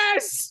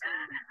 yes.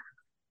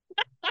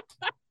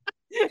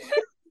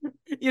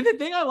 Yeah, the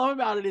thing I love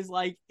about it is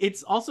like,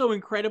 it's also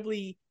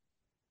incredibly,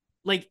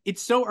 like,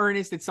 it's so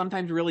earnest, it's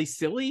sometimes really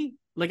silly.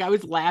 Like, I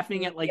was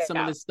laughing at like some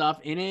of the stuff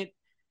in it.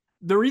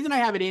 The reason I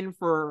have it in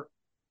for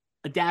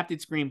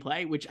adapted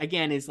screenplay, which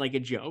again is like a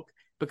joke,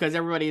 because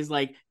everybody is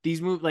like,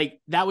 these movies, like,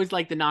 that was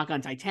like the knock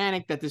on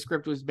Titanic, that the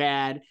script was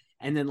bad.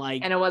 And then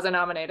like, and it wasn't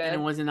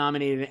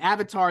nominated.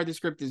 Avatar, the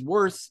script is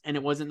worse and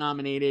it wasn't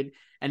nominated.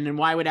 And then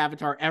why would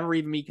Avatar ever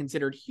even be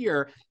considered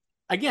here?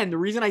 Again, the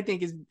reason I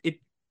think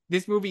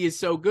this movie is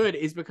so good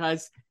is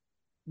because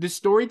there's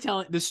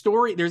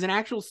an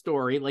actual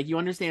story, like you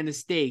understand the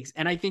stakes.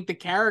 And I think the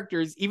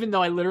characters, even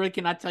though I literally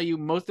cannot tell you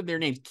most of their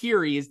names,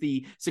 Kiri is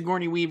the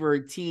Sigourney Weaver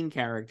teen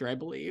character, I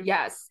believe.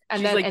 Yes.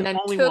 And then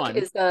Took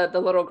is the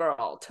little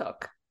girl,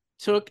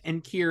 Took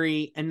and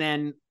Kiri, and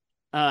then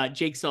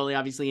Jake Sully,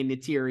 obviously, and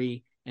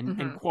Neytiri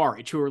and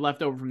Quaritch, who were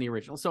left over from the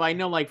original. So I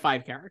know like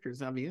 5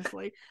 characters,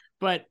 obviously,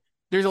 but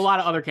there's a lot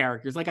of other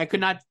characters. Like, I could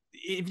not,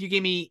 if you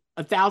gave me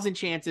 1,000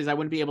 chances, I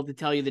wouldn't be able to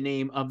tell you the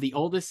name of the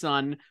oldest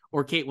son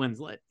or Kate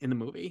Winslet in the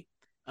movie.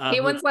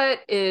 Kate Winslet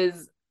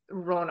is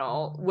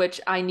Ronal, which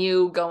I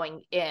knew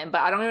going in,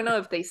 but I don't even know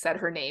if they said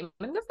her name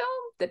in the film.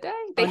 Did they?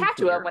 They had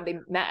to have when they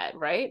met,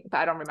 right? But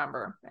I don't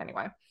remember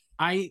anyway.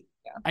 I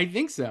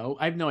think so.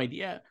 I have no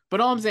idea. But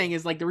all I'm saying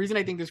is, like, the reason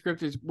I think the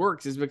script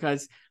works is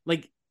because,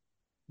 like,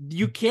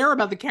 you care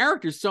about the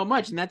characters so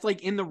much, and that's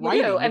like in the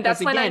writing. And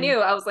that's when I knew.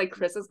 I was like,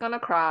 Chris is gonna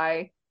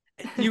cry.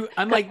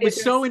 I'm like,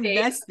 was so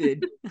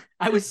invested.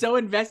 I was so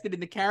invested in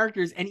the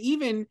characters, and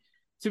even,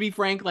 to be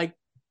frank, like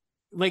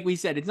we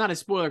said, it's not a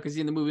spoiler because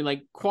in the movie,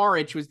 like,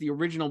 Quaritch was the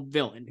original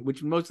villain,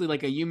 which mostly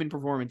like a human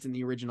performance in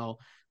the original,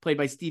 played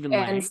by Stephen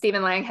Lang. And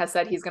Stephen Lang has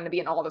said he's going to be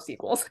in all the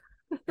sequels.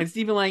 And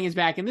Stephen Lang is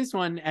back in this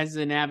one as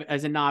a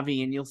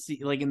Na'vi, and you'll see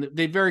like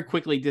they very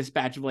quickly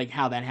dispatch of like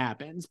how that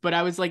happens. But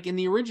I was like in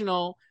the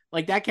original,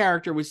 like that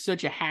character was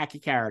such a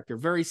hacky character,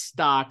 very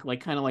stock,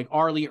 like kind of like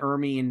Arlie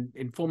Ermy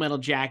in Full Metal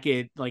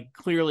Jacket, like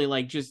clearly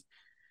like just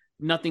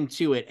nothing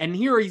to it. And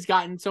here he's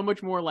gotten so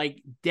much more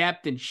like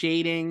depth and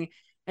shading,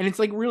 and it's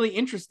like really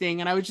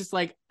interesting. And I was just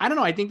like, I don't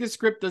know, I think the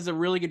script does a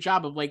really good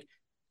job of like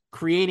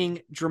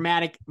creating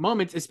dramatic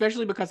moments,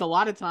 especially because a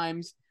lot of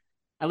times,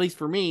 at least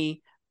for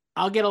me,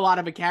 I'll get a lot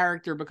of a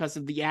character because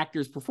of the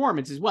actor's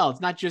performance as well.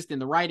 It's not just in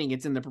the writing,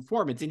 it's in the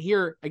performance. And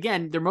here,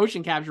 again, they're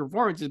motion capture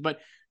performances, but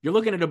you're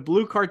looking at a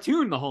blue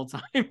cartoon the whole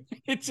time.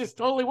 It just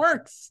totally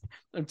works.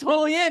 I'm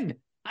totally in.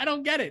 I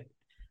don't get it.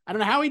 I don't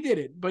know how he did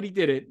it, but he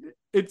did it.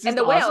 It's just and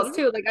the awesome. whales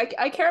too. Like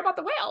I care about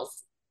the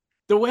whales.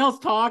 The whales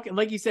talk. And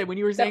like you said, when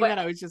you were saying that,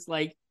 I was just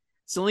like,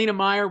 Selena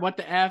Meyer, what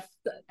the F?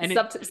 And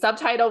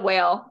subtitle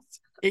whale.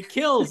 It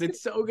kills.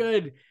 It's so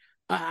good.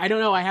 I don't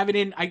know. I have it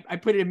in. I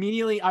put it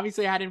immediately.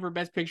 Obviously, I had it in for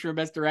Best Picture and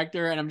Best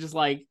Director, and I'm just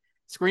like,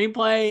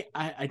 screenplay.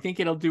 I think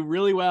it'll do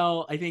really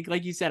well. I think,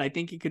 like you said, I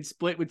think it could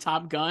split with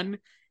Top Gun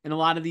in a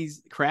lot of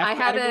these craft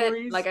categories. Have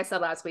it, like I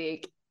said last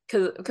week,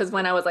 because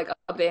when I was like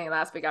updating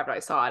last week after I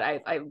saw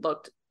it, I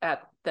looked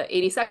at the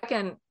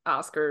 82nd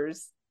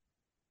Oscars,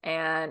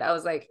 and I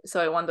was like, so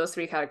I won those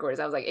 3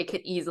 categories. I was like, it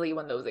could easily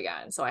win those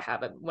again. So I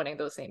have it winning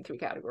those same 3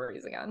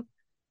 categories again.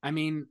 I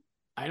mean,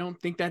 I don't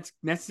think that's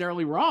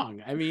necessarily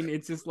wrong. I mean,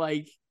 it's just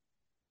like,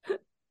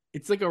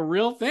 it's like a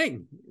real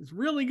thing. It's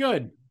really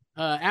good.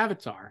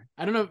 Avatar.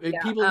 I don't know if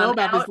people know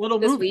about this little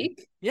movie.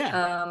 Week.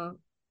 Yeah.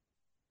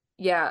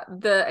 Yeah.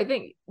 I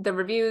think the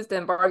reviews, the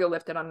embargo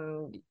lifted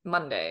on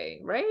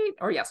Monday, right?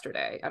 Or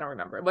yesterday. I don't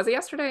remember. Was it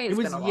yesterday? It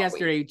was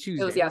yesterday,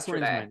 Tuesday. It was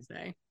yesterday.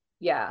 Wednesday.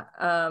 Yeah.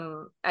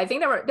 I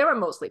think they were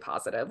mostly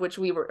positive, which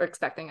we were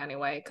expecting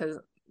anyway, because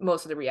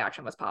most of the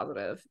reaction was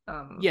positive.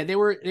 Yeah, they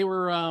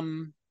were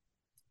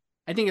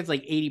I think it's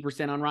like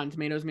 80% on Rotten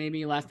Tomatoes,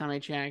 maybe last time I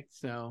checked.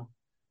 So,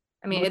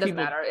 I mean, it doesn't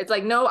matter. It's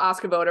like no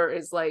Oscar voter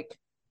is like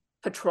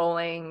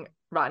patrolling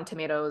Rotten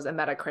Tomatoes and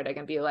Metacritic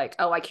and be like,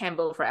 oh, I can't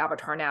vote for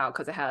Avatar now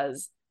because it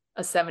has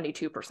a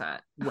 72%.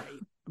 Right.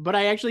 But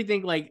I actually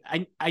think like,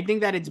 I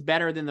think that it's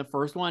better than the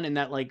first one, and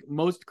that like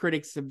most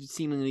critics have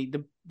seemingly,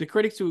 the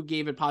critics who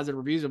gave it positive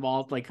reviews have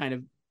all like kind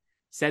of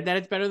said that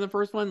it's better than the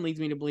first one, leads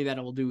me to believe that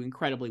it will do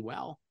incredibly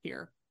well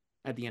here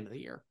at the end of the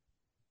year.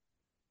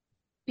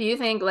 Do you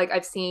think, like,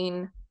 I've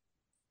seen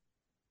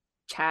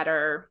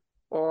chatter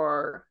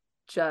or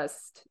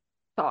just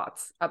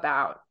thoughts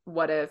about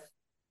what if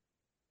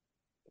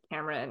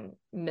Cameron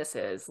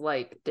misses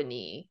like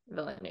Denis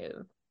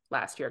Villeneuve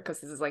last year, because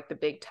this is like the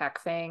big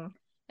tech thing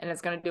and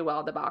it's going to do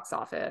well at the box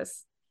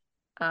office,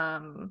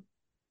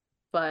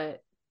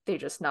 but they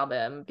just snub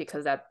him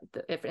because that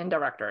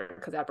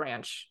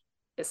branch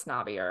is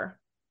snobbier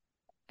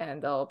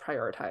and they'll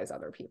prioritize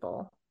other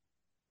people.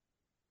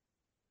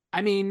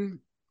 I mean,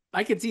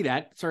 I could see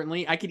that.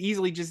 Certainly, I could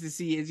easily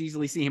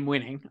see him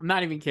winning. I'm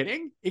not even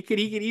kidding. He could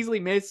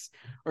easily miss,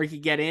 or he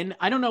could get in.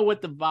 I don't know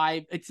what the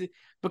vibe.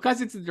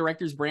 Because it's the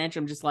director's branch.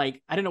 I'm just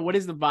like, I don't know, what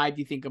is the vibe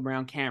you think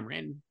around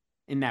Cameron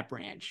in that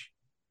branch?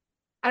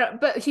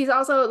 But he's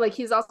also going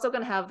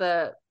to have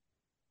the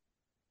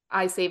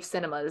I Save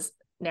Cinemas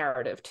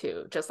narrative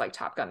too, just like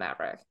Top Gun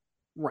Maverick.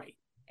 Right.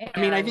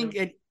 And I mean,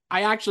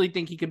 I actually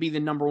think he could be the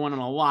number one on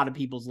a lot of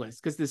people's lists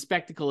because the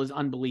spectacle is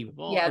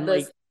unbelievable. Yeah,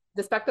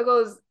 the spectacle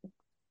is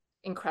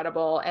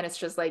incredible, and it's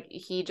just like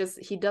he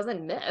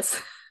doesn't miss.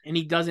 And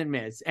he doesn't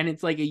miss. And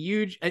it's like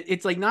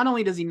it's like, not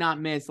only does he not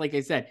miss, like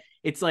I said,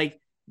 it's like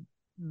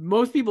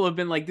most people have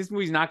been like, this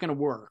movie's not going to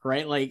work,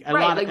 right? Like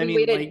we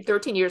waited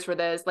 13 years for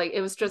this. Like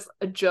it was just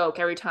a joke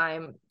every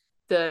time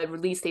the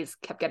release dates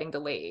kept getting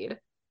delayed.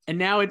 And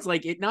now it's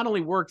like, it not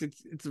only works,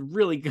 it's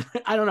really good.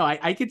 I don't know.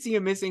 I could see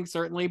him missing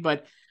certainly,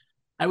 but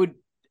I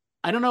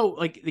don't know.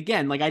 Like,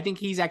 again, like I think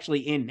he's actually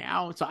in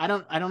now. So I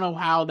don't know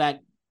how that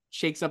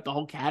shakes up the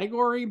whole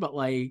category, but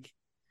like,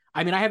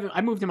 I mean,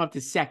 I moved him up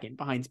to second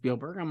behind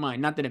Spielberg on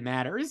mine. Not that it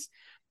matters,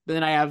 but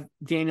then I have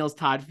Daniels,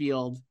 Todd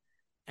Field,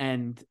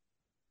 and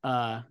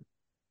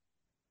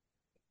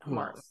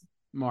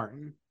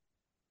Martin.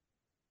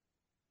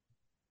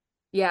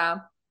 Yeah.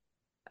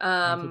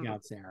 I took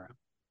out Sarah.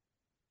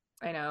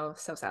 I know,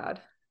 so sad.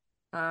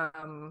 I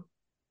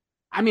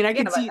mean, I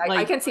can see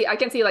I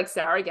can see like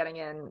Sarah getting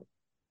in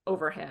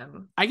over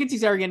him. I can see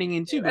Sarah getting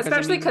in too,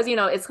 especially because you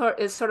know it's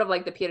sort of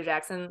like the Peter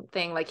Jackson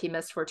thing. Like he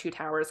missed for Two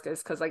Towers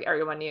because like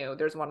everyone knew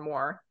there's one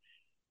more,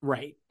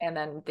 right? And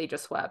then they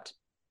just swept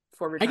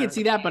for Return. I can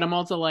see that, but I'm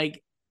also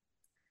like,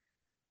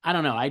 I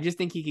don't know. I just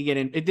think he could get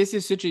in. This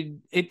is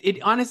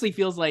it honestly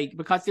feels like,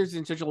 because there's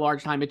been such a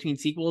large time between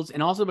sequels,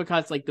 and also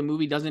because like the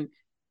movie doesn't.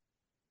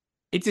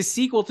 It's a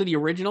sequel to the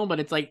original, but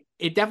it's like,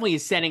 it definitely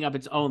is setting up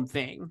its own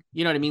thing.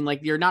 You know what I mean? Like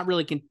you're not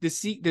really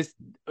this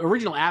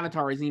original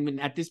Avatar isn't even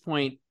at this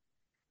point,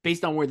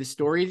 based on where the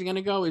story is going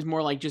to go, is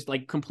more like just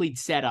like complete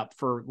setup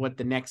for what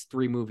the next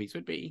 3 movies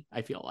would be.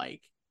 I feel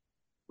like.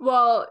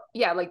 Well,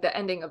 yeah, like the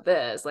ending of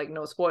this, like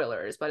no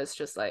spoilers, but it's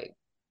just like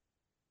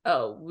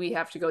oh, we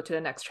have to go to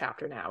the next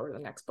chapter now or the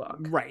next book.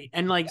 Right.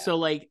 And like, so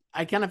like,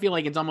 I kind of feel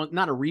like it's almost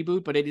not a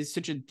reboot, but it is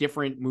such a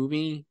different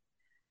movie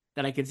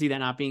that I could see that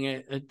not being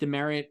a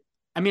demerit.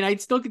 I mean, I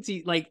still could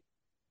see, like,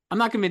 I'm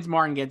not convinced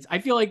Martin gets, I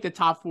feel like the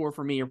top four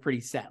for me are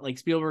pretty set, like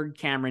Spielberg,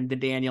 Cameron, the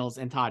Daniels,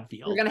 and Todd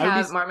Field. We're going to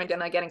have Martin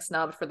McDonagh getting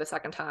snubbed for the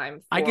second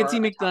time. I could see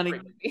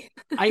McDonagh.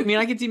 I mean,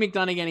 I could see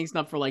McDonagh getting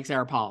snubbed for like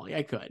Sarah Polley.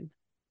 I could.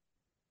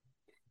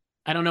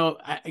 I don't know,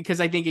 because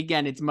I think,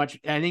 again, it's much,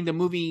 I think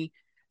the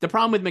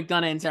problem with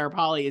McDonagh and Sarah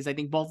Polley is I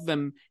think both of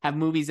them have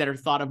movies that are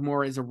thought of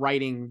more as a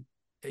writing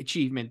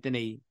achievement than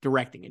a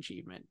directing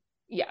achievement.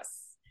 Yes.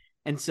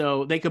 And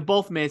so they could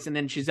both miss, and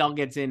then Chazelle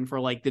gets in for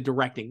like the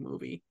directing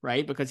movie,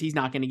 right? Because he's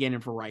not going to get in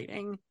for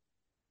writing.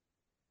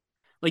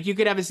 Like you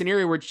could have a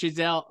scenario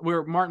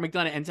where Martin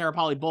McDonagh and Sarah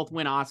Polley both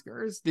win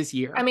Oscars this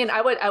year. I mean,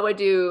 I would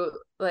do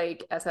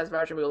like SS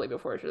Rajamouli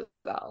before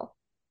Chazelle.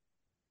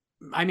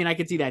 I mean, I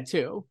could see that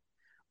too,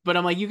 but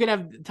I'm like, you could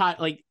have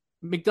like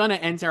McDonagh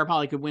and Sarah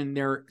Polley could win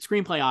their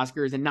screenplay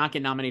Oscars and not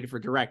get nominated for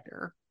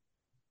director.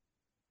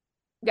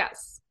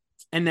 Yes.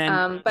 And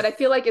then, but I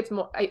feel like it's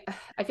more. I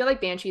feel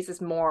like Banshees is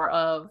more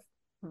of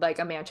like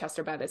a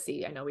Manchester by the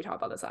Sea. I know we talked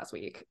about this last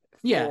week.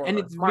 Yeah, and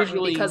it's Martin,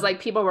 visually, because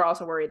like people were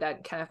also worried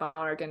that Kenneth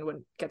Lonergan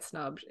would get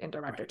snubbed in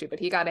director too, but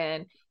he got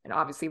in and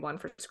obviously won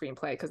for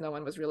screenplay because no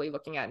one was really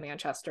looking at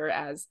Manchester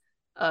as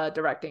a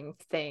directing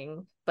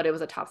thing, but it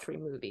was a top 3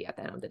 movie at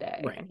the end of the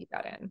day, and he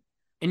got in.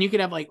 And you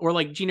could have like, or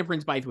like Gina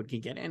Prince Bythewood can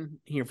get in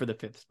here for the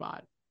 5th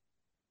spot.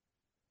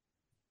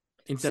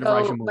 Instead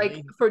of Rajamouli.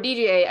 Like for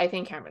DGA, I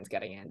think Cameron's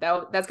getting in.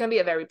 That's going to be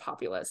a very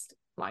populist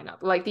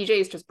lineup. Like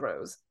DJ is just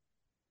bros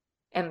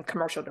and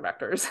commercial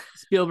directors.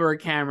 Spielberg,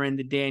 Cameron,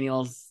 the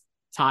Daniels,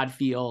 Todd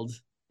Field,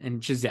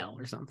 and Chazelle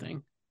or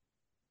something.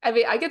 I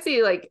mean, I could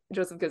see like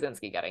Joseph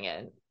Kosinski getting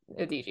in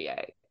a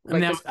DGA.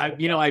 Like,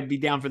 I'd be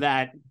down for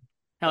that.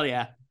 Hell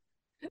yeah.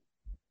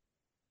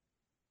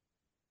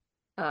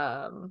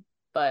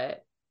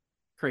 But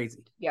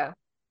crazy. Yeah.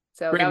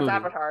 So Great that was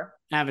movie.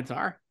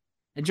 Avatar.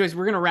 And Joyce,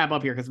 we're going to wrap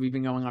up here because we've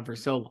been going on for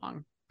so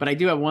long. But I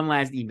do have one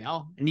last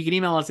email. And you can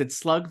email us at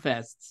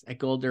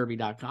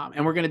slugfests@goldderby.com.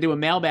 And we're going to do a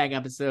mailbag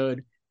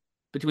episode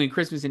between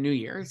Christmas and New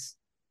Year's.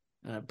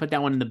 Put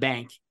that one in the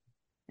bank.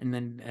 And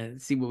then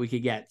see what we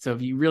could get. So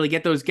if you really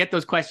get those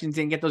questions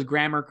in, get those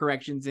grammar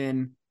corrections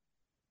in.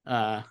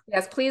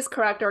 Yes, please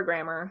correct our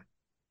grammar.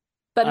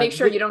 But make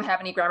sure you don't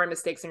have any grammar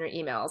mistakes in your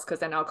emails, because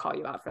then I'll call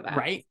you out for that.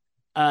 Right.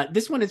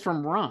 This one is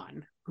from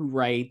Ron, who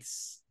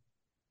writes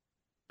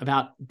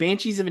about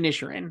Banshees of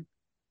Inisherin.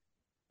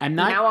 I'm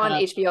not now on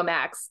HBO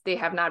Max. They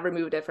have not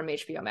removed it from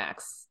HBO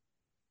Max.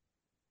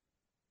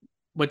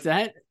 What's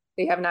that?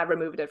 They have not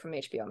removed it from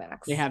HBO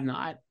Max. They have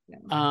not.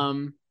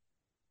 No.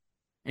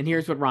 And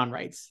here's what Ron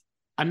writes.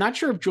 I'm not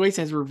sure if Joyce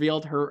has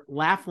revealed her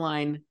laugh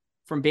line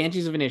from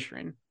Banshees of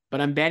Inisherin,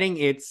 but I'm betting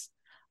it's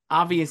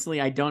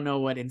obviously I don't know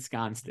what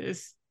ensconced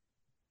is.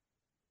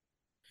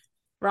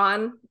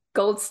 Ron,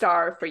 gold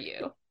star for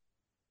you.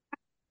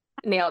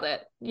 Nailed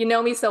it. You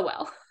know me so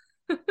well.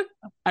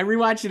 I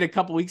rewatched it a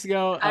couple weeks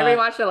ago. I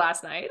rewatched it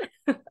last night,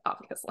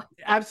 obviously.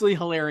 Absolutely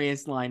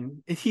hilarious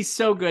line. He's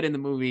so good in the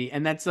movie,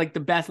 and that's like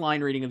the best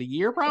line reading of the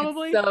year,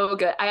 probably. It's so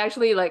good. I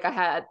actually I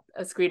had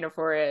a screener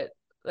for it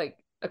like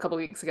a couple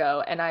weeks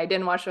ago, and I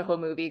didn't watch the whole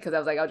movie because I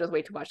was like, I'll just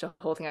wait to watch the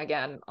whole thing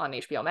again on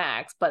HBO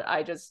Max. But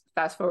I just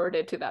fast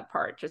forwarded to that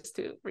part just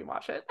to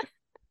rewatch it.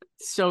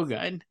 So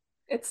good.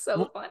 It's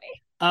so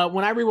funny.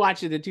 When I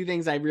rewatched it, the two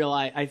things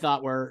I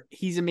thought were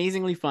he's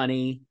amazingly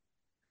funny.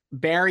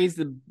 Barry's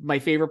my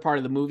favorite part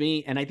of the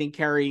movie, and I think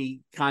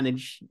Carrie Condon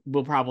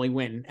will probably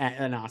win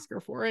an Oscar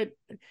for it.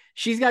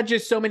 She's got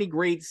just so many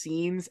great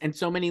scenes and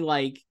so many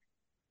like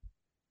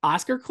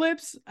Oscar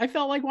clips. I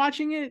felt like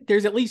watching it.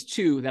 There's at least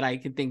 2 that I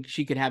could think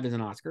she could have as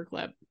an Oscar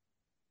clip.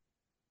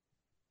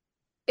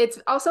 It's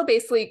also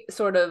basically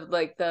sort of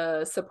like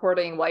the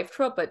supporting wife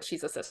trope, but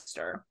she's a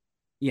sister.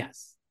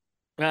 Yes.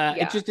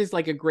 It just is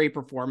like a great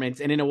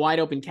performance, and in a wide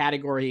open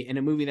category in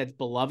a movie that's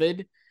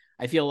beloved.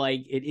 I feel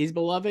like it is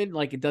beloved.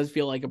 Like it does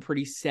feel like a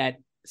pretty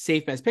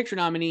safe Best Picture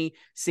nominee,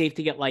 safe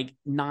to get like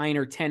 9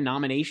 or 10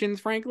 nominations.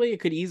 Frankly,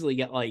 it could easily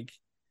get like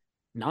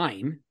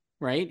 9,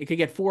 right? It could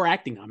get 4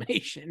 acting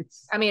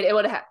nominations. I mean, it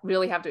would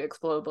really have to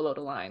explode below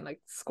the line, like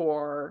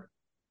score,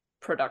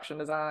 production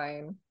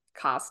design,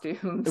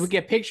 costumes. It would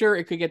get picture.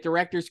 It could get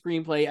director,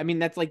 screenplay. I mean,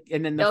 that's like,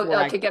 and then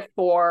it could get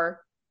 4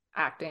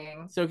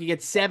 acting. So it could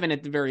get 7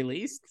 at the very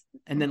least,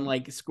 and then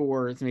like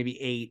scores maybe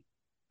 8,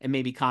 and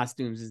maybe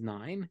costumes is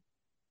 9.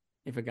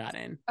 If it got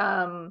in.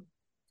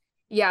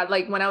 Yeah,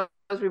 like when I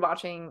was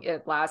rewatching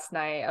it last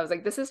night, I was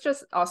like, this is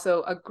just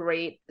also a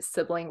great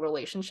sibling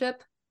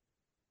relationship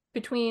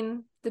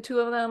between the two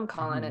of them,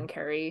 Colin and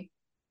Carrie.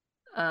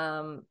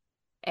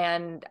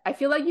 And I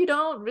feel like you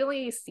don't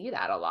really see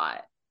that a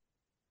lot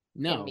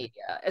in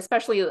media,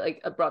 especially like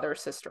a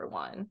brother-sister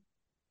one.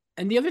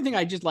 And the other thing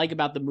I just like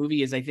about the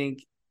movie is I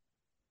think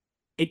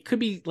it could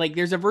be like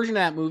there's a version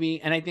of that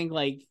movie, and I think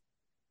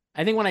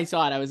when I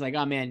saw it, I was like,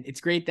 oh man, it's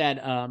great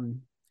that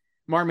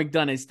Martin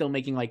McDonagh is still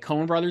making like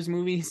Coen Brothers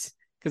movies,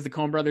 because the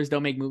Coen Brothers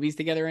don't make movies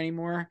together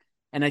anymore.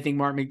 And I think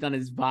Martin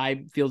McDonagh's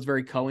vibe feels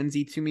very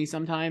Coen-y to me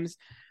sometimes.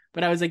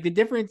 But I was like, the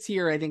difference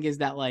here, I think, is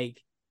that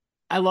like,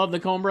 I love the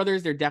Coen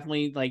brothers. They're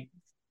definitely like,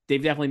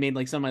 they've definitely made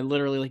like some of my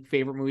literally like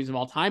favorite movies of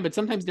all time, but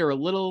sometimes they're a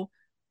little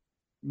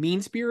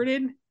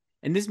mean-spirited.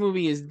 And this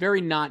movie is very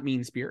not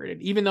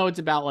mean-spirited, even though it's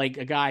about like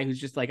a guy who's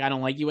just like, I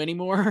don't like you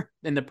anymore.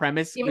 And the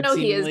premise, even though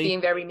he is being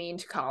very mean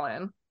to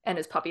Colin and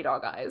his puppy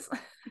dog eyes.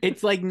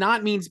 It's like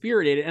not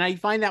mean-spirited. And I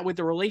find that with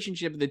the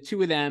relationship of the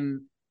two of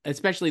them,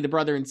 especially the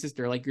brother and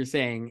sister, like you're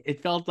saying,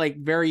 it felt like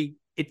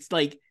it's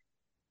like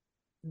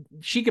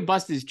she could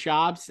bust his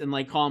chops and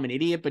like call him an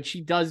idiot, but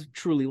she does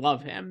truly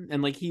love him.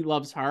 And like he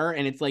loves her.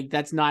 And it's like,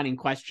 that's not in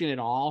question at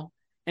all.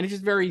 And it's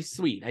just very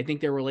sweet. I think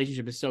their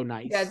relationship is so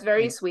nice. Yeah, it's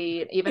very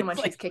sweet. Even when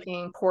she's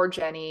kicking poor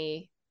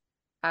Jenny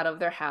out of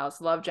their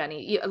house. Love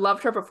Jenny.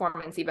 Loved her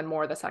performance even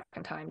more the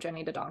second time.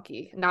 Jenny the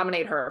Donkey.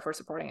 Nominate her for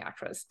supporting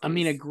actress, please. I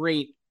mean, a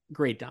great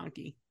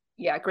donkey.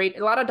 Yeah, great.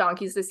 A lot of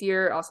donkeys this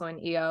year, also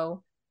in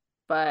EO.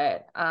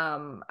 But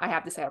I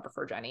have to say I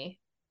prefer Jenny.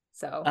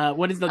 So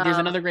there's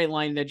another great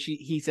line that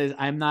he says,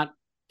 I'm not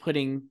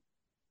putting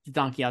the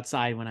donkey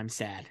outside when I'm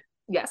sad.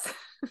 Yes.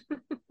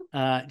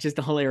 Just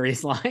a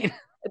hilarious line.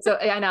 So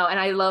I know, and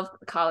I love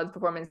Colin's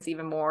performance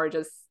even more.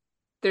 Just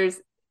there's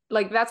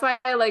like, that's why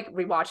I like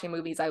rewatching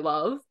movies I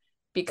love,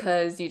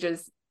 because you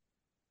just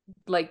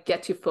like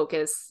get to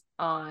focus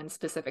on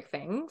specific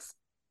things.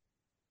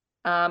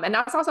 And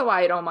that's also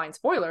why I don't mind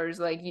spoilers.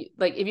 Like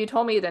if you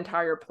told me the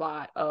entire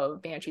plot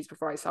of Banshees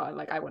before I saw it,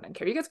 like I wouldn't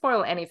care. You could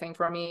spoil anything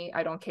for me.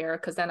 I don't care,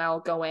 because then I'll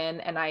go in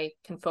and I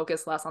can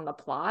focus less on the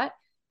plot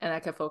and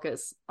I can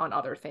focus on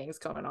other things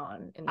going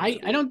on.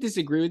 I don't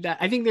disagree with that.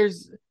 I think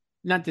there's,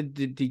 not to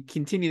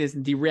continue this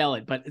and derail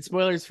it, but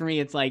spoilers for me,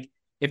 it's like,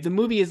 if the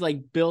movie is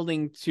like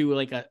building to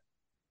like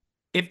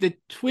if the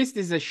twist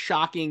is a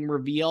shocking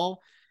reveal,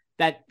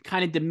 that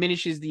kind of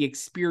diminishes the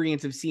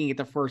experience of seeing it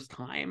the first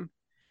time.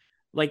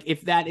 Like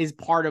if that is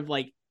part of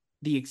like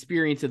the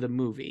experience of the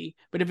movie,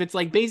 but if it's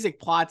like basic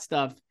plot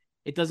stuff,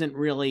 it doesn't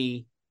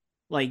really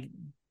like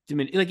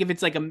diminish. Like if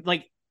it's like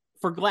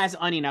for Glass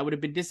Onion, I would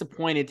have been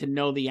disappointed to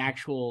know the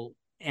actual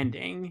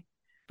ending,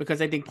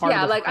 because I think part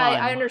of the like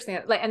I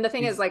understand. Like, and the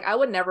thing is like, I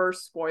would never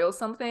spoil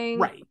something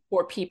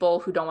for people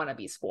who don't want to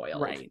be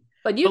spoiled. Right.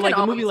 But you can like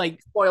a movie like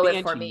spoil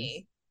Banshees, it for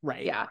me.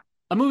 Right. Yeah.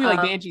 A movie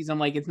like Banshees, I'm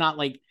like, it's not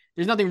like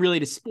there's nothing really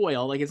to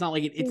spoil. Like it's not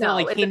like it's not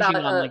like hinging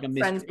on like a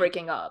mystery. Friends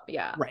breaking up.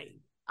 Yeah. Right.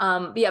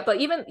 Yeah,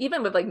 but even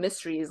with like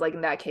mysteries, like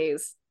in that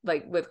case,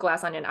 like with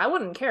Glass Onion, I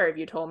wouldn't care if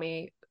you told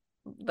me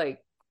like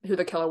who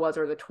the killer was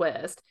or the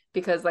twist,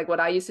 because like what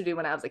I used to do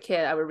when I was a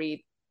kid, I would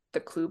read the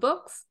clue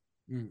books.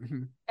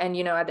 Mm-hmm. And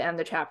at the end of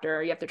the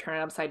chapter you have to turn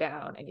it upside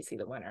down and you see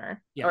the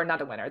winner, or not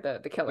the winner,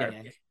 the killer.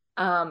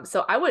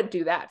 So I would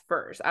do that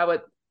first. I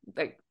would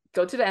like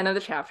go to the end of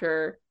the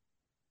chapter,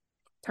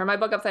 turn my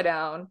book upside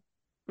down,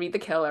 read the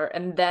killer,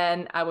 and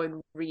then I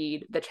would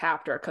read the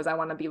chapter, because I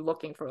want to be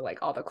looking for like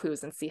all the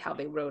clues and see how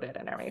they wrote it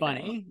and everything.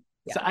 Funny.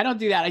 So I don't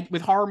do that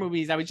with horror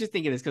movies. I was just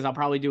thinking this because I'll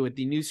probably do it with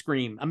the new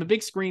Scream. I'm a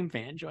big Scream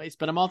fan, Joyce,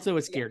 but I'm also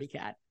a scaredy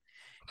cat,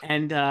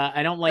 and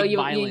I don't like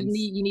violence.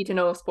 You need to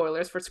know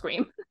spoilers for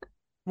Scream.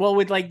 Well,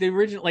 with like the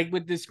original, like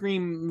with the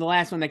Scream, the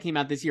last one that came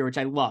out this year, which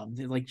I loved,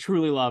 like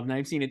truly loved, and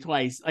I've seen it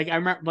twice. Like I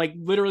remember, like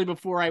literally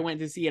before I went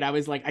to see it, I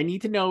was like, I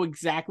need to know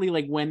exactly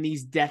like when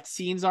these death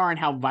scenes are and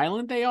how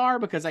violent they are,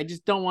 because I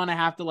just don't want to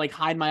have to like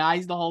hide my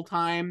eyes the whole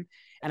time,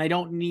 and I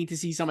don't need to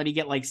see somebody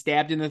get like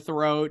stabbed in the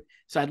throat.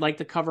 So I'd like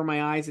to cover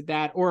my eyes at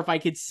that, or if I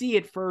could see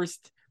it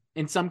first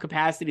in some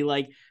capacity,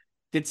 like,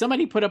 did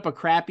somebody put up a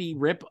crappy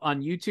rip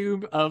on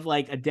YouTube of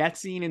like a death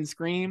scene in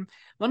Scream?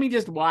 Let me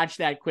just watch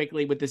that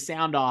quickly with the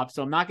sound off,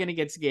 so I'm not going to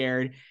get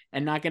scared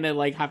and not going to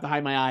like have to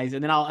hide my eyes,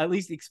 and then I'll at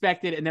least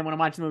expect it, and then when I'm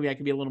watching the movie I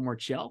can be a little more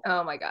chill.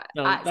 Oh my god.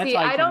 So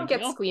I don't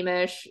get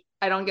squeamish.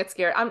 I don't get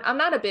scared. I'm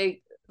not a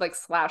big like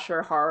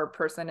slasher horror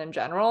person in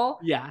general.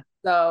 Yeah.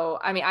 So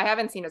I mean, I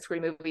haven't seen a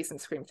Scream movie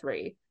since Scream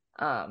 3.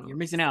 You're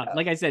missing out.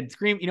 Like I said,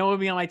 Scream, you know what would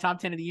be on my top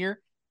 10 of the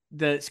year?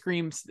 The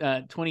Scream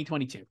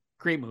 2022.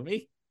 Great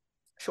movie.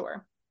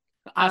 Sure.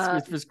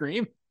 Oscars for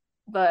Scream.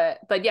 But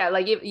yeah,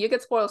 like you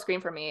could spoil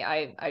Scream for me.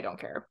 I don't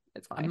care.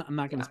 It's fine. I'm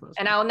not gonna spoil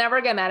Scream. And I'll never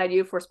get mad at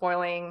you for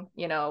spoiling,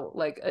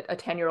 like a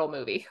 10-year-old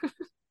movie.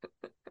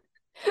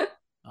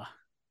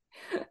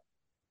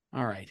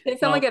 All right. Did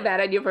someone get mad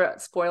at you for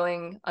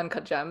spoiling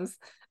Uncut Gems?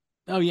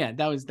 Oh yeah,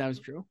 that was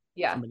true.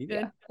 Yeah. Somebody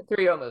did. Yeah. A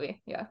 3-year-old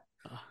movie. Yeah.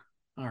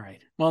 All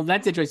right. Well,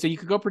 that's it, Joyce. So you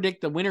could go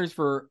predict the winners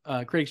for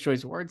Critics'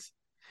 Choice Awards.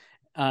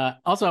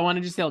 Also, I want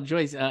to just tell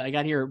Joyce, I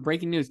got here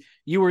breaking news.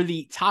 You were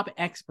the top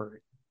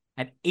expert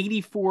at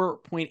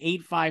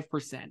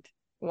 84.85%.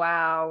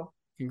 Wow.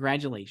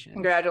 Congratulations.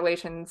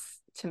 Congratulations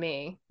to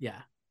me.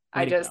 Yeah.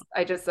 I just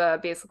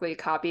basically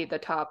copied the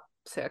top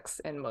 6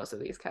 in most of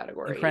these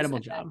categories. Incredible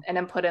job. And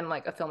then put in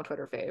like a film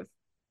Twitter fave.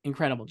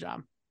 Incredible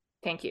job.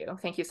 Thank you.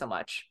 Thank you so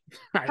much.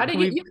 Right, how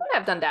did you could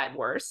have done that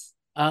worse.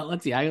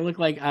 Let's see. I look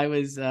like I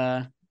was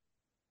I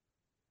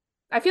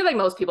feel like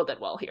most people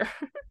did well here.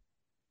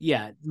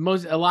 Yeah,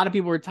 a lot of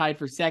people were tied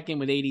for second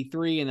with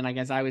 83, and then I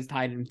guess I was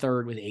tied in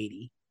third with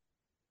 80.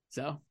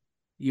 So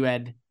you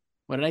had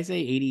What did I say?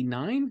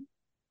 89?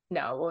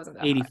 No, it wasn't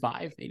that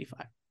 85.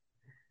 85.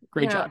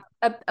 Great job.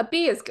 A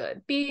B is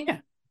good. B, yeah.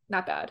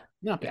 Not bad.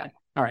 Not bad.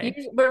 All right.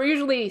 We're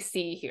usually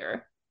C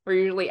here. We're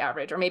usually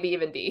average, or maybe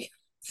even D.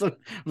 So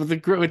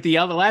with the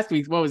other last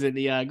week's, what was it?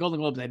 The Golden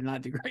Globes, I did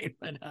not do great.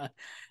 But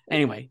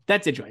anyway,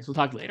 that's it, Joyce. We'll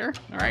talk later.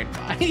 All right,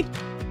 bye.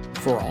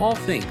 For all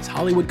things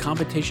Hollywood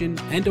competition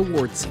and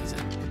award season,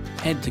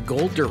 head to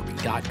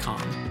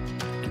goldderby.com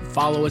and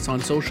follow us on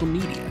social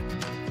media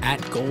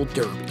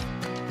 @GoldDerby.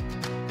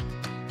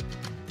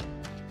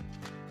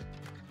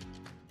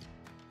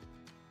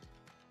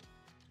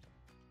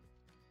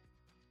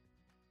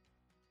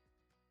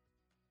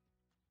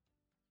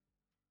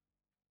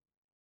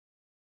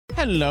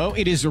 Hello,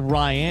 it is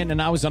Ryan,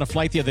 and I was on a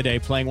flight the other day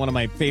playing one of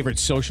my favorite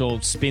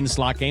social spin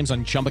slot games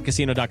on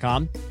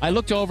ChumbaCasino.com. I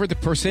looked over at the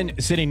person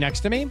sitting next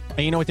to me, and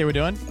you know what they were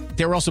doing?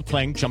 They were also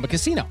playing Chumba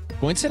Casino.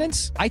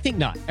 Coincidence? I think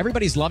not.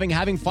 Everybody's loving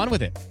having fun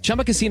with it.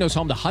 Chumba Casino is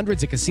home to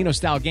hundreds of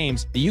casino-style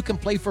games that you can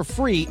play for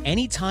free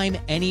anytime,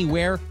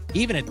 anywhere,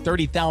 even at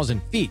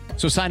 30,000 feet.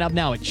 So sign up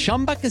now at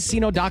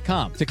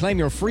ChumbaCasino.com to claim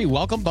your free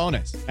welcome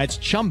bonus. That's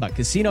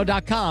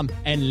ChumbaCasino.com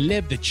and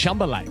live the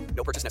Chumba life.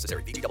 No purchase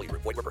necessary. VGW.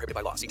 Void where prohibited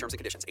by law. See terms and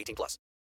conditions. 18+.